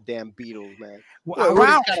the goddamn Beatles, man.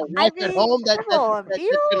 Wow. Got a wife at home that's going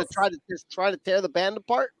to try to tear the band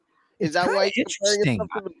apart? Is that why he's comparing himself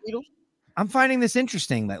to the Beatles? I'm finding this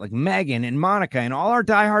interesting that like Megan and Monica and all our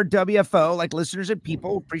diehard WFO, like listeners and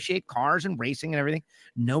people appreciate cars and racing and everything.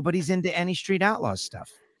 Nobody's into any Street Outlaws stuff.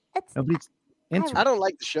 Nobody's into I don't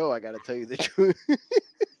like the show. I got to tell you the truth.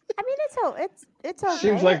 I mean, it's okay.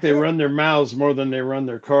 Seems like they run their mouths more than they run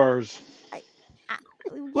their cars.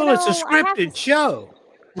 Well, it's a scripted show.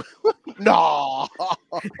 No.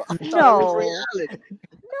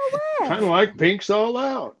 Kind of like Pink's All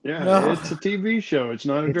Out. Yeah, It's a TV show. It's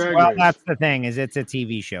not a drag race. Well, that's the thing is it's a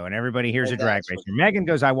TV show and everybody here's a drag racer. Megan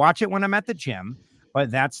goes, I watch it when I'm at the gym,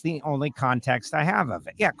 but that's the only context I have of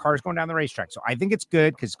it. Yeah, cars going down the racetrack. So I think it's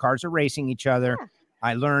good because cars are racing each other. Yeah.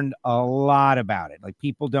 I learned a lot about it. Like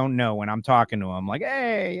people don't know when I'm talking to them, like,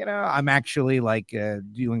 hey, I'm actually like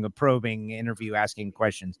doing a probing interview, asking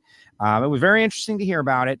questions. It was very interesting to hear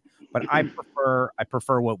about it, but I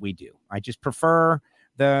prefer what we do. I just prefer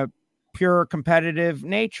the pure competitive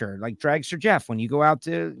nature, like Dragster Jeff. When you go out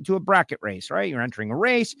to a bracket race, right? You're entering a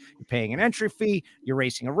race, you're paying an entry fee, you're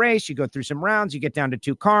racing a race, you go through some rounds, you get down to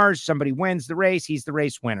 2 cars, somebody wins the race, he's the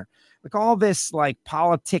race winner. Like all this like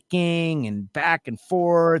politicking and back and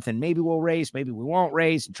forth, and maybe we'll race, maybe we won't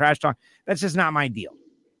race, and trash talk. That's just not my deal.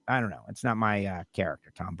 I don't know. It's not my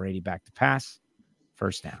character. Tom Brady back to pass.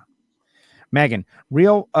 First down. Megan,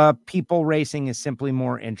 real people racing is simply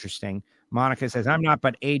more interesting. Monica says, I'm not,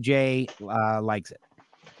 but AJ likes it.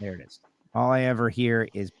 There it is. All I ever hear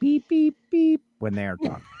is beep, beep, beep when they are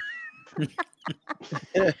talking.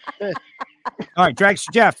 All right,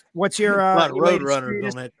 Dragster Jeff, what's your road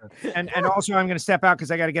runners on that? And also I'm going to step out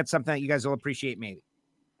because I got to get something that you guys will appreciate maybe.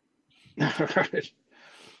 All right.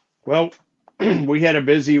 Well, we had a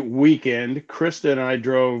busy weekend. Krista and I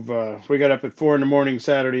drove, we got up at 4 a.m.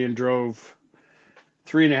 Saturday and drove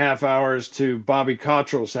 3.5 hours to Bobby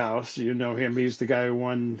Cottrell's house. You know him. He's the guy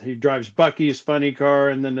he drives Bucky's funny car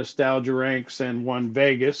and the Nostalgia Ranks and won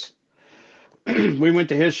Vegas. We went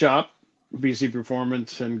to his shop, BC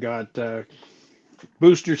Performance, and got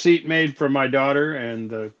booster seat made for my daughter and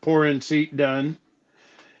the pour-in seat done.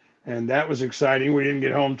 And that was exciting. We didn't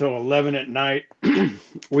get home till 11 at night.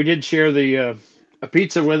 We did share a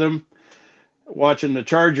pizza with him, watching the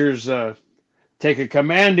Chargers take a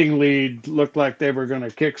commanding lead. Looked like they were going to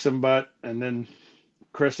kick some butt. And then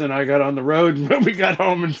Chris and I got on the road, and when we got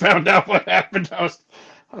home and found out what happened, I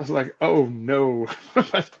was like, oh no.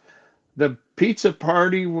 The pizza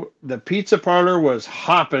parlor was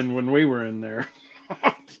hopping when we were in there.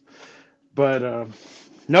 But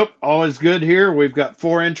nope, all is good here. We've got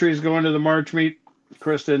 4 entries going to the March meet.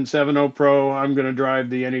 Krista in 7.0 Pro. I'm going to drive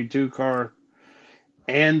the NE2 car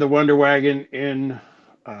and the Wonder Wagon in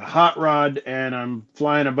Hot Rod, and I'm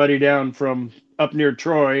flying a buddy down from up near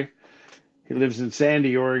Troy. He lives in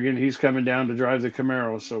Sandy, Oregon. He's coming down to drive the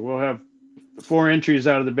Camaro. So we'll have 4 entries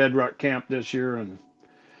out of the Bedrock Camp this year, and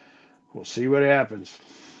we'll see what happens.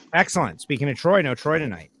 Excellent. Speaking of Troy, no Troy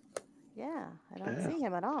tonight. Yeah, I don't see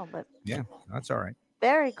him at all, but yeah, that's all right.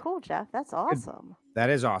 Very cool, Jeff. That's awesome. That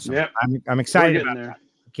is awesome. Yep. I'm excited about that.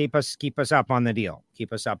 Keep us up on the deal.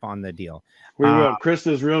 Keep us up on the deal. We will.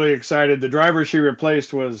 Krista's really excited. The driver she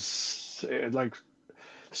replaced was like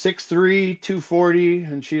 6'3", 240,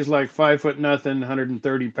 and she's like 5'0",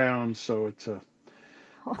 130 pounds. So it's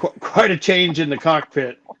quite a change in the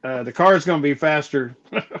cockpit. The car is going to be faster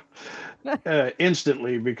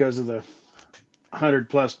instantly because of the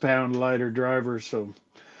 100+ pound lighter driver. So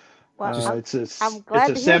it's a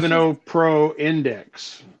 7.0 Pro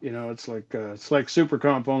Index. You know, it's like Super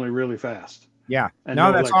Comp, only really fast. Yeah, and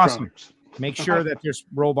no, that's awesome. Make sure that there's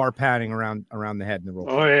roll bar padding around the head in the roll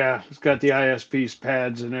bar. Oh yeah, it's got the ISP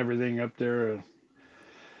pads and everything up there,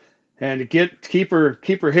 and to keep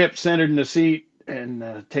her hip centered in the seat.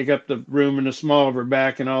 take up the room in the small of her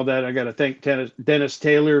back and all that. I got to thank Dennis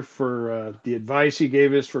Taylor for the advice he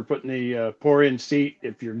gave us for putting the pour-in seat.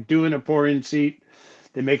 If you're doing a pour-in seat,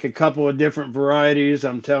 they make a couple of different varieties.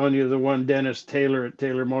 I'm telling you, the one Dennis Taylor at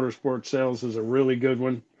Taylor Motorsports sells is a really good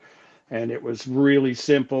one, and it was really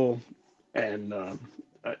simple. And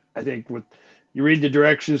I think you read the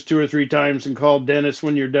directions 2 or 3 times and call Dennis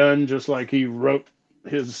when you're done, just like he wrote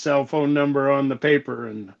his cell phone number on the paper,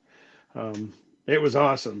 and it was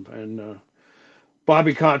awesome. And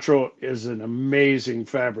Bobby Cottrell is an amazing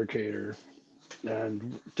fabricator.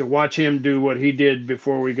 And to watch him do what he did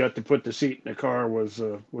before we got to put the seat in the car was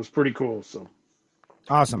pretty cool. So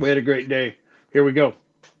awesome. We had a great day. Here we go.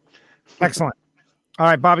 Excellent. All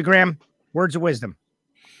right, Bobby Graham, words of wisdom.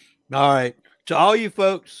 All right. To all you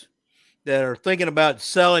folks that are thinking about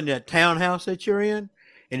selling that townhouse that you're in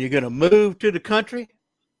and you're going to move to the country,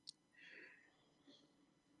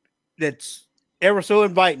 that's ever so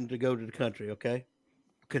inviting to go to the country, okay?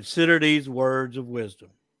 Consider these words of wisdom.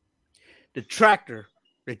 The tractor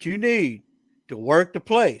that you need to work the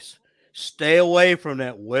place, stay away from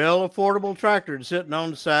that well-affordable tractor sitting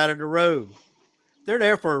on the side of the road. They're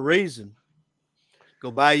there for a reason.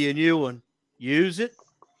 Go buy you a new one. Use it,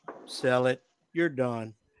 sell it, you're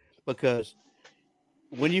done. Because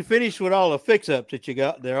when you finish with all the fix-ups that you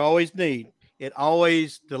got, they always need, the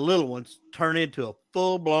little ones turn into a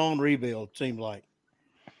full-blown rebuild, it seems like.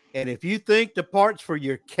 And if you think the parts for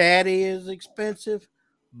your caddy is expensive,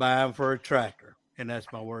 buy them for a tractor. And that's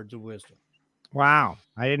my words of wisdom. Wow.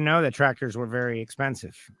 I didn't know that tractors were very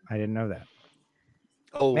expensive. I didn't know that.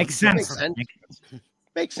 Oh, makes sense.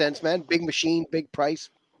 Makes sense, man. Big machine, big price,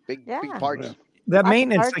 big parts. Yeah. The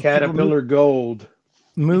maintenance, like Caterpillar Gold.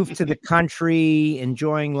 Move to the country,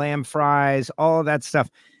 enjoying lamb fries, all of that stuff.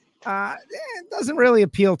 It doesn't really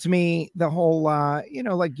appeal to me. The whole,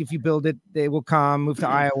 like if you build it, they will come, move to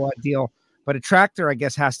Iowa deal. But a tractor, I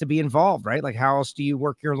guess, has to be involved, right? Like, how else do you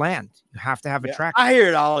work your land? You have to have a tractor. I hear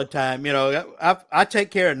it all the time. You know, I take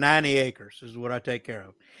care of 90 acres is what I take care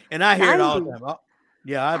of. And I hear 90? It all the time.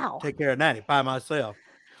 I take care of 90 by myself.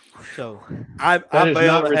 So I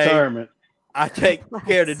bail retirement. I take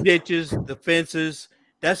care of the ditches, the fences.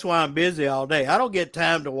 That's why I'm busy all day. I don't get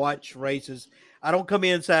time to watch races. I don't come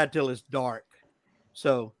inside till it's dark.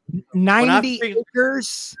 So 90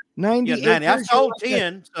 acres? 90 acres? 90. I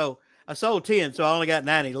sold 10, so I only got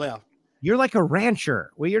 90 left. You're like a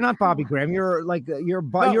rancher. Well, you're not Bobby Graham. You're like you're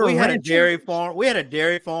we a had rancher. a dairy farm. We had a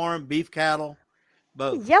dairy farm, beef cattle,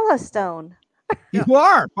 both. Yellowstone. You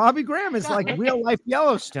are. Bobby Graham is like real life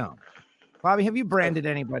Yellowstone. Bobby, have you branded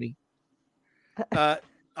anybody?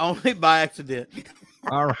 Only by accident.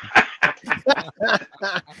 All right.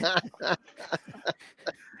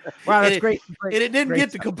 Wow, that's great. And it didn't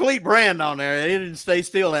get the complete brand on there. It didn't stay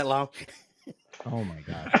still that long. Oh my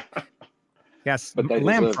God. Yes,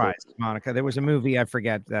 lamb fries, Monica. There was a movie, I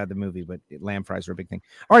forget the movie, but lamb fries were a big thing.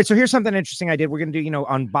 All right, so here's something interesting I did. We're going to do,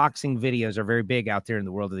 unboxing videos are very big out there in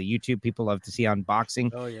the world of the YouTube. People love to see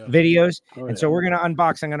unboxing videos. So we're going to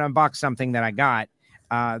unbox. I'm going to unbox something that I got.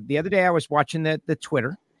 The other day I was watching the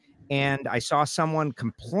Twitter, and I saw someone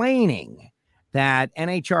complaining that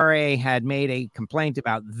NHRA had made a complaint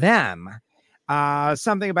about them.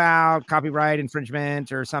 Something about copyright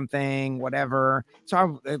infringement or something, whatever. So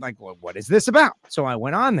I'm like, well, what is this about? So I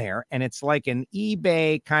went on there, and it's like an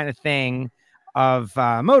eBay kind of thing of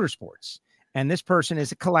motorsports. And this person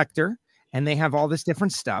is a collector, and they have all this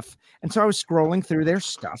different stuff. And so I was scrolling through their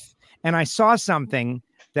stuff, and I saw something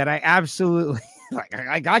that I absolutely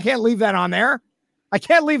I can't leave that on there. I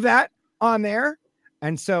can't leave that on there.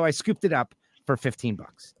 And so I scooped it up for $15.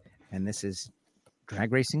 And this is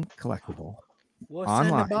Drag Racing Collectible. What's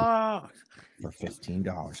online in the box? For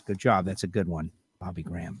 $15. Good job. That's a good one, Bobby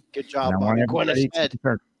Graham. Good job, I Bobby. want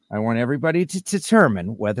everybody to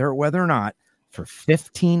determine whether or not for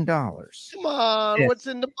 $15. Come on, what's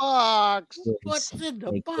in the box? What's in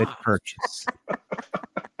the box? Good purchase.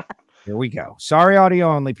 Here we go. Sorry, audio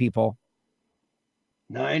only, people.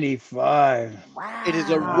 95. Wow. It is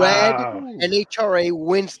a red NHRA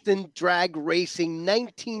Winston Drag Racing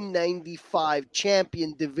 1995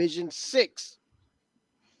 Champion Division 6.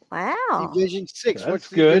 Wow. Division 6. That's What's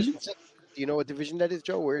good. Division 6? Do you know what division that is,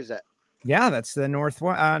 Joe? Where is that? Yeah, that's the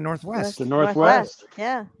Northwest. The Northwest.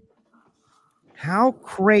 Yeah. How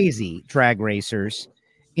crazy, drag racers,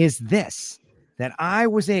 is this that I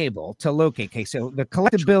was able to locate? Okay, so the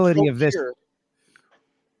collectability of this.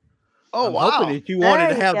 Oh, I'm wow. hoping that you wanted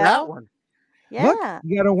to have that one. Yeah. Look,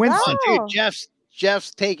 you got a Winston. Oh, dude,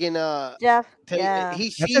 Jeff's taking Jeff.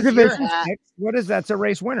 He's That's a Division 6. What is that? It's a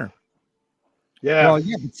race winner. Yeah. Well,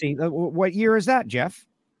 yeah, but see, what year is that, Jeff?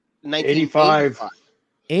 1985.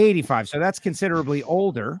 85. So that's considerably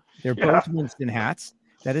older. They're both Winston hats.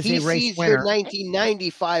 That is He a race sees winner. your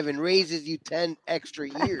 1995 and raises you 10 extra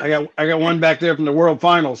years. I got one back there from the World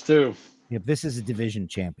Finals too. If this is a division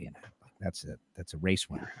champion, that's a race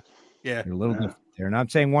winner. Yeah, They're a little different. They're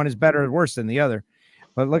not saying one is better or worse than the other,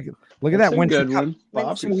 but look at That's that a Winston. good one.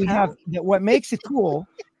 Bob. So we have what makes it cool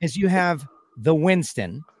is you have the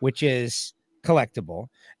Winston, which is collectible.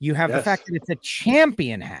 You have the Yes. fact that it's a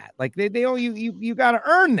champion hat. Like they owe you got to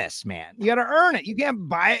earn this, man. You got to earn it. You can't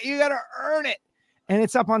buy it. You got to earn it. And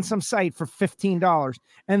it's up on some site for $15.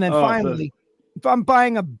 And then finally, if I'm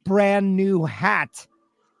buying a brand new hat,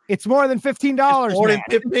 it's more than $15. More than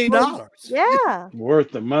 $15. Yeah.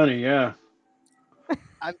 Worth the money, yeah.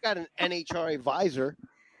 I've got an NHRA visor.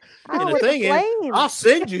 And the with thing is, flames. I'll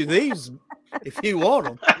send you these if you want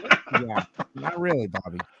them. Yeah, not really,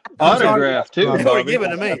 Bobby. Autograph too. They were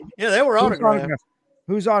given to me. Yeah, they were autographed.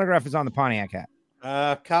 Whose autograph is on the Pontiac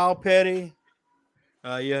hat? Kyle Petty.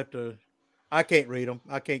 You have to. I can't read them.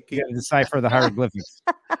 I can't keep. You got to decipher the hieroglyphics.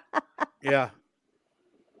 Yeah.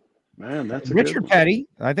 Man, that's a Richard good one. Petty.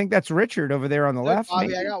 I think that's Richard over there on the Look, left. Bobby,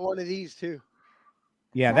 maybe? I got one of these too.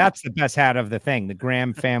 Yeah, that's the best hat of the thing. The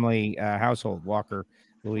Graham family household, Walker,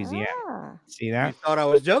 Louisiana. Ah. See You that? thought I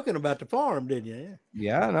was joking about the farm, didn't you?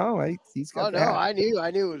 Yeah. Yeah, no, he's got Oh no, that. I knew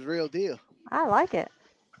it was real deal. I like it.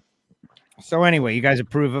 So anyway, you guys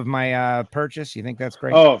approve of my purchase? You think that's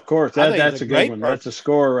great? Oh, of course. I think That's it's a a good great one. That's a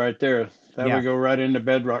score right there. That Yeah. would go right into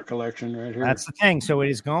Bedrock Collection right here. That's the thing. So it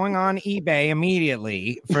is going on eBay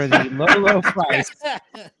immediately for the low price.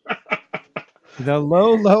 The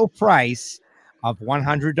low price of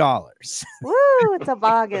 $100. Woo, it's a There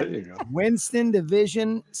bargain. you go. Winston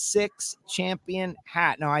Division 6 champion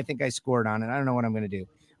hat. No, I think I scored on it. I don't know what I'm going to do,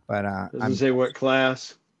 but Doesn't say what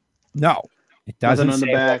class. no, it doesn't Nothing on the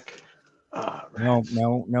say back. Ah,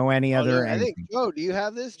 no any other. I think anything. Joe, do you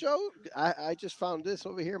have this, Joe? I just found this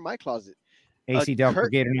over here in my closet. AC Del Kurt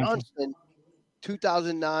Brigade National. Johnson,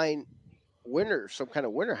 2009 winner, some kind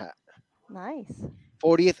of winter hat. Nice.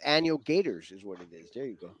 40th annual Gators is what it is. There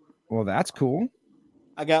you go. Well, that's cool.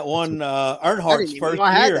 I got one I Earnhardt's didn't even first know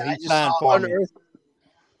I had year. that. I He just signed saw for on me. Earth.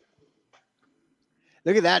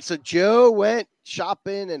 Look at that. So Joe went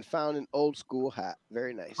shopping and found an old school hat.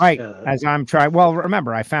 Very nice. Right. Yeah. As I'm trying. Well,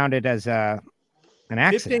 remember, I found it as an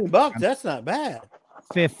accident. $15. That's not bad.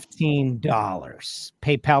 $15.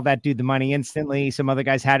 PayPal that dude the money instantly. Some other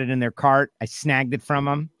guys had it in their cart. I snagged it from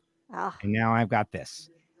them, Ah, and now I've got this.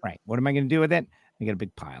 Right. What am I going to do with it? I got a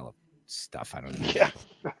big pile of stuff. I don't know. Yeah.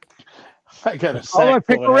 I got a Oh, sack look,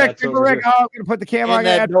 full Pickle of Rick, hats Pickle over Rick. here. Oh, I'm going to put the camera. In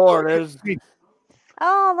that door, there's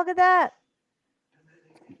oh, look at that.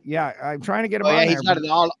 Yeah, I'm trying to get him Oh, on yeah, there. he's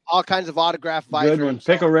got all kinds of autograph Good visors. one.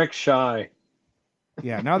 Pickle Rick Shy.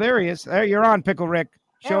 Yeah, no, there he is. There, you're on, Pickle Rick.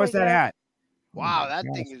 Show There us we that go. hat. Wow, that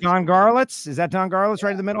Yes. thing is Don Garlitz. Is that Don Garlitz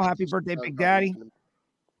right in the middle? Happy birthday, Big Daddy.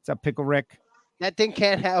 What's up, Pickle Rick? That thing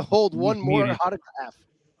can't hold one He's more muted. autograph.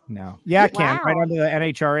 No. Yeah, I can. Wow. Right under the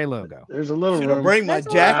NHRA logo. There's a little Should I room. bring my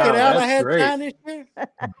That's jacket wow, out I that's had great. signed this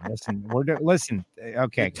year? Listen.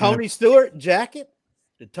 Okay. The Tony Stewart jacket.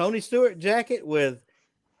 The Tony Stewart jacket with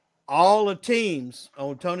all the teams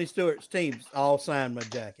on Tony Stewart's teams all signed my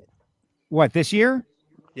jacket. What, this year?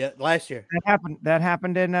 Yeah, last year. That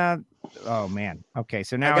happened in oh man. Okay,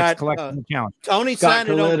 so now got, it's collectible challenge. Tony Scott signed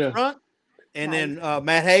it on the Coletta. front, and then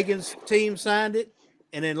Matt Hagen's team signed it,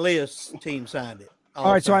 and then Leah's team signed it.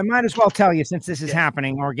 All right, so I signed. might as well tell you, since this is Yeah.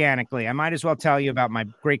 happening organically, I might as well tell you about my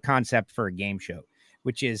great concept for a game show,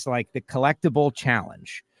 which is like the collectible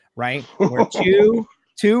challenge, right? Where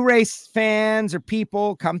two race fans or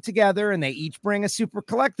people come together and they each bring a super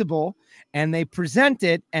collectible and they present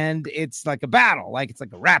it, and it's like a battle, like it's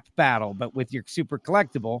like a rap battle, but with your super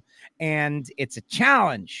collectible, and it's a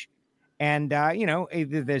challenge. And,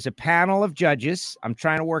 either there's a panel of judges. I'm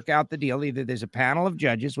trying to work out the deal. Either there's a panel of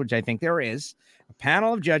judges, which I think there is, a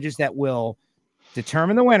panel of judges that will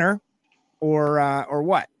determine the winner or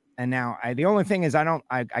what. And now the only thing is I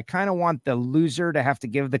kind of want the loser to have to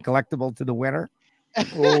give the collectible to the winner.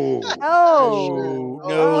 Oh. Oh,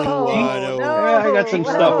 no. Yeah, I got some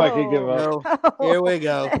stuff I could give up. No. Here we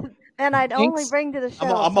go. And I'd only Thanks. bring to the show.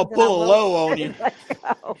 I'm gonna something pull I a will- low on you.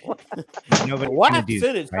 Nobody's Wax going to do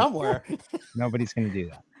in it that. Right? somewhere. Nobody's going to do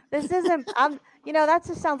that. This isn't. That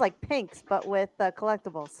just sounds like Pinks, but with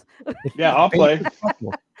collectibles. Yeah, I'll play.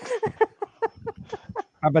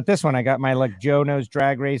 How about this one? I got my Joe Knows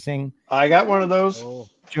Drag Racing, I got one of those.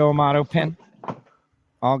 Joe Amato pin.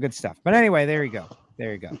 All good stuff. But anyway, there you go.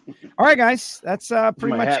 All right, guys. That's pretty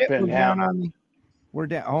My much hat it. pin We're hat. down on. We're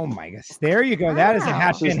down. Oh my gosh. There you go. That is a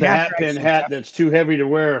hat This is pin the hat. hat pin hat that's too heavy to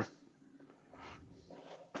wear.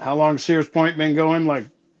 How long Sears Point been going? Like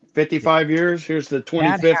 55 years. Here's the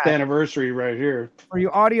 25th anniversary right here. For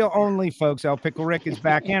you audio only folks, El Pickle Rick is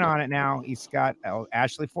back in on it now. He's got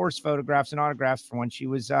Ashley Force photographs and autographs from when she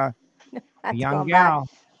was a young gal.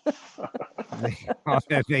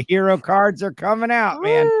 The hero cards are coming out,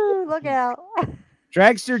 man. Woo, look out.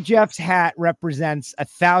 Dragster Jeff's hat represents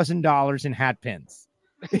 $1,000 in hat pins.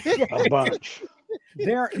 A bunch.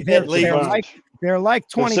 They're like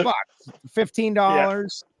 $20, $15. Yeah.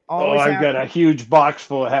 I've got a huge box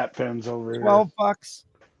full of hat pins over here. $12.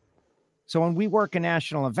 So when we work a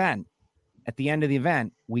national event, at the end of the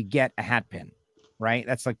event, we get a hat pin, right?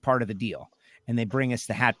 That's like part of the deal. And they bring us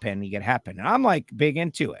the hat pin. You get a hat pin. And I'm like big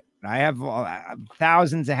into it. I have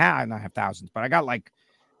thousands of hats. Not have thousands, but I got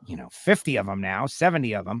 50 of them now,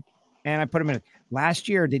 70 of them. And I put them in. Last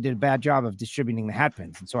year, they did a bad job of distributing the hat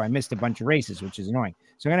pins. And so I missed a bunch of races, which is annoying.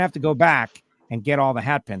 So I'm going to have to go back and get all the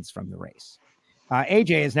hat pins from the race.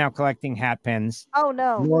 AJ is now collecting hat pins. Oh,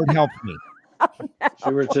 no. Lord help me. Oh, no.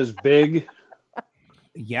 See where it says big?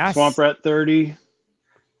 Yes. Swamp Rat 30.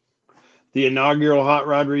 The inaugural Hot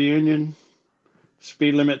Rod Reunion.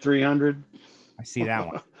 Speed Limit 300. I see that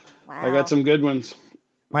one. Wow. I got some good ones.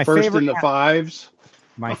 My First favorite in the fives.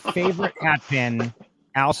 My favorite hat pin,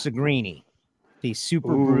 Al Segrini, the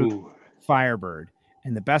Super Brute Firebird.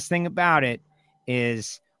 And the best thing about it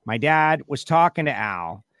is my dad was talking to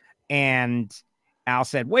Al, and Al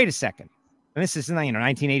said, wait a second. And this is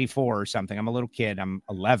 1984 or something. I'm a little kid. I'm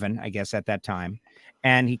 11, I guess, at that time.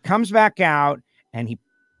 And he comes back out and he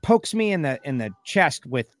pokes me in the chest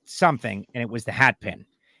with something, and it was the hat pin.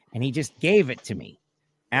 And he just gave it to me.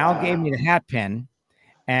 Al gave me the hat pin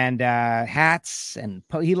and hats, and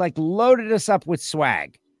he loaded us up with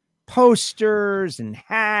swag, posters and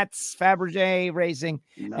hats, Fabergé Racing.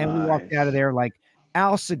 Nice. And we walked out of there like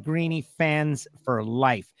Al Segrini fans for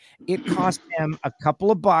life. It cost him a couple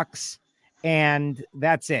of bucks, and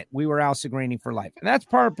that's it. We were Al Segrini for life. And that's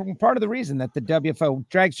part of the reason that the WFO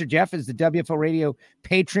Dragster Jeff is the WFO Radio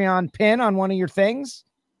Patreon pin on one of your things.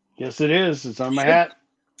 Yes, it is. It's on my hat.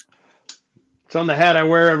 It's on the hat I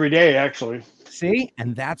wear every day, actually. See?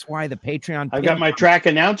 And that's why the Patreon I've got my Track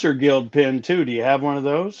Announcer Guild pin, too. Do you have one of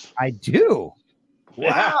those? I do.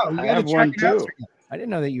 Wow. You I have one, too. I didn't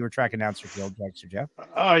know that you were Track Announcer Guild, Dragster Jeff.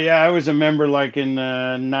 Oh, yeah. I was a member in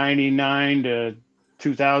 99 to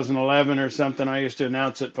 2011 or something. I used to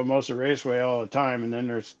announce at Famosa Raceway all the time. And then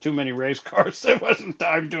there's too many race cars. There wasn't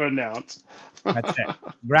time to announce. That's it.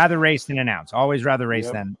 Rather race than announce. Always rather race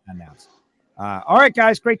than announce. All right,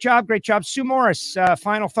 guys. Great job. Great job. Sue Morris,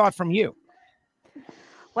 final thought from you.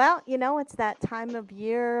 Well, it's that time of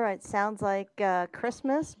year. It sounds like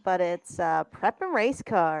Christmas, but it's prepping race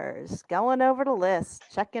cars, going over the list,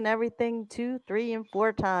 checking everything 2, 3, and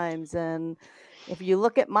 4 times. And if you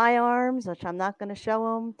look at my arms, which I'm not going to show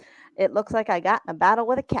them, it looks like I got in a battle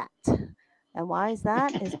with a cat. And why is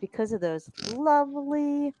that? Is because of those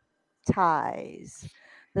lovely ties,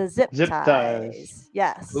 the zip ties.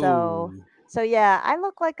 Yes. Ooh. So yeah, I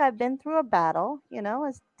look like I've been through a battle,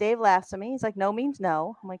 as Dave laughs at me. He's like, no means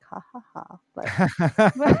no. I'm like, ha, ha, ha.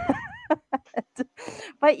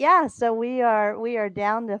 But yeah, so we are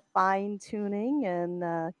down to fine tuning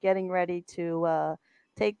and getting ready to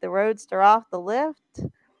take the Roadster off the lift,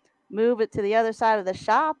 move it to the other side of the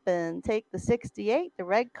shop, and take the 68, the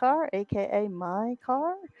red car, aka my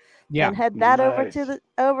car. Yeah, and head that over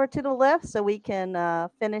to the lift so we can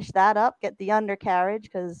finish that up, get the undercarriage,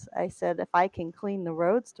 because I said if I can clean the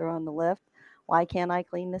Roadster on the lift, why can't I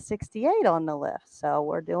clean the 68 on the lift? So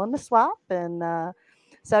we're doing the swap, and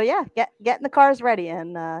so yeah, getting the cars ready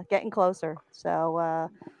and getting closer. So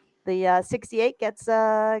the 68 gets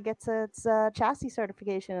its chassis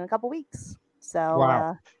certification in a couple weeks.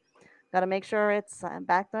 So got to make sure it's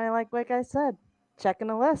back to like I said, checking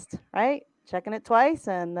the list, right? Checking it twice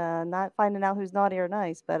and not finding out who's naughty or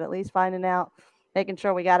nice, but at least finding out, making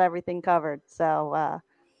sure we got everything covered. So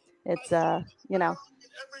it's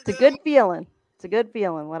it's a good feeling. It's a good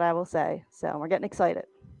feeling, what I will say. So we're getting excited.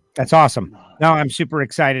 That's awesome. No, I'm super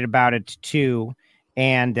excited about it too.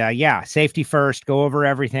 And safety first, go over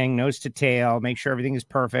everything, nose to tail, make sure everything is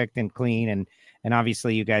perfect and clean. And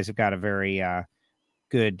obviously you guys have got a very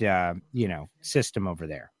good, system over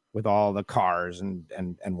there with all the cars and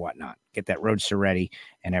whatnot. Get that Roadster ready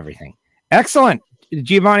and everything. Excellent.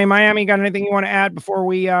 Giovanni Miami, got anything you want to add before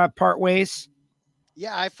we part ways?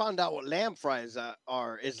 Yeah, I found out what lamb fries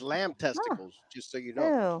is lamb testicles, just so you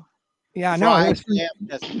know. Ew. Yeah, lamb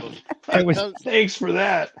testicles. Thanks for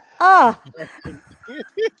that. Oh.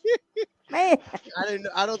 Man.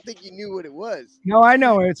 I don't think you knew what it was. No, I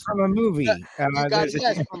know it's from a movie. You got there's it.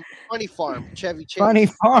 Yes, from Funny Farm, Chevy Chase. Funny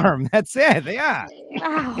Farm. That's it. Yeah.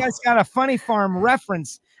 Wow. You guys got a Funny Farm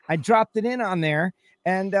reference. I dropped it in on there,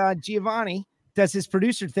 and Giovanni does his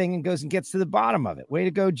producer thing and goes and gets to the bottom of it. Way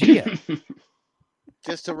to go, Gia.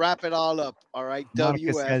 Just to wrap it all up, all right. Monica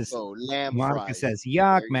WFO, says, lamb Monica fries. says,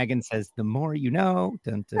 yuck. Megan says, the more you know.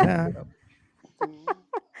 Dun, dun, dun.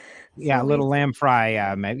 Yeah, a little lamb fry.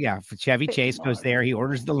 Yeah, Chevy Chase goes there. He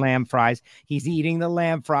orders the lamb fries. He's eating the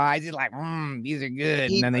lamb fries. He's like, these are good.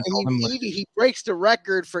 And then they told him, he breaks the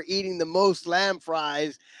record for eating the most lamb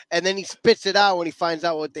fries, and then he spits it out when he finds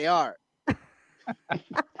out what they are.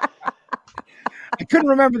 I couldn't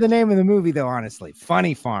remember the name of the movie, though, honestly.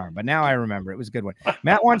 Funny Farm, but now I remember. It was a good one.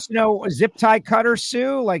 Matt wants to know, zip tie cutter,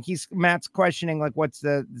 Sue? Like, Matt's questioning, like, what's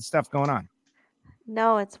the stuff going on?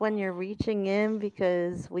 No, it's when you're reaching in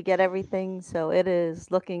because we get everything. So it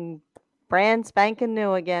is looking brand spanking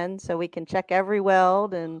new again. So we can check every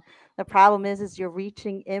weld. And the problem is you're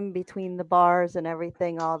reaching in between the bars and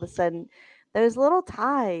everything. All of a sudden, those little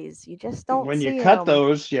ties, you just don't When see you cut 'em.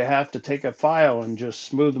 those, you have to take a file and just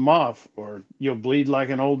smooth them off, or you'll bleed like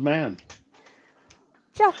an old man.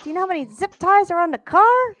 Jeff, do you know how many zip ties are on the car?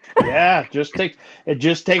 Yeah, it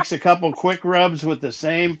just takes a couple quick rubs with the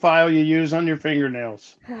same file you use on your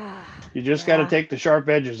fingernails. You just got to take the sharp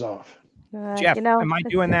edges off. Jeff, you know, am I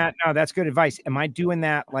doing that? No, that's good advice. Am I doing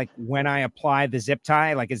that like when I apply the zip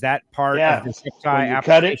tie? Like, is that part of the zip tie? When you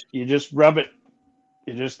cut it, you just rub it.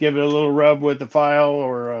 You just give it a little rub with the file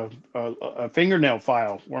or a fingernail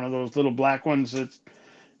file, one of those little black ones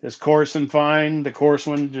that's coarse and fine. The coarse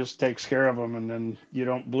one just takes care of them, and then you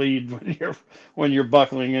don't bleed when you're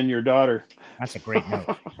buckling in your daughter. That's a great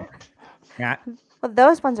note. Matt? Well,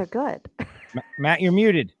 those ones are good. Matt, you're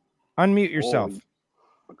muted. Unmute yourself.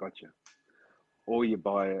 I got you. Or you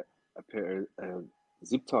buy a pair of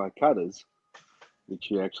zip tie cutters, which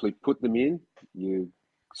you actually put them in. You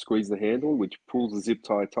squeeze the handle, which pulls the zip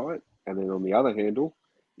tie tight, and then on the other handle,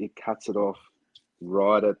 it cuts it off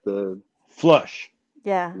right at the flush.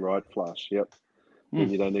 Yeah. Right flush. Yep. Then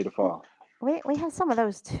you don't need a file. We have some of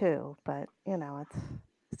those too, but you know,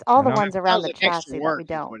 it's all the ones around the chassis that we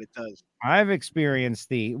don't. What it does. I've experienced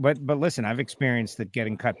but listen, I've experienced the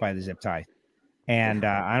getting cut by the zip tie, and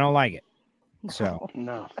I don't like it. So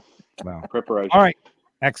no. Well, preparation. All right,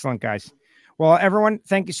 excellent, guys. Well, everyone,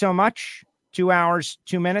 thank you so much. 2 hours,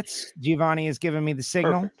 2 minutes. Giovanni has given me the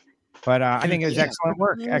signal, but I think it was excellent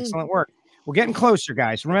work. Excellent work. We're getting closer,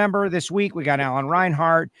 guys. Remember, this week we got Alan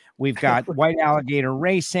Reinhart. We've got White Alligator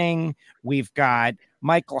Racing. We've got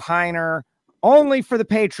Michael Heiner. Only for the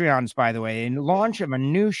Patreons, by the way. And launch of a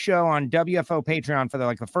new show on WFO Patreon for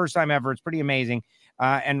the first time ever. It's pretty amazing.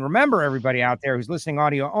 And remember, everybody out there who's listening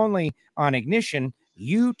audio only on Ignition,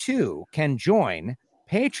 you too can join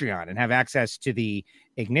Patreon and have access to the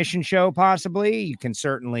Ignition show. Possibly, you can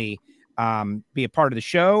certainly be a part of the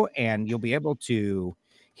show, and you'll be able to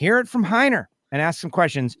hear it from Heiner and ask some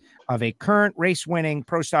questions of a current race-winning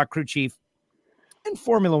Pro Stock crew chief and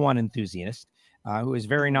Formula One enthusiast who is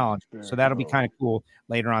very knowledgeable. So that'll be kind of cool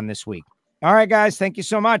later on this week. All right, guys, thank you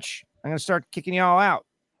so much. I'm going to start kicking you all out.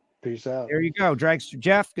 Peace out. There you go, Dragster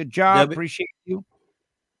Jeff. Good job. Appreciate you.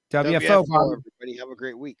 WFO, everybody. Have a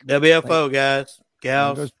great week. WFO, guys.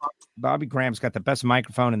 Gals. Bobby Graham's got the best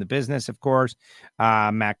microphone in the business, of course.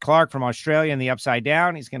 Matt Clark from Australia in the Upside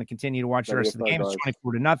Down. He's going to continue to watch the rest of the game. It's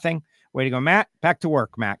 24-0. Way to go, Matt. Back to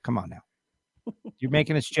work, Matt. Come on now. You're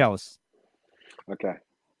making us jealous. Okay.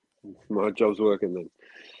 My job's working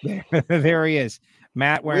then. There he is.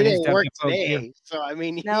 Matt wearing his didn't work WFO today, gear. so I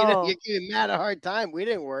mean, No. you're giving Matt a hard time. We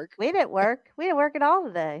didn't work. We didn't work. We didn't work at all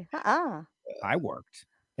today. I worked.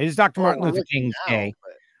 It is Dr. Martin Luther King's Day,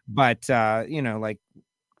 but there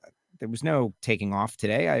was no taking off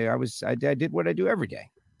today. I did what I do every day,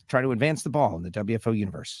 try to advance the ball in the WFO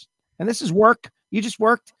universe. And this is work. You just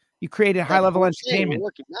worked. You created high level entertainment. We're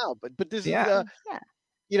working now, but this is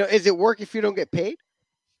is it work if you don't get paid?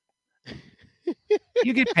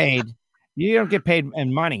 You get paid. You don't get paid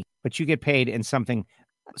in money, but you get paid in something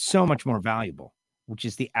so much more valuable, which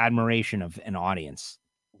is the admiration of an audience.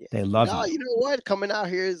 Yeah. They love you. You know what? Coming out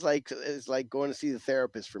here is like going to see the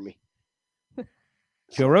therapist for me.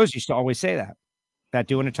 Joe Rose used to always say that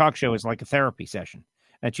doing a talk show is like a therapy session,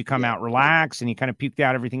 that you come out, relax, and you kind of puked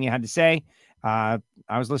out everything you had to say. I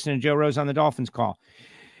was listening to Joe Rose on the Dolphins call.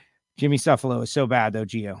 Jimmy Suffalo is so bad, though,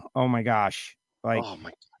 Gio. Oh, my gosh. Oh,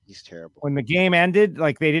 my God. He's terrible. When the game ended,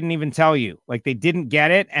 they didn't even tell you. They didn't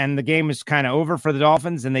get it, and the game was kind of over for the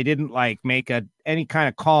Dolphins, and they didn't make any kind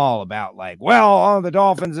of call about the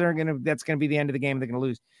Dolphins that's gonna be the end of the game. They're gonna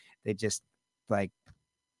lose. They just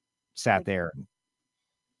sat there and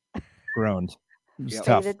groaned. It was Stayed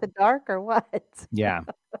tough. at the dark or what? Yeah,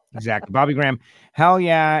 exactly. Bobby Graham, hell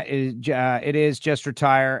yeah, it is. Just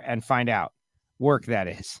retire and find out. Work, that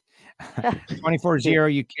is.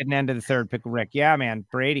 24-0, you kidding, end of the third, Pickle Rick. Yeah, man,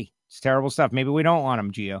 Brady. It's terrible stuff. Maybe we don't want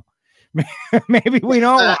him, Gio. Maybe we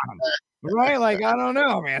don't want him. Right? Like, I don't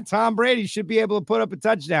know, man. Tom Brady should be able to put up a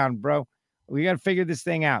touchdown, bro. We got to figure this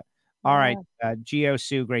thing out. All right. Gio,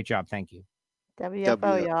 Sue, great job. Thank you.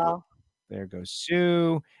 WFO, y'all. There goes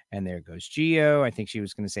Sue, and there goes Gio. I think she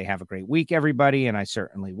was going to say, have a great week, everybody, and I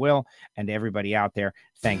certainly will. And to everybody out there,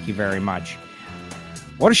 thank you very much.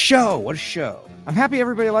 What a show. What a show. I'm happy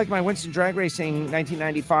everybody liked my Winston Drag Racing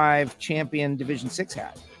 1995 Champion Division 6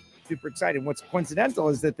 hat. Super excited. What's coincidental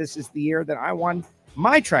is that this is the year that I won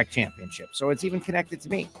my track championship, so it's even connected to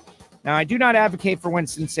me. Now, I do not advocate for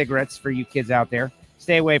Winston cigarettes for you kids out there.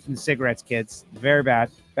 Stay away from the cigarettes, kids. Very bad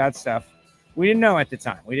stuff. We didn't know at the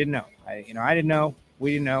time. We didn't know. I didn't know.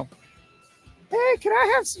 We didn't know. Hey, can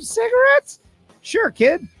I have some cigarettes? Sure,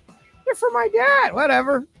 kid. They're for my dad.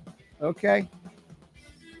 Whatever. Okay.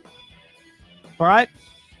 But,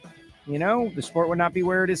 the sport would not be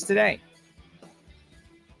where it is today.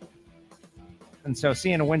 And so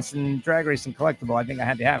seeing a Winston Drag Racing collectible, I think I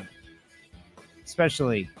had to have it.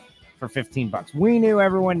 Especially for $15. We knew,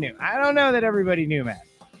 everyone knew. I don't know that everybody knew, Matt.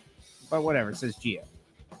 But whatever, says Gio.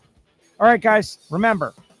 All right, guys,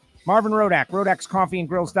 remember, Marvin Rodak,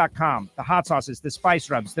 RodaksCoffeeandGrills.com, the hot sauces, the spice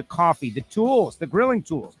rubs, the coffee, the tools, the grilling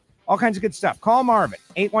tools, all kinds of good stuff. Call Marvin,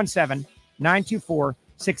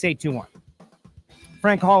 817-924-6821.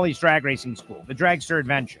 Frank Hawley's Drag Racing School, the Dragster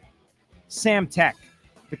Adventure, Sam Tech.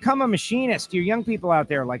 Become a machinist. You young people out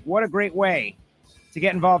there, like, what a great way to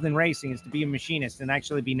get involved in racing is to be a machinist and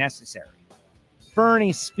actually be necessary.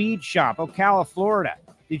 Bernie's Speed Shop, Ocala, Florida.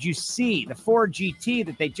 Did you see the Ford GT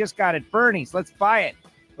that they just got at Bernie's? Let's buy it.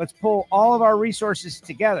 Let's pull all of our resources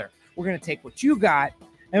together. We're going to take what you got,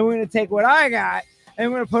 and we're going to take what I got, and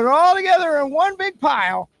we're going to put it all together in one big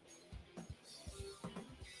pile.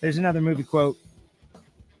 There's another movie quote.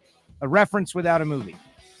 A reference without a movie.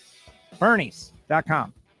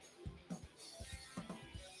 Bernie's.com.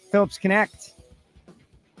 Phillips Connect.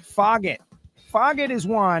 Foggit. Foggit is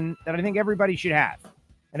one that I think everybody should have.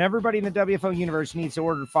 And everybody in the WFO universe needs to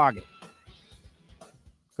order Foggit.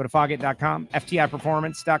 Go to Foggit.com,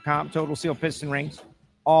 FTIperformance.com, Total Seal Piston Rings.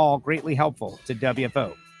 All greatly helpful to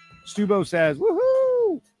WFO. Stubo says,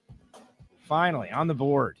 woohoo! Finally, on the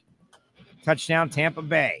board. Touchdown, Tampa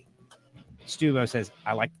Bay. Stubo says,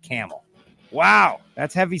 I like the camel. Wow,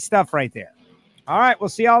 that's heavy stuff right there. All right, we'll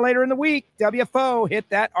see y'all later in the week. WFO, hit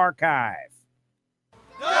that archive.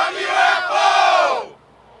 WFO!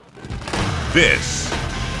 This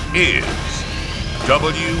is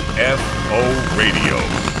WFO Radio.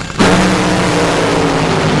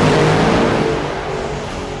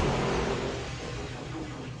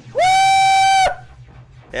 Woo!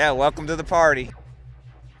 Yeah, welcome to the party.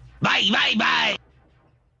 Bye, bye, bye.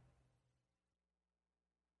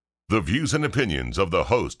 The views and opinions of the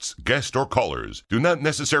hosts, guests, or callers do not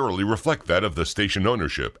necessarily reflect that of the station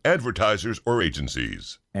ownership, advertisers, or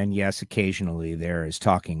agencies. And yes, occasionally there is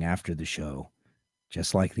talking after the show,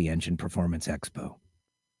 just like the Engine Performance Expo.